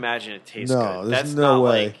Yeah. can't imagine it tastes No, good. there's That's no not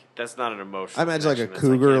way. like that's not an emotional. I imagine like a connection.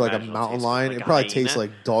 That's cougar, I like a can't imagine mountain tastes lion. like It a probably hyena. tastes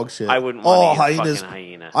like dog shit. I wouldn't want to eat a hyenas. fucking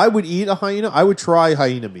hyena I would eat a hyena. I would try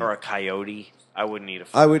hyena meat. or a coyote. I wouldn't eat a.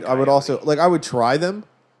 I would fucking also coyote. like I would try them.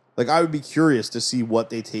 Like I would be curious to see what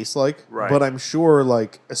they taste like. Right. But I'm sure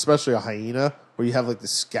like especially a hyena where you have like the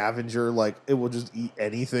scavenger, like it will just eat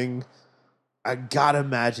anything. I gotta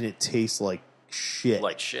imagine it tastes like shit.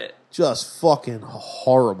 like shit. Just fucking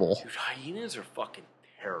horrible. Dude, hyenas are fucking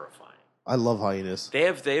terrifying. I love hyenas. They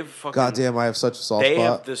have fucking. Goddamn, I have such a soft They spot.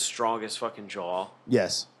 have the strongest fucking jaw.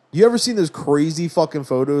 Yes. You ever seen those crazy fucking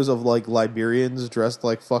photos of like Liberians dressed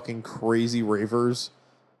like fucking crazy ravers?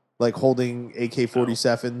 Like holding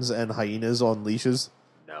AK-47s and hyenas on leashes?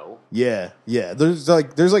 No. Yeah. There's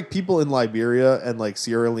like people in Liberia and like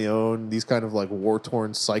Sierra Leone, these kind of like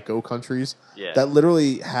war-torn psycho countries Yeah. that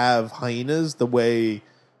literally have hyenas the way,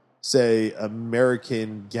 say,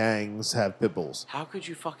 American gangs have pit bulls. How could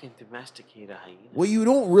you fucking domesticate a hyena? Well, you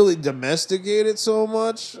don't really domesticate it so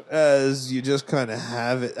much as you just kind of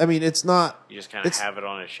have it. I mean, it's not. You just kind of it's- have it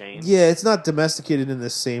on a chain. Yeah, it's not domesticated in the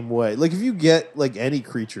same way. Like if you get like any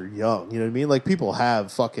creature young, you know what I mean? Like people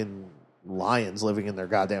have fucking lions living in their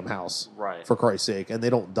goddamn house, Right. for Christ's sake, and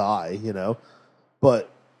they don't die, you know?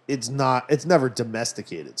 But it's never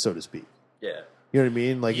domesticated, so to speak. Yeah. You know what I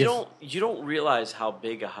mean? Like You don't realize how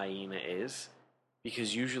big a hyena is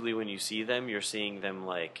because usually when you see them, you're seeing them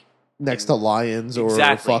like next to lions or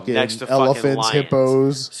Exactly, fucking next to fucking elephants, lions.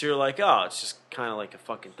 hippos. So you're like, oh, it's just kind of like a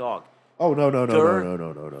fucking dog. Oh no.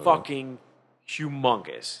 They're fucking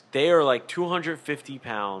humongous. They are like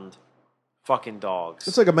 250-pound fucking dogs.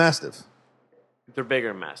 It's like a mastiff. They're bigger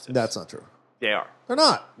than mastiffs. That's not true. They are. They're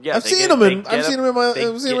not. Yeah, I've they seen get- them they in. get I've seen up- them in they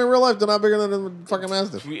I've seen them in get- real life. They're not bigger than a fucking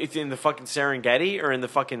mastiff. It's in the fucking Serengeti or in the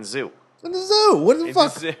fucking zoo. In the zoo. What the It's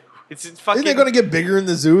fuck? a zoo. It's in fucking. Isn't they going to get bigger in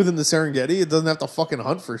the zoo than the Serengeti? It doesn't have to fucking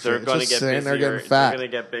hunt for They're shit. going to It's get just standing there busier. getting fat. They're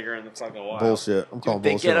going to get bigger in the fucking wild. Bullshit. I'm calling They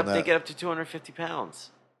bullshit get on up. that. They get up to 250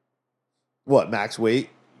 pounds. What, max weight?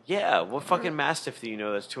 Yeah, what fucking mastiff do you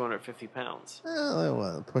know that's 250 pounds?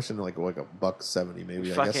 Well, pushing like a $170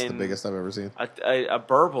 maybe. I guess the Fucking- biggest I've ever seen. A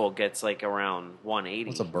burble gets like around 180.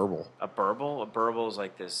 What's a burble? A burble? A burble is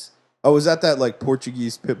like this. Oh, is that like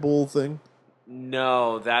Portuguese pit bull thing?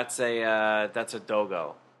 No, that's a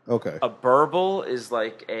dogo. Okay. A burble is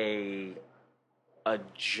like a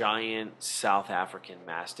giant South African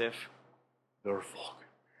mastiff. They're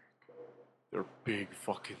big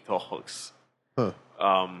fucking dogs. Huh.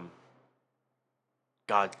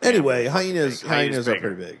 God damn, Anyway, they're fucking hyenas big. are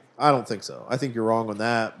bigger. pretty big. I don't think so. I think you're wrong on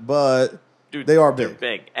that, but Dude, they are they're big.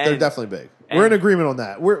 big. They're And definitely big. We're in and- agreement on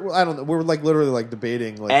that. I don't know. We're like literally like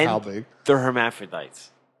debating like and how big. they're hermaphrodites.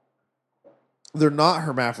 They're not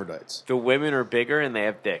hermaphrodites. The women are bigger and they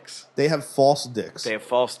have dicks. They have false dicks. They have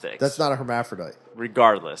false dicks. That's not a hermaphrodite.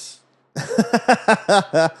 Regardless,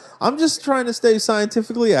 I'm just trying to stay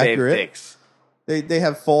scientifically they have accurate. dicks. They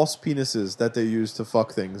have false penises that they use to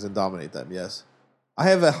fuck things and dominate them. Yes, I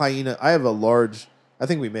have a hyena. I have a large. I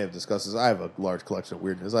think we may have discussed this. I have a large collection of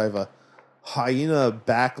weirdness. I have a hyena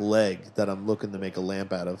back leg that I'm looking to make a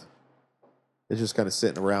lamp out of. It's just kind of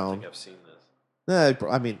sitting I around. think I've seen this.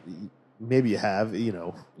 I mean, maybe you have. You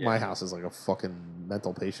know, my Yeah. house is like a fucking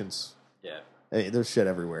mental patient's. Yeah. Hey, there's shit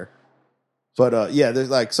everywhere. But yeah, there's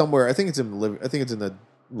like somewhere. I think it's in the I think it's in the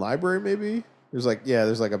library. Maybe there's like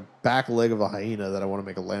there's like a back leg of a hyena that I want to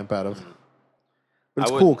make a lamp out of. Mhm. But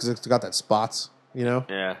it's I would- cool because it's got that spots. You know,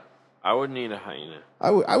 Yeah. I wouldn't eat a hyena.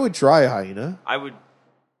 I would try a hyena. I would,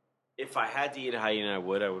 if I had to eat a hyena, I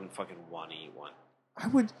would. I wouldn't fucking want to eat one. I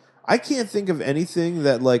would. I can't think of anything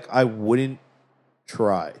that like I wouldn't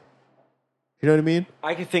try. You know what I mean?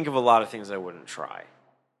 I could think of a lot of things I wouldn't try.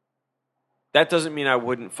 That doesn't mean I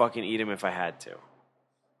wouldn't fucking eat them if I had to.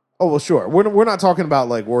 Oh well, sure. We're not talking about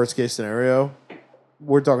like worst case scenario.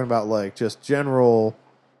 We're talking about like just general.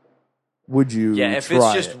 Would you? Yeah, if try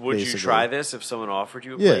it's just it, would basically. you try this? If someone offered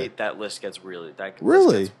you a Yeah. plate, that list gets really Really?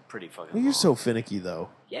 list gets pretty fucking. You're long. so finicky though.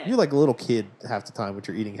 Yeah. You're like a little kid half the time with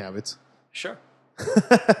your eating habits. Sure.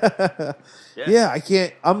 Yeah, I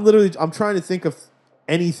can't. I'm trying to think of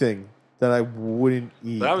anything that I wouldn't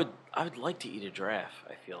eat. But I would like to eat a giraffe.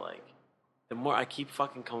 I feel like the more I keep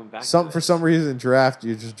fucking coming back. For some reason, giraffe.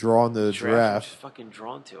 You're just drawing the I'm giraffe. just fucking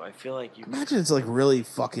drawn to. I feel like you Imagine it's like really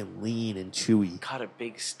fucking lean and chewy. cut a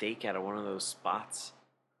big steak out of one of those spots.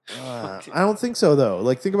 I don't think so though.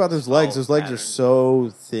 Like think about those legs. Oh, Those legs are pattern. so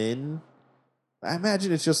thin. I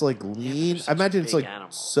imagine it's just like lean. such I a imagine it's big like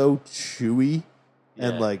animal. so chewy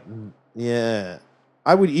and Yeah. like yeah.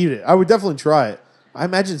 I would eat it. I would definitely try it. I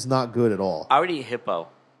imagine it's not good at all. I would eat hippo.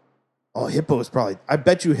 Oh, hippo is probably. I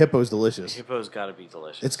bet you hippo's delicious. Hippo's got to be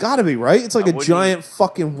delicious. It's got to be right. It's like I a wouldn't giant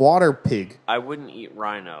fucking water pig. I wouldn't eat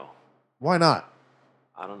rhino. Why not?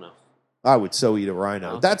 I don't know. I would so eat a I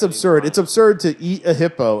rhino. don't That's think I'd eat a absurd. rhino. It's absurd to eat a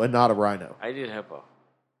hippo and not a rhino. I'd eat a hippo.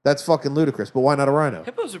 That's fucking ludicrous. But why not a rhino?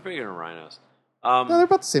 Hippos are bigger than rhinos. No, they're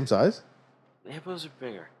about the same size. Hippos are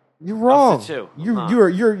bigger. You're wrong. Of the two, I'm You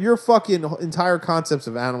not. your fucking entire concepts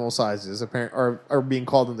of animal sizes are being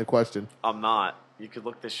called into question. I'm not. You could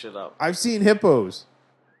look this shit up. I've seen hippos.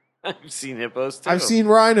 I've seen hippos too. I've seen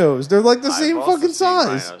rhinos. They're like the I've same also fucking seen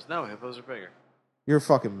size. rhinos. No, hippos are bigger. You're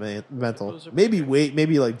fucking mental. Hippos are Maybe bigger. weight,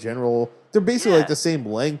 maybe like general. They're basically like Yeah. the same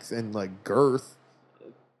length and like girth.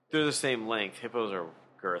 They're the same length. Hippos are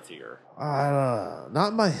girthier. Not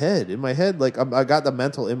in my head. In my head, like I got the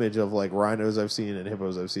mental image of like rhinos I've seen and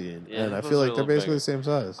hippos I've seen, Yeah, and I hippos feel are a like they're little basically bigger. the same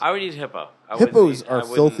size. I would eat hippo. I wouldn't Hippos eat- are I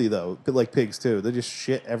wouldn't- filthy though, but like pigs too. They just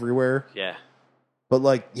shit everywhere. Yeah. But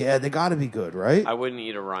like, yeah, they got to be good, right? I wouldn't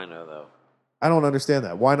eat a rhino though. I don't understand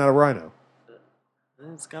that. Why not a rhino?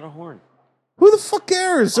 It's got a horn. Who the fuck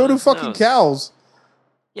cares? So On do its fucking nose. cows.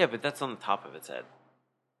 Yeah, but that's on the top of its head.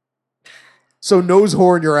 So nose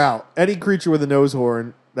horn, you're out. Any creature with a nose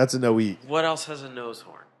horn, that's a no eat. What else has a nose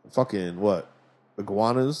horn? Fucking what?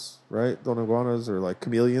 Iguanas, right? Don't iguanas or like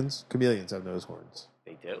chameleons? Chameleons have nose horns.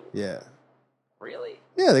 They do. Yeah. Really?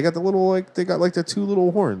 Yeah, they got the little like they got like the two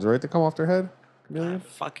little horns, right? That come off their head. Chameleon.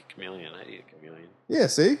 Fuck a chameleon. I'd eat a chameleon. Yeah,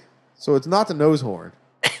 see? So it's not the nose horn.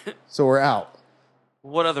 So we're out.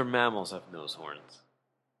 What other mammals have nose horns?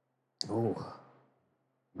 Oh.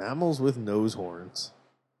 Mammals with nose horns.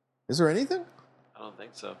 Is there anything? I don't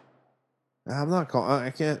think so. I'm not calling. I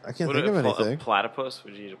can't Would think of a anything. platypus?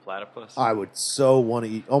 Would you eat a platypus? I would so want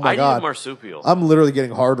to eat. Oh my I'd eat a god. marsupial. I'm literally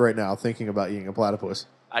getting hard right now thinking about eating a platypus.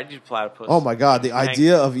 I'd eat a platypus. Oh my god, the Hang-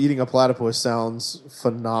 idea of eating a platypus sounds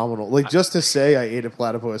phenomenal. Like just to say I ate a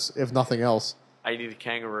platypus, if nothing else. I'd eat a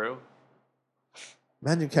kangaroo.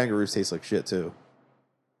 Imagine kangaroos taste like shit too.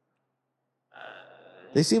 Uh,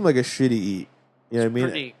 They seem like a shitty eat. You know what I mean?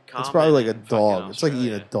 pretty It's common probably like a in fucking dog. It's like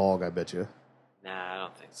eating a Australia. dog, I bet you. Nah, I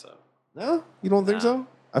don't think So No, you don't think Nah. so?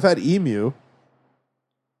 I've had emu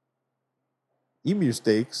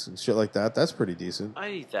steaks and shit like that. That's pretty decent. I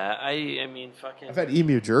eat that. I mean, fucking. I've had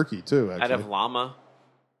emu jerky too. I'd Actually, have llama,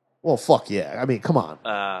 well, fuck yeah. I mean, come on,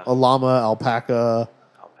 uh, a llama, alpaca.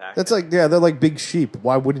 alpaca. That's like, yeah, they're like big sheep.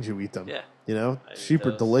 Why wouldn't you eat them? Yeah. You know, I eat sheep are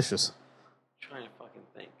those. delicious. I'm trying to fucking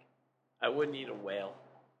think. I wouldn't eat a whale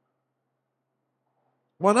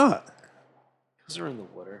Why not? because they're in the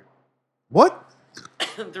water. What?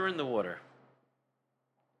 They're in the water.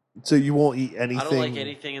 So you won't eat anything? I don't like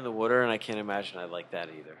anything in the water, and I can't imagine I'd like that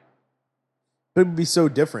either. But it would be so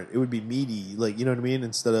different. It would be meaty, like, you know what I mean,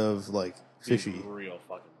 instead of like It'd fishy. be real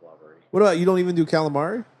fucking blubbery. What about, you don't even do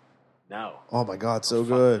calamari? No. Oh my god, so Oh, fuck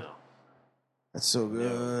good. no. That's so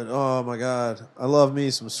good. Oh my god, I love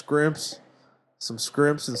me some scrimps and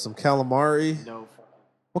some calamari. No fucking,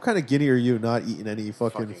 What kind of guinea are you not eating any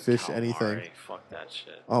fucking fish, calamari. anything? Fuck that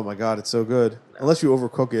shit. Oh my god, it's so good. No. Unless you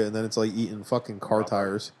overcook it and then it's like eating fucking car Rubber.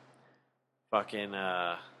 tires. Fucking,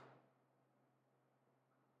 I'm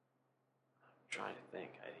trying to think.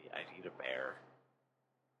 I'd eat a bear.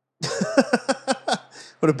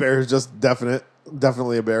 But a bear is just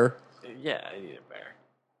definitely a bear. Yeah, I'd eat a bear.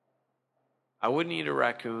 I wouldn't eat a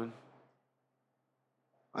raccoon.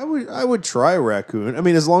 I would try a raccoon. I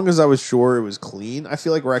mean, as long as I was sure it was clean. I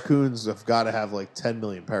feel like raccoons have got to have like 10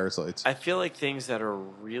 million parasites. I feel like things that are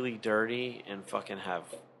really dirty and fucking have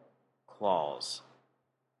claws.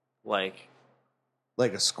 Like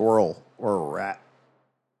Like a squirrel or a rat.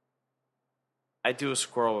 I'd do a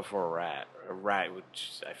squirrel before a rat. A rat would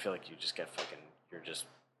just, I feel like you just get fucking, you're just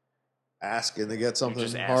Asking to get you're something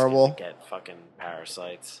just asking horrible. to get fucking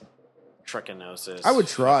parasites, trichinosis. I would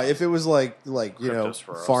try if it was like you know,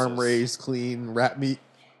 Cryptosporosis. farm raised clean rat meat.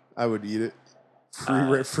 I would eat it.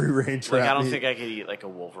 Free range Like rat I don't meat. think I could eat like a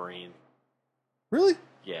wolverine. Really?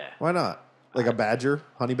 Yeah, Why not? Like a badger,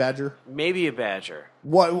 honey badger. maybe a badger.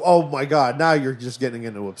 What? Oh my god! Now you're just getting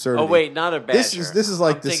into absurdity. Oh wait, not a badger. This is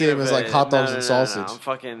like I'm the thinking same of as like hot dogs and sausage.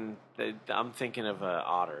 No. I'm thinking of a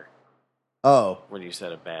otter Oh. when you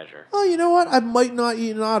said a badger. Oh, you know what? I might not eat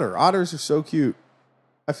an otter. Otters are so cute.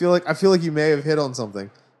 I feel like you may have hit on something.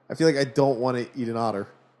 I feel like I don't want to eat an otter.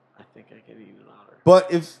 I think I could eat an otter.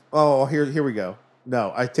 But if here we go.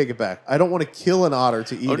 No, I take it back. I don't want to kill an otter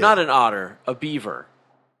to eat Oh, it. not an otter, a beaver.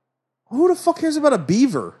 Who the fuck cares about a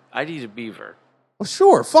beaver? I'd eat a beaver. Well,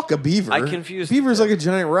 sure, fuck a beaver. I confused the Beaver's two. like a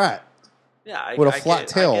giant rat. Yeah, With a flat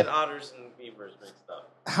tail. I get otters and beavers mixed up.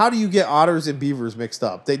 How do you get otters and beavers mixed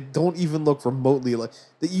up? They don't even look remotely like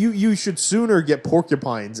that. You should sooner get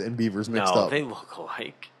porcupines and beavers mixed No, up. they look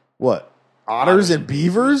alike. What? Otters and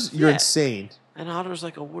beavers? You're Yeah. insane. An otter's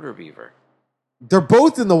like a water beaver. They're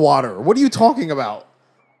both in the water. What are you talking about?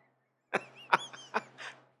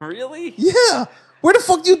 Really? Yeah. Where the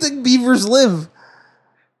fuck do you think beavers live?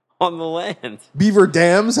 On the land. Beaver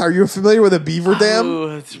dams? Are you familiar with a beaver dam? Oh,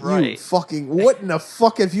 that's You right. fucking, what in the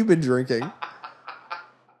fuck have you been drinking?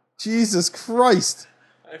 Jesus Christ.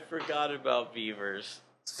 I forgot about beavers.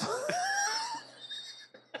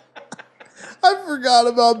 I forgot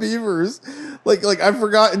about beavers. Like I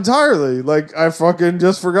forgot entirely. Like I fucking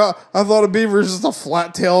just forgot. I thought a beaver is just a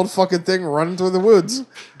flat-tailed fucking thing running through the woods.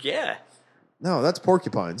 Yeah. No, that's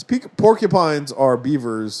porcupines. Porcupines are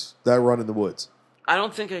beavers that run in the woods. I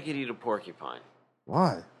don't think I could eat a porcupine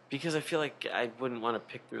Why? because I feel like I wouldn't want to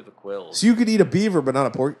pick through the quills. So you could eat a beaver, but not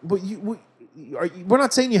a pork. But we're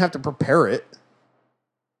not saying you have to prepare it.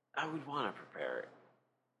 I would want to prepare it.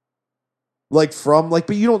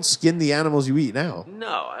 But you don't skin the animals you eat now. No,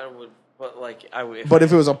 I would. But like I would. But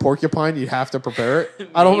if it was a porcupine, you'd have to prepare it.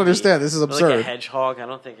 I don't Maybe. understand. This is But absurd. like a hedgehog, I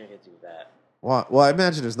don't think I could do that. Well, I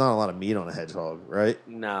imagine there's not a lot of meat on a hedgehog, right?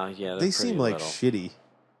 No, yeah, They seem like little. shitty.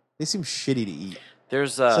 They seem shitty to eat.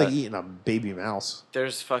 There's It's like eating a baby mouse.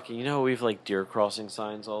 there's fucking. You know, how we have like deer crossing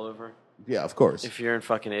signs all over. Yeah, of course. If you're in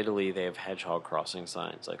fucking Italy, they have hedgehog crossing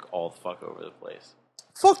signs like all the fuck over the place.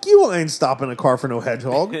 Fuck you! I ain't stopping a car for no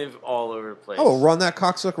hedgehog. They have all over the place. I will run that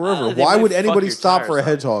cocksucker river. They Why might would fuck anybody your stop for a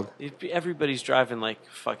tires up. hedgehog? Everybody's driving like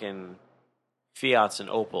fucking Fiats and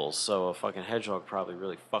Opals, so a fucking hedgehog probably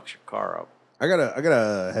really fucks your car up. I got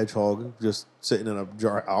a hedgehog just sitting in a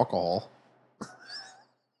jar of alcohol.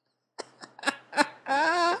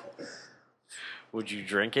 Would you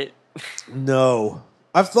drink it? No.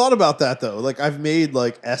 I've thought about that though. Like I've made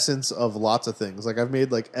like essence of lots of things. Like I've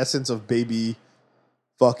made like essence of baby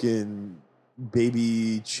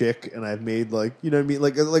chick, and I've made like, you know what I mean?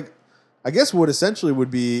 Like I guess what essentially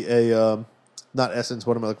would be a not essence,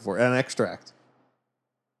 what am I looking for? An extract.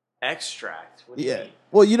 Extract. What do you Yeah. mean?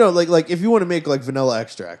 Well, you know, like if you want to make like vanilla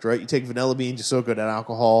extract, right? You take vanilla beans, you soak it in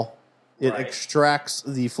alcohol. It Right. extracts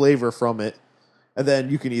the flavor from it, and then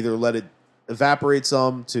you can either let it evaporate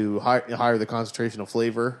some to higher the concentration of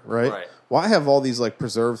flavor, right? Right. Well, I have all these like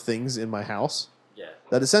preserved things in my house Yeah.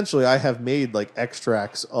 that essentially I have made like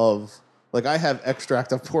extracts of, like I have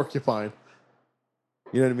extract of porcupine.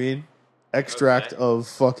 You know what I mean? Extract Okay. of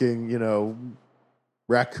fucking, you know,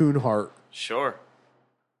 raccoon heart. Sure.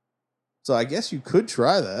 So I guess you could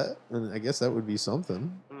try that, and I guess that would be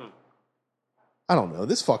something. Hmm. I don't know.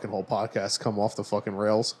 This fucking whole podcast come off the fucking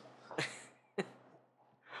rails.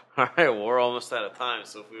 All right, well, we're almost out of time.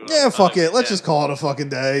 So if we Yeah, fuck it. Let's just call it a fucking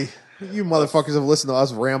day. You motherfuckers have listened to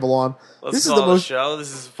us ramble on. Let's This is call the it most a show.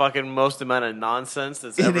 This is fucking most amount of nonsense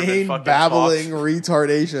that's ever been inane, fucking babbling talked.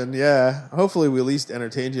 retardation. Yeah. Hopefully we at least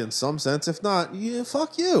entertained you in some sense. If not, yeah,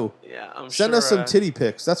 fuck you. Yeah, I'm Send sure, us some titty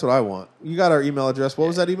pics. That's what I want. You got our email address. What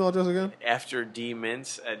was that email address again? After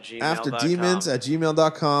dmints@gmail.com. After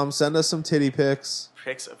demons@gmail.com. Send us some titty pics.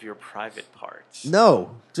 Pics of your private parts.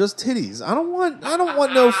 No, just titties. I don't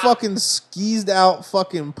want no fucking skeezed out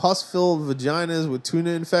fucking pus filled vaginas with tuna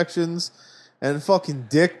infections and fucking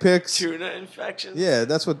dick pics. Tuna infections. Yeah,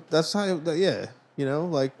 that's how. Yeah, you know,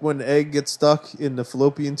 like when egg gets stuck in the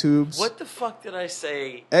fallopian tubes. What the fuck did I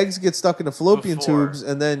say? Eggs get stuck in the fallopian Before. tubes,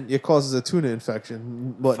 and then it causes a tuna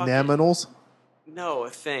infection. What, Fucking- naminals? No, a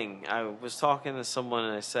thing. I was talking to someone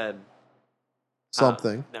and I said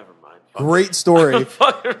Something. never mind. Fuck Great it. story.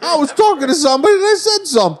 Fucking I was talking to somebody and I said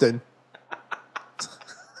something.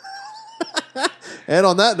 And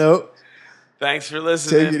on that note, Thanks for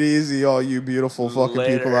listening. take it easy, all you beautiful fucking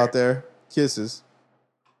people Later. out there. Kisses.